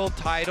world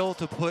title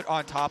to put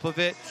on top of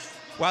it,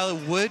 while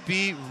it would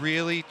be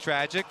really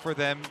tragic for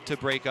them to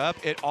break up,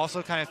 it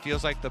also kind of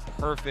feels like the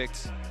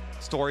perfect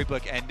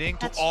storybook ending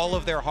to all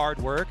of their hard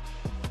work.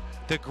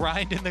 The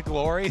grind and the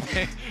glory,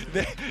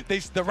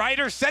 the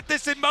writers set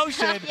this in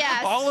motion.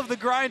 Yes. All of the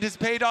grind has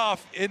paid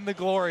off in the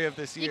glory of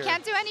this year. You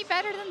can't do any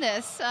better than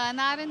this.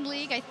 Not in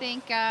League. I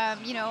think,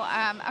 you know,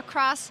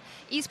 across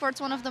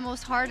esports, one of the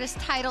most hardest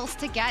titles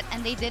to get,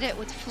 and they did it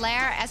with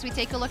flair. As we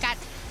take a look at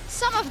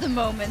some of the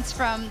moments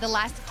from the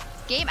last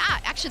game,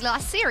 actually the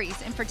last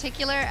series in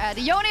particular.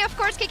 The Yone, of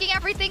course, kicking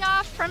everything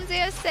off from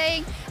Zeus,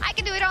 saying, I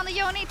can do it on the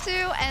Yone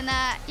too. And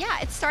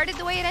yeah, it started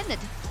the way it ended.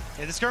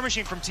 Yeah, the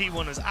skirmishing from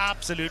T1 was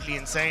absolutely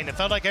insane. It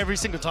felt like every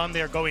single time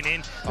they were going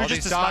in, they're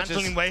just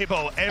dismantling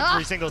Weibo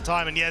every single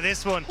time. And yeah,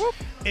 this one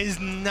is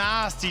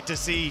nasty to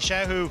see.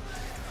 Xiaohu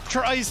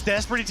tries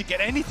desperately to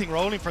get anything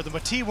rolling for them,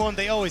 but T1,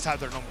 they always have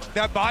their number.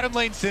 That bottom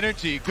lane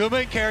synergy,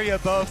 Guma and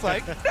Keria both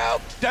like,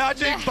 nope,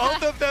 dodging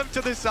both of them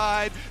to the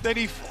side. Then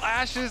he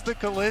flashes the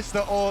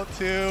Kalista ult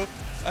too,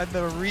 and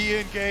the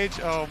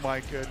re-engage, oh my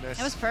goodness.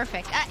 It was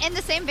perfect. In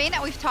the same vein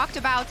that we've talked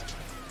about,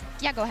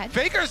 yeah, go ahead.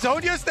 FLICKR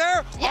Zhonya's there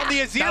on the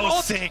Azir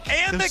ult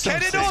and the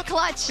Kennen ult.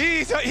 Clutch.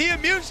 He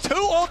immunes 2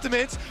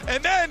 ultimates,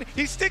 and then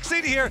he sticks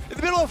in here in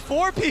the middle of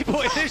 4 people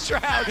in his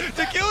shroud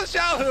to kill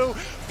Xiaohu,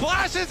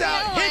 flashes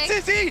out, hits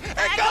his E,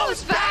 and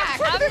goes back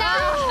for the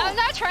I'm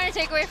not trying to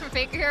take away from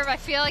FLICKR here, but I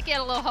feel like he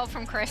had a little help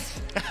from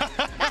Chris.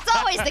 That's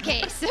always the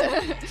case.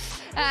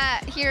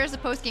 Here's a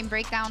post-game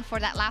breakdown for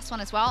that last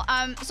one as well.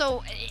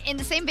 So in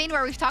the same vein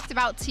where we've talked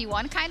about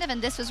T1 kind of,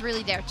 and this was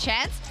really their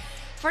chance,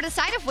 for the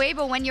side of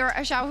Weibo, when you're a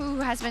Xiaohu who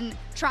has been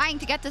trying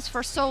to get this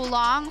for so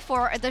long,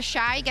 for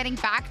TheShy getting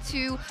back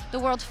to the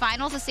World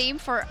Finals, the same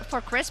for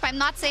Crisp. I'm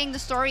not saying the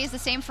story is the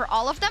same for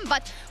all of them,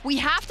 but we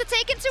have to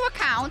take into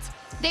account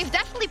they've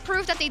definitely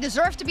proved that they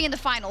deserve to be in the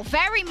final,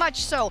 very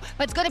much so,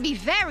 but it's going to be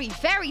very,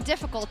 very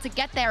difficult to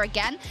get there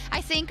again,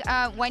 I think,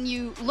 when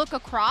you look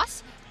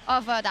across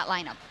of that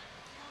lineup.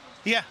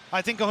 Yeah,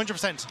 I think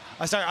 100%.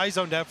 I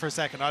zoned out for a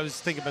second. I was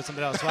thinking about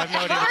something else. So I have no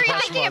idea what the are you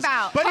question thinking was.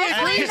 about? But he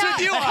agrees with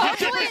you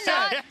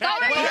 100%.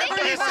 What are you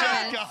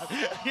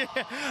thinking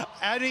about?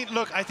 I mean,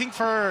 look, I think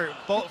for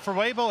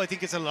Weibo, I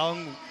think it's a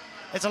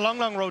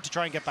long road to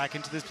try and get back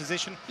into this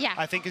position. Yeah.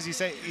 I think, as you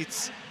say,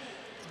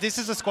 this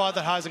is a squad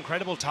that has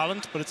incredible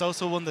talent, but it's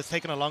also one that's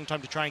taken a long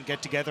time to try and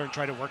get together and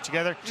try to work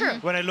together. True.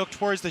 When I look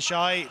towards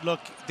TheShy, look,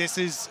 this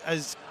is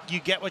as you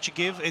get what you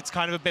give. It's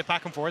kind of a bit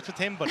back and forth with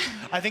him, but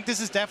I think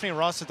this is definitely a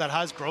roster that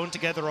has grown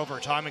together over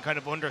time and kind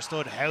of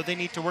understood how they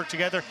need to work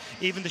together.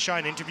 Even TheShy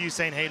in interviews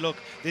saying, hey, look,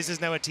 this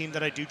is now a team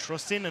that I do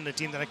trust in and a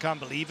team that I can't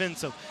believe in.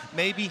 So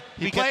maybe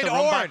we get the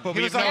run back, but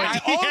we have no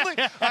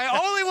idea. I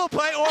only will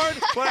play Orn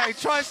when I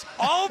trust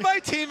all my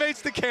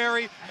teammates to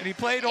carry, and he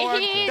played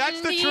Orn.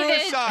 That's the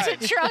truest side.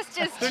 To trust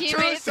his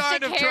teammates to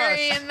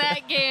carry in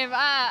that game.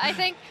 I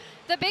think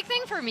the big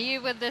thing for me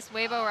with this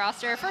Weibo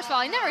roster, first of all,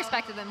 I never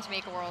expected them to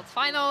make a Worlds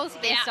Finals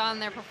based on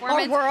their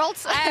performance. Or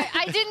Worlds.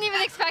 I didn't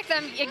even expect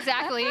them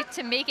exactly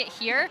to make it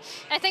here.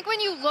 I think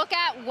when you look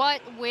at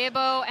what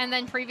Weibo and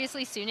then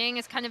previously Suning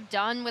has kind of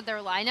done with their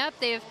lineup,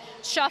 they've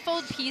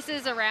shuffled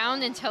pieces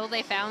around until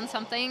they found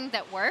something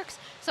that works.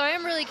 So I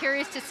am really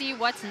curious to see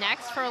what's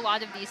next for a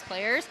lot of these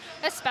players,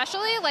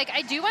 especially, like,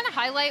 I do want to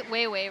highlight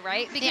Weiwei,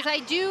 right? Because I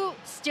do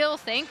still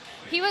think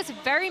he was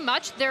very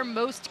much their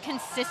most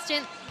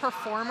consistent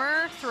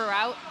performer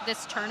throughout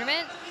this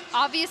tournament.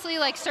 Obviously,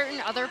 like,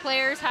 certain other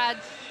players had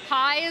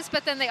highs,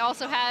 but then they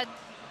also had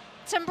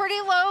some pretty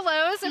low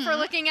lows if we're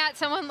looking at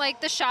someone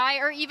like TheShy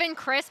or even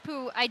Crisp,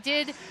 who I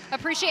did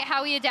appreciate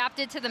how he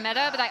adapted to the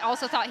meta, but I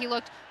also thought he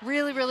looked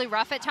really, really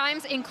rough at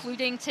times,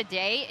 including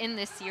today in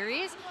this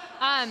series.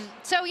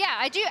 So yeah,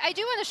 I do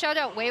want to shout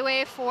out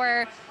Weiwei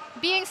for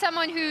being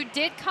someone who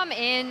did come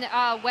in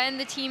when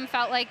the team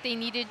felt like they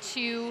needed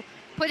to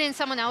put in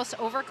someone else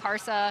over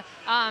Karsa.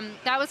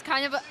 That was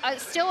kind of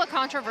still a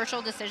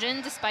controversial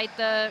decision, despite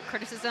the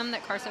criticism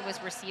that Karsa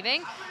was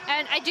receiving.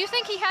 And I do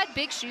think he had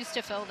big shoes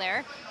to fill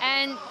there,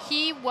 and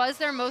he was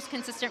their most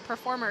consistent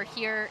performer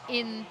here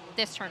in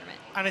this tournament.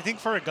 And I think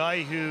for a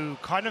guy who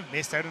kind of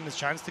missed out on his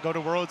chance to go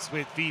to Worlds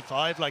with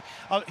V5, like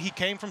he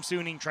came from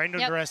Suning, trained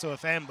under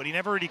SOFM, but he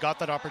never really got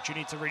that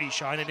opportunity to really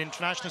shine at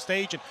international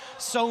stage. And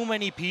so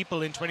many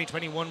people in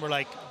 2021 were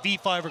like,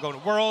 V5 are going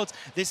to Worlds.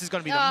 This is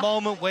going to be the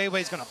moment.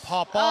 Weiwei's going to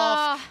pop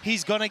off.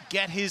 He's going to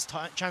get his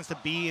chance to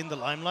be in the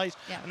limelight.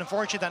 And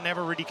unfortunately, that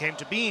never really came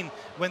to being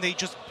when they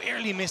just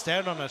barely missed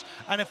out on it.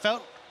 And it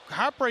felt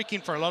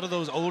heartbreaking for a lot of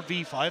those old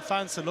V5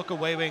 fans to look at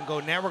Weiwei and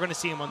go, now we're going to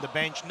see him on the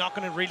bench, not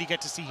going to really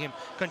get to see him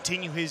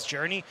continue his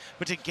journey,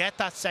 but to get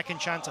that second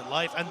chance at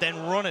life and then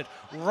run it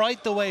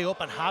right the way up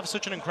and have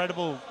such an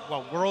incredible,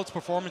 well, Worlds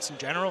performance in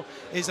general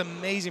is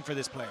amazing for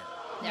this player.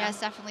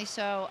 Yes, definitely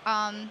so.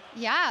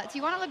 Yeah, do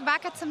you want to look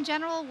back at some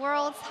general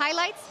Worlds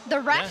highlights? The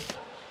ref.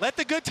 Let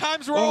the good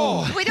times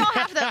roll. We don't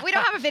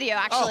have a video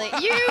actually.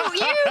 You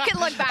can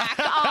look back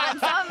on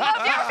some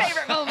of your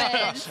favorite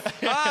moments.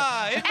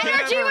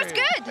 Energy was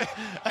good.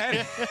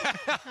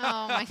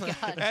 Oh my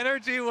God.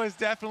 Energy was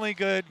definitely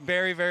good.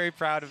 Very, very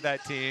proud of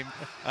that team.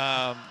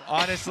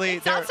 Honestly,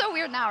 it sounds so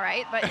weird now,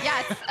 right? But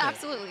yes,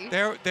 absolutely.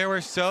 There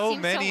were so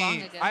many. So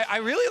long ago. I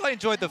really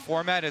enjoyed the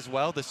format as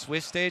well. The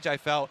Swiss stage I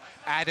felt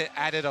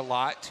added a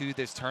lot to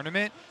this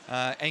tournament,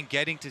 and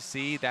getting to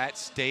see that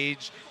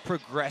stage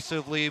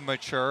progressively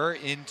mature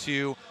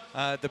into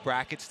the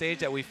bracket stage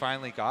that we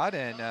finally got,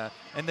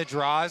 and the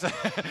draws,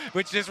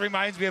 which just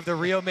reminds me of the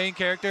real main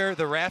character,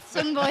 the ref.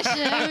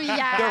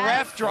 The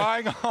ref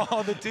drawing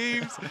all the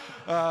teams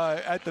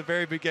at the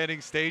very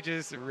beginning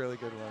stages. Really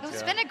good ones.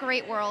 It's been a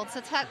great Worlds.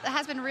 It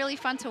has been really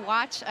fun to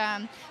watch.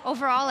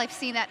 Overall, I've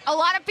seen that a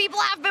lot of people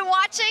have been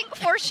watching,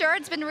 for sure.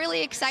 It's been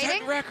really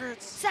exciting.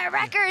 Set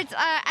records.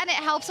 And it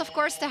helps, of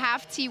course, to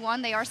have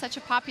T1. They are such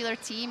a popular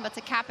team, but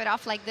to cap it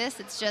off like this,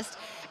 it's just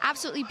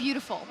absolutely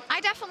beautiful.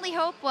 I definitely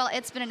hope, well,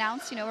 it's been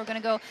announced, you know, we're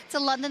going to go to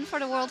London for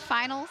the World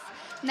Finals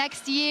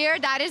next year.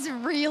 That is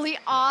really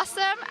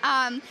awesome.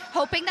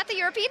 Hoping that the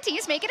European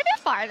teams make it a bit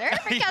farther,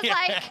 because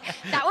like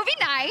that would be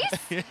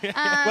nice.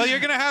 Well, you're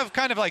gonna have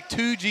kind of like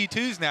 2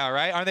 G2s now,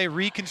 right? Aren't they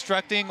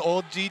reconstructing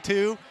old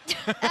G2?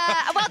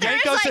 Well, there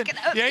is like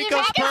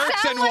Jankos,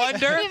 Perks, and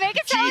Wonder. You make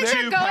it sound like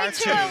you're going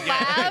to a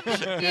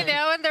lab, you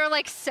know, and they're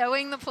like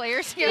sewing the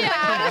players together.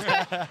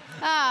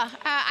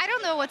 I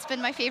don't know what's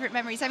been my favorite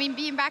memories. I mean,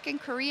 being back in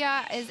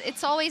Korea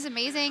it's always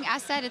amazing.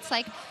 As said, it's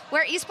like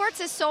where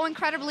esports is so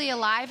incredibly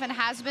alive and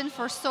has been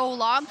for so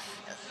long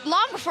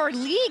before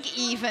League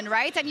even,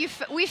 right? And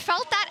we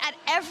felt that at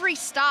every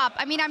stop.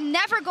 I mean, I'm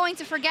never going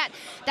to forget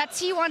that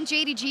T1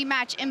 JDG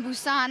match in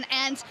Busan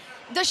and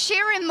the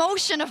sheer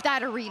emotion of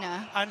that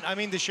arena. And I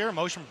mean, the sheer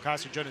emotion from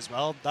Caster Jun as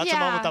well. That's a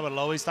moment that will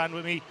always stand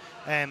with me.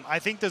 I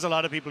think there's a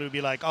lot of people who'd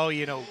be like, oh,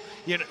 you know,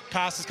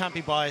 casters can't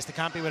be biased, they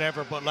can't be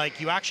whatever, but like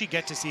you actually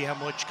get to see how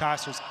much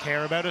casters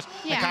care about it.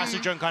 And Caster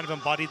Jun kind of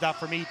embodied that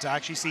for me, to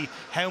actually see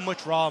how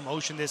much raw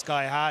emotion this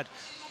guy had.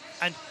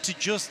 And to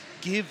just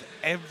give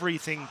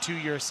everything to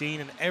your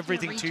scene and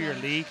everything to your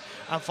league,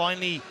 and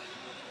finally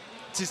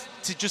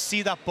to just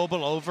see that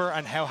bubble over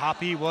and how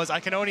happy he was. I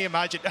can only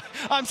imagine.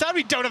 I'm sad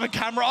we don't have a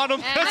camera on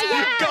him. God,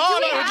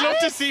 I would love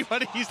to see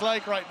what he's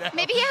like right now.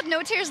 Maybe he had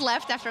no tears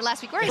left after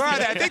last week. Where is he?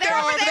 I think they're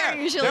over there.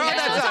 Usually. They're on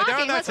that side. They're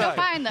on that Let's side.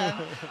 go find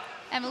them.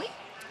 Emily?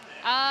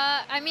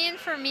 I mean,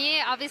 for me,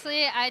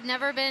 obviously, I'd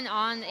never been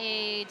on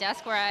a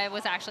desk where I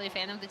was actually a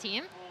fan of the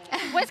team.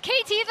 Was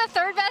KT the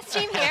third best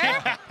team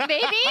here?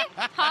 Maybe?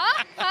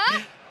 Huh?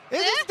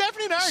 It's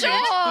definitely an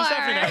argument.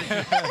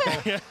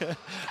 Sure.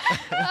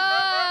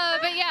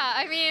 But yeah,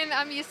 I mean,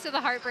 I'm used to the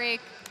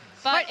heartbreak.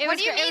 But what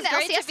do you mean? The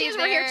LCS teams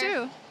were here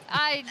too.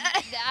 I'm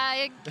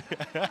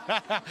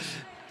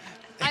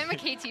a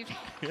KT fan.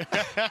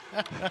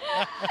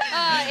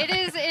 It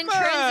is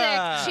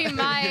intrinsic to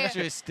my...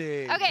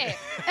 Interesting. Okay,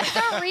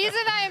 the reason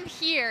I'm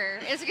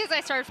here is because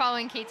I started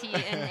following KT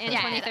in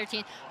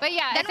 2013. But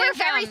yeah, then we're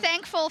very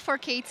thankful for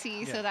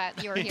KT so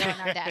that you're here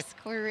on our desk.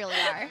 We really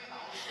are.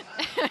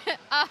 But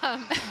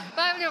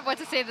I don't know what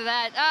to say to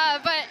that.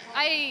 But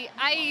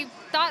I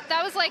thought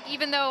that was like,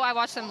 even though I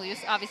watched them lose,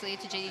 obviously,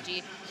 to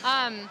JDG,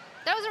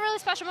 that was a really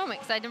special moment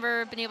because I'd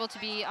never been able to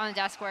be on a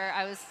desk where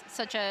I was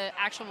such an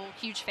actual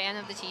huge fan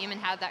of the team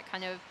and had that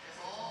kind of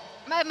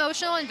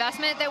emotional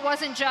investment that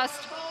wasn't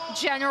just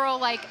general,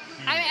 like,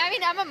 I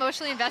mean, I'm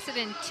emotionally invested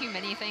in too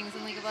many things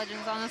in League of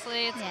Legends,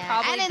 honestly. It's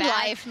probably and in bad.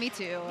 life, me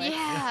too.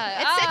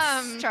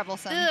 It's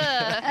troublesome.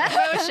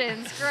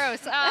 Emotions,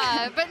 gross.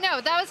 But no,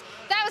 that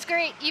was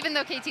great, even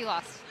though KT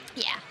lost.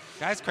 Yeah.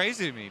 That's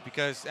crazy to me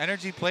because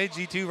Energy played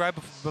G2 right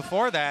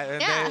before that,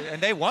 and, Yeah.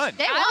 they won.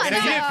 They won. And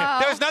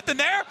there was nothing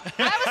there?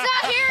 I was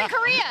not here in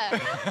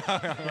Korea.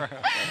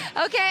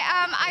 Okay,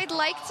 I'd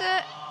like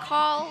to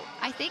call,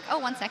 I think, oh,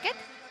 1 second.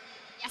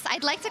 Yes,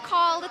 I'd like to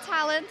call the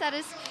talent that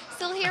is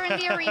still here in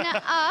the arena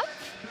up.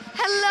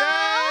 Hello!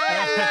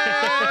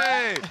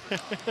 Hey!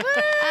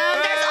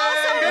 There's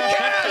also more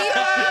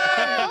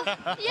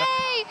people.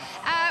 Yay!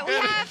 We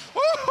have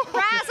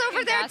Raz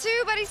over there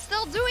too, but he's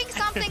still doing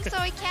something, so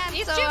he can't.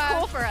 He's so, too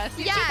cool for us.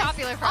 He's too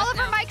popular for us all of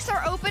our now. mics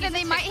are open, and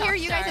they might hear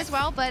you guys as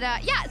well. But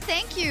yeah,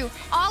 thank you,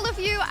 all of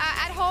you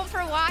at home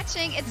for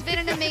watching. It's been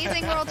an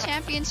amazing World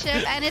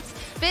Championship, and it's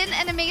been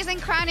an amazing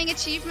crowning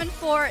achievement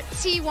for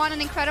T1,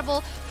 an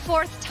incredible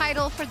 4th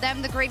title for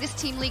them, the greatest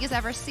team League has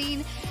ever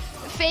seen.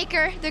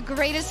 FLICKR, the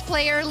greatest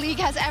player League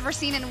has ever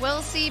seen and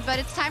will see, but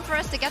it's time for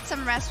us to get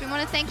some rest. We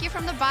want to thank you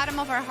from the bottom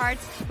of our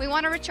hearts. We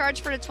want to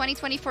recharge for the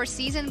 2024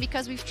 season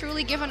because we've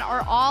truly given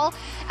our all.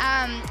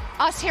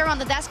 Us here on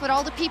the desk, but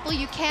all the people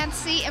you can't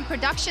see in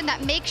production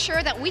that make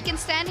sure that we can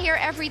stand here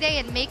every day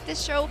and make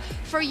this show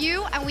for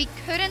you, and we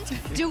couldn't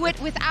do it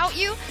without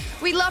you.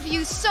 We love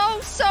you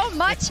so, so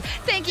much.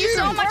 Thank you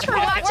so much for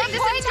watching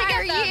this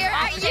entire year.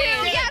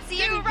 Yes,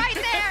 you right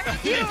there.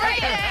 You right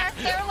there.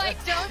 They're like,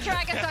 don't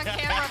drag us on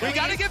camera, We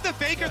gotta give the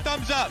FLICKR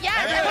thumbs up.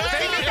 Yes, and we'll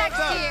see you next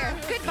year.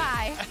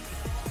 Goodbye.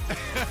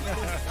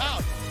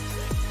 Out.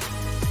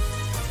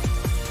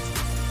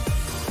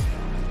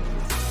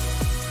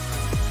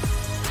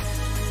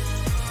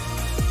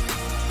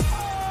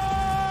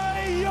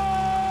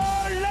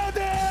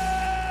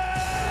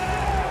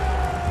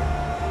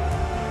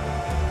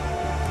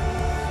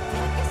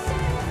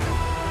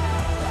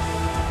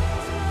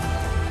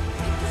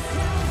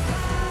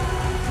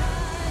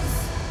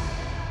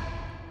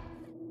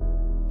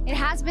 It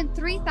has been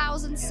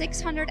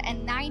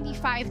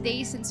 3,695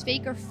 days since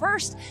FLICKR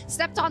first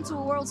stepped onto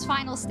a World's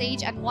final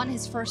stage and won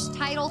his first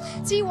title.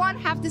 T1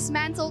 have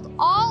dismantled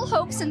all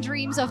hopes and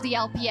dreams of the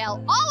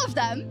LPL. All of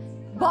them,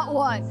 but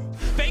one.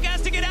 FLICKR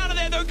has to get out of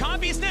there though, can't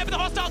be snapped, but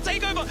the hostile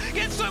takeover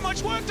gets so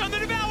much work done, the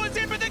Devour's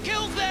in for the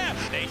kills there.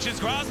 Nature's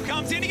Grasp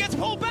comes in, he gets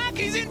pulled back,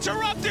 he's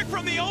interrupted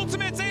from the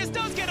ultimate. Zeus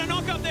does get a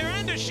knock up there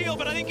and a shield,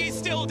 but I think he's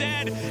still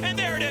dead. And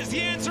there it is, the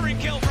answering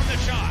kill from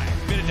TheShy.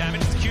 Bit of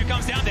damage as the Q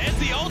comes down, there's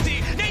the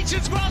ulti.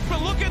 Nature's Grasp,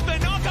 but look at the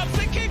knockups,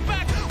 the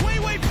kickback.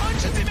 Weiwei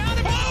punches him out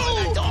of it,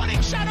 and the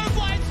Dawning Shadow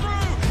flies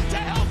through to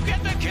help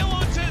get the kill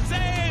onto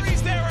Zeus.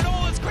 He's there at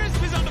all as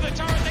Crisp is under the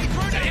turret, they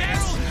throw down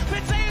Herald,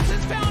 but Zeus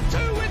has found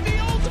 2 with the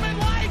ultimate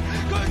light.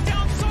 Goes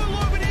down so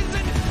low, but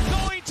isn't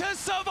going to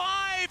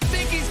survive.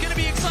 Think he's going to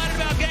be excited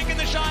about ganking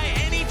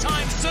TheShy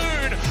anytime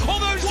soon.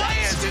 Although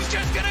Zeus is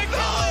just going to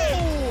kill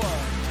him.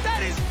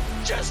 That is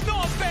just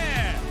not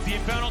fair. The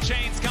Infernal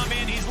Chains come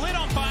in, he's lit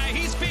on fire,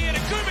 he's feared,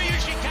 and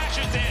Gumayusi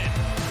cashes in.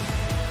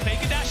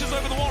 FLICKR dashes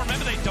over the wall.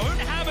 Remember, they don't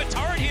have a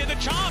turret here. The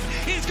charm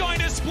is going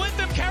to split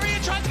them.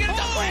 Keria tries to get a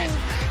double hit.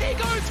 He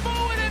goes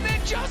forward and then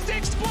just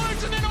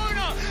explodes, and then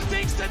Oner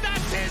thinks that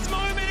that's his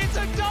moment. It's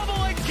a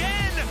double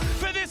again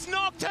for this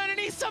Nocturne, and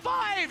he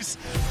survives.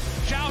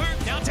 Xiaohu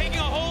now taking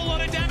a whole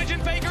lot of damage,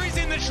 and FLICKR is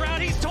in the shroud.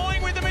 He's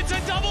toying with him. It's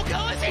a double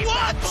kill as he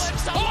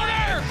flips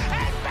Oner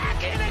and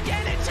back in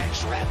again. It's a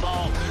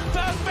triple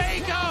for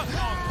FLICKR.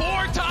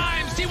 4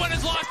 times T1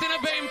 has lost in a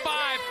game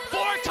 5.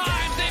 4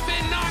 times they've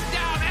been knocked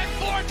out, and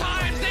 4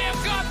 times they have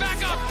got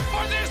back up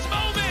for this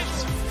moment.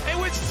 It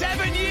was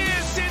 7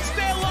 years since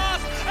their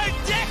last, a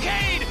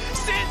decade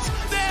since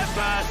their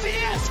first. The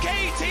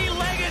SKT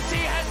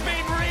legacy has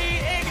been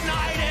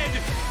reignited.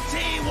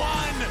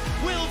 T1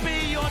 will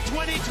be your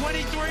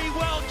 2023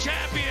 World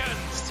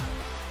Champions.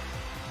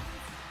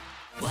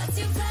 What's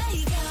your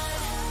play, God?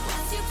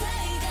 What's your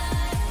play,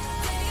 God?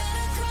 They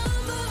gotta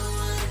crumble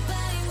one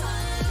by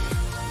one.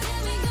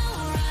 Then we go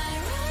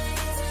right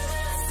to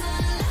the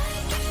sun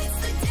like it's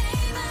the day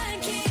my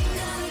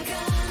kingdom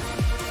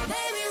come.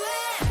 Baby,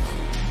 we're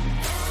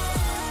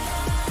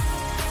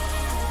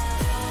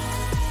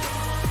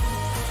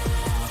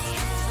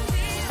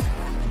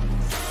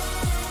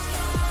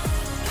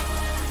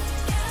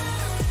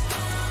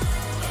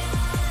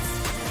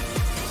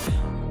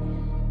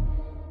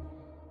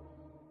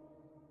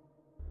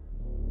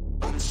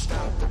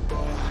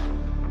unstoppable,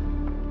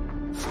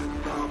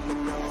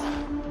 phenomenal,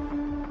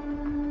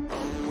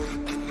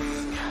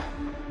 awakening,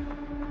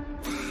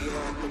 the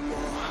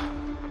animal,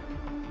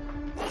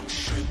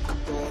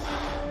 unshakable,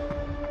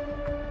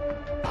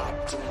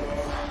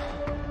 optimal,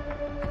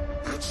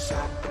 it's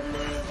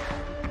happening,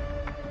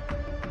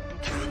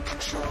 can't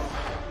control,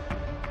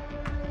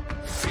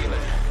 feel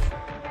it,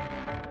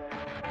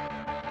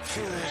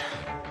 feel it,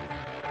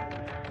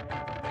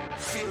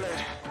 feel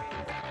it.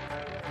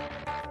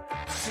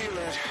 Feel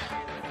it.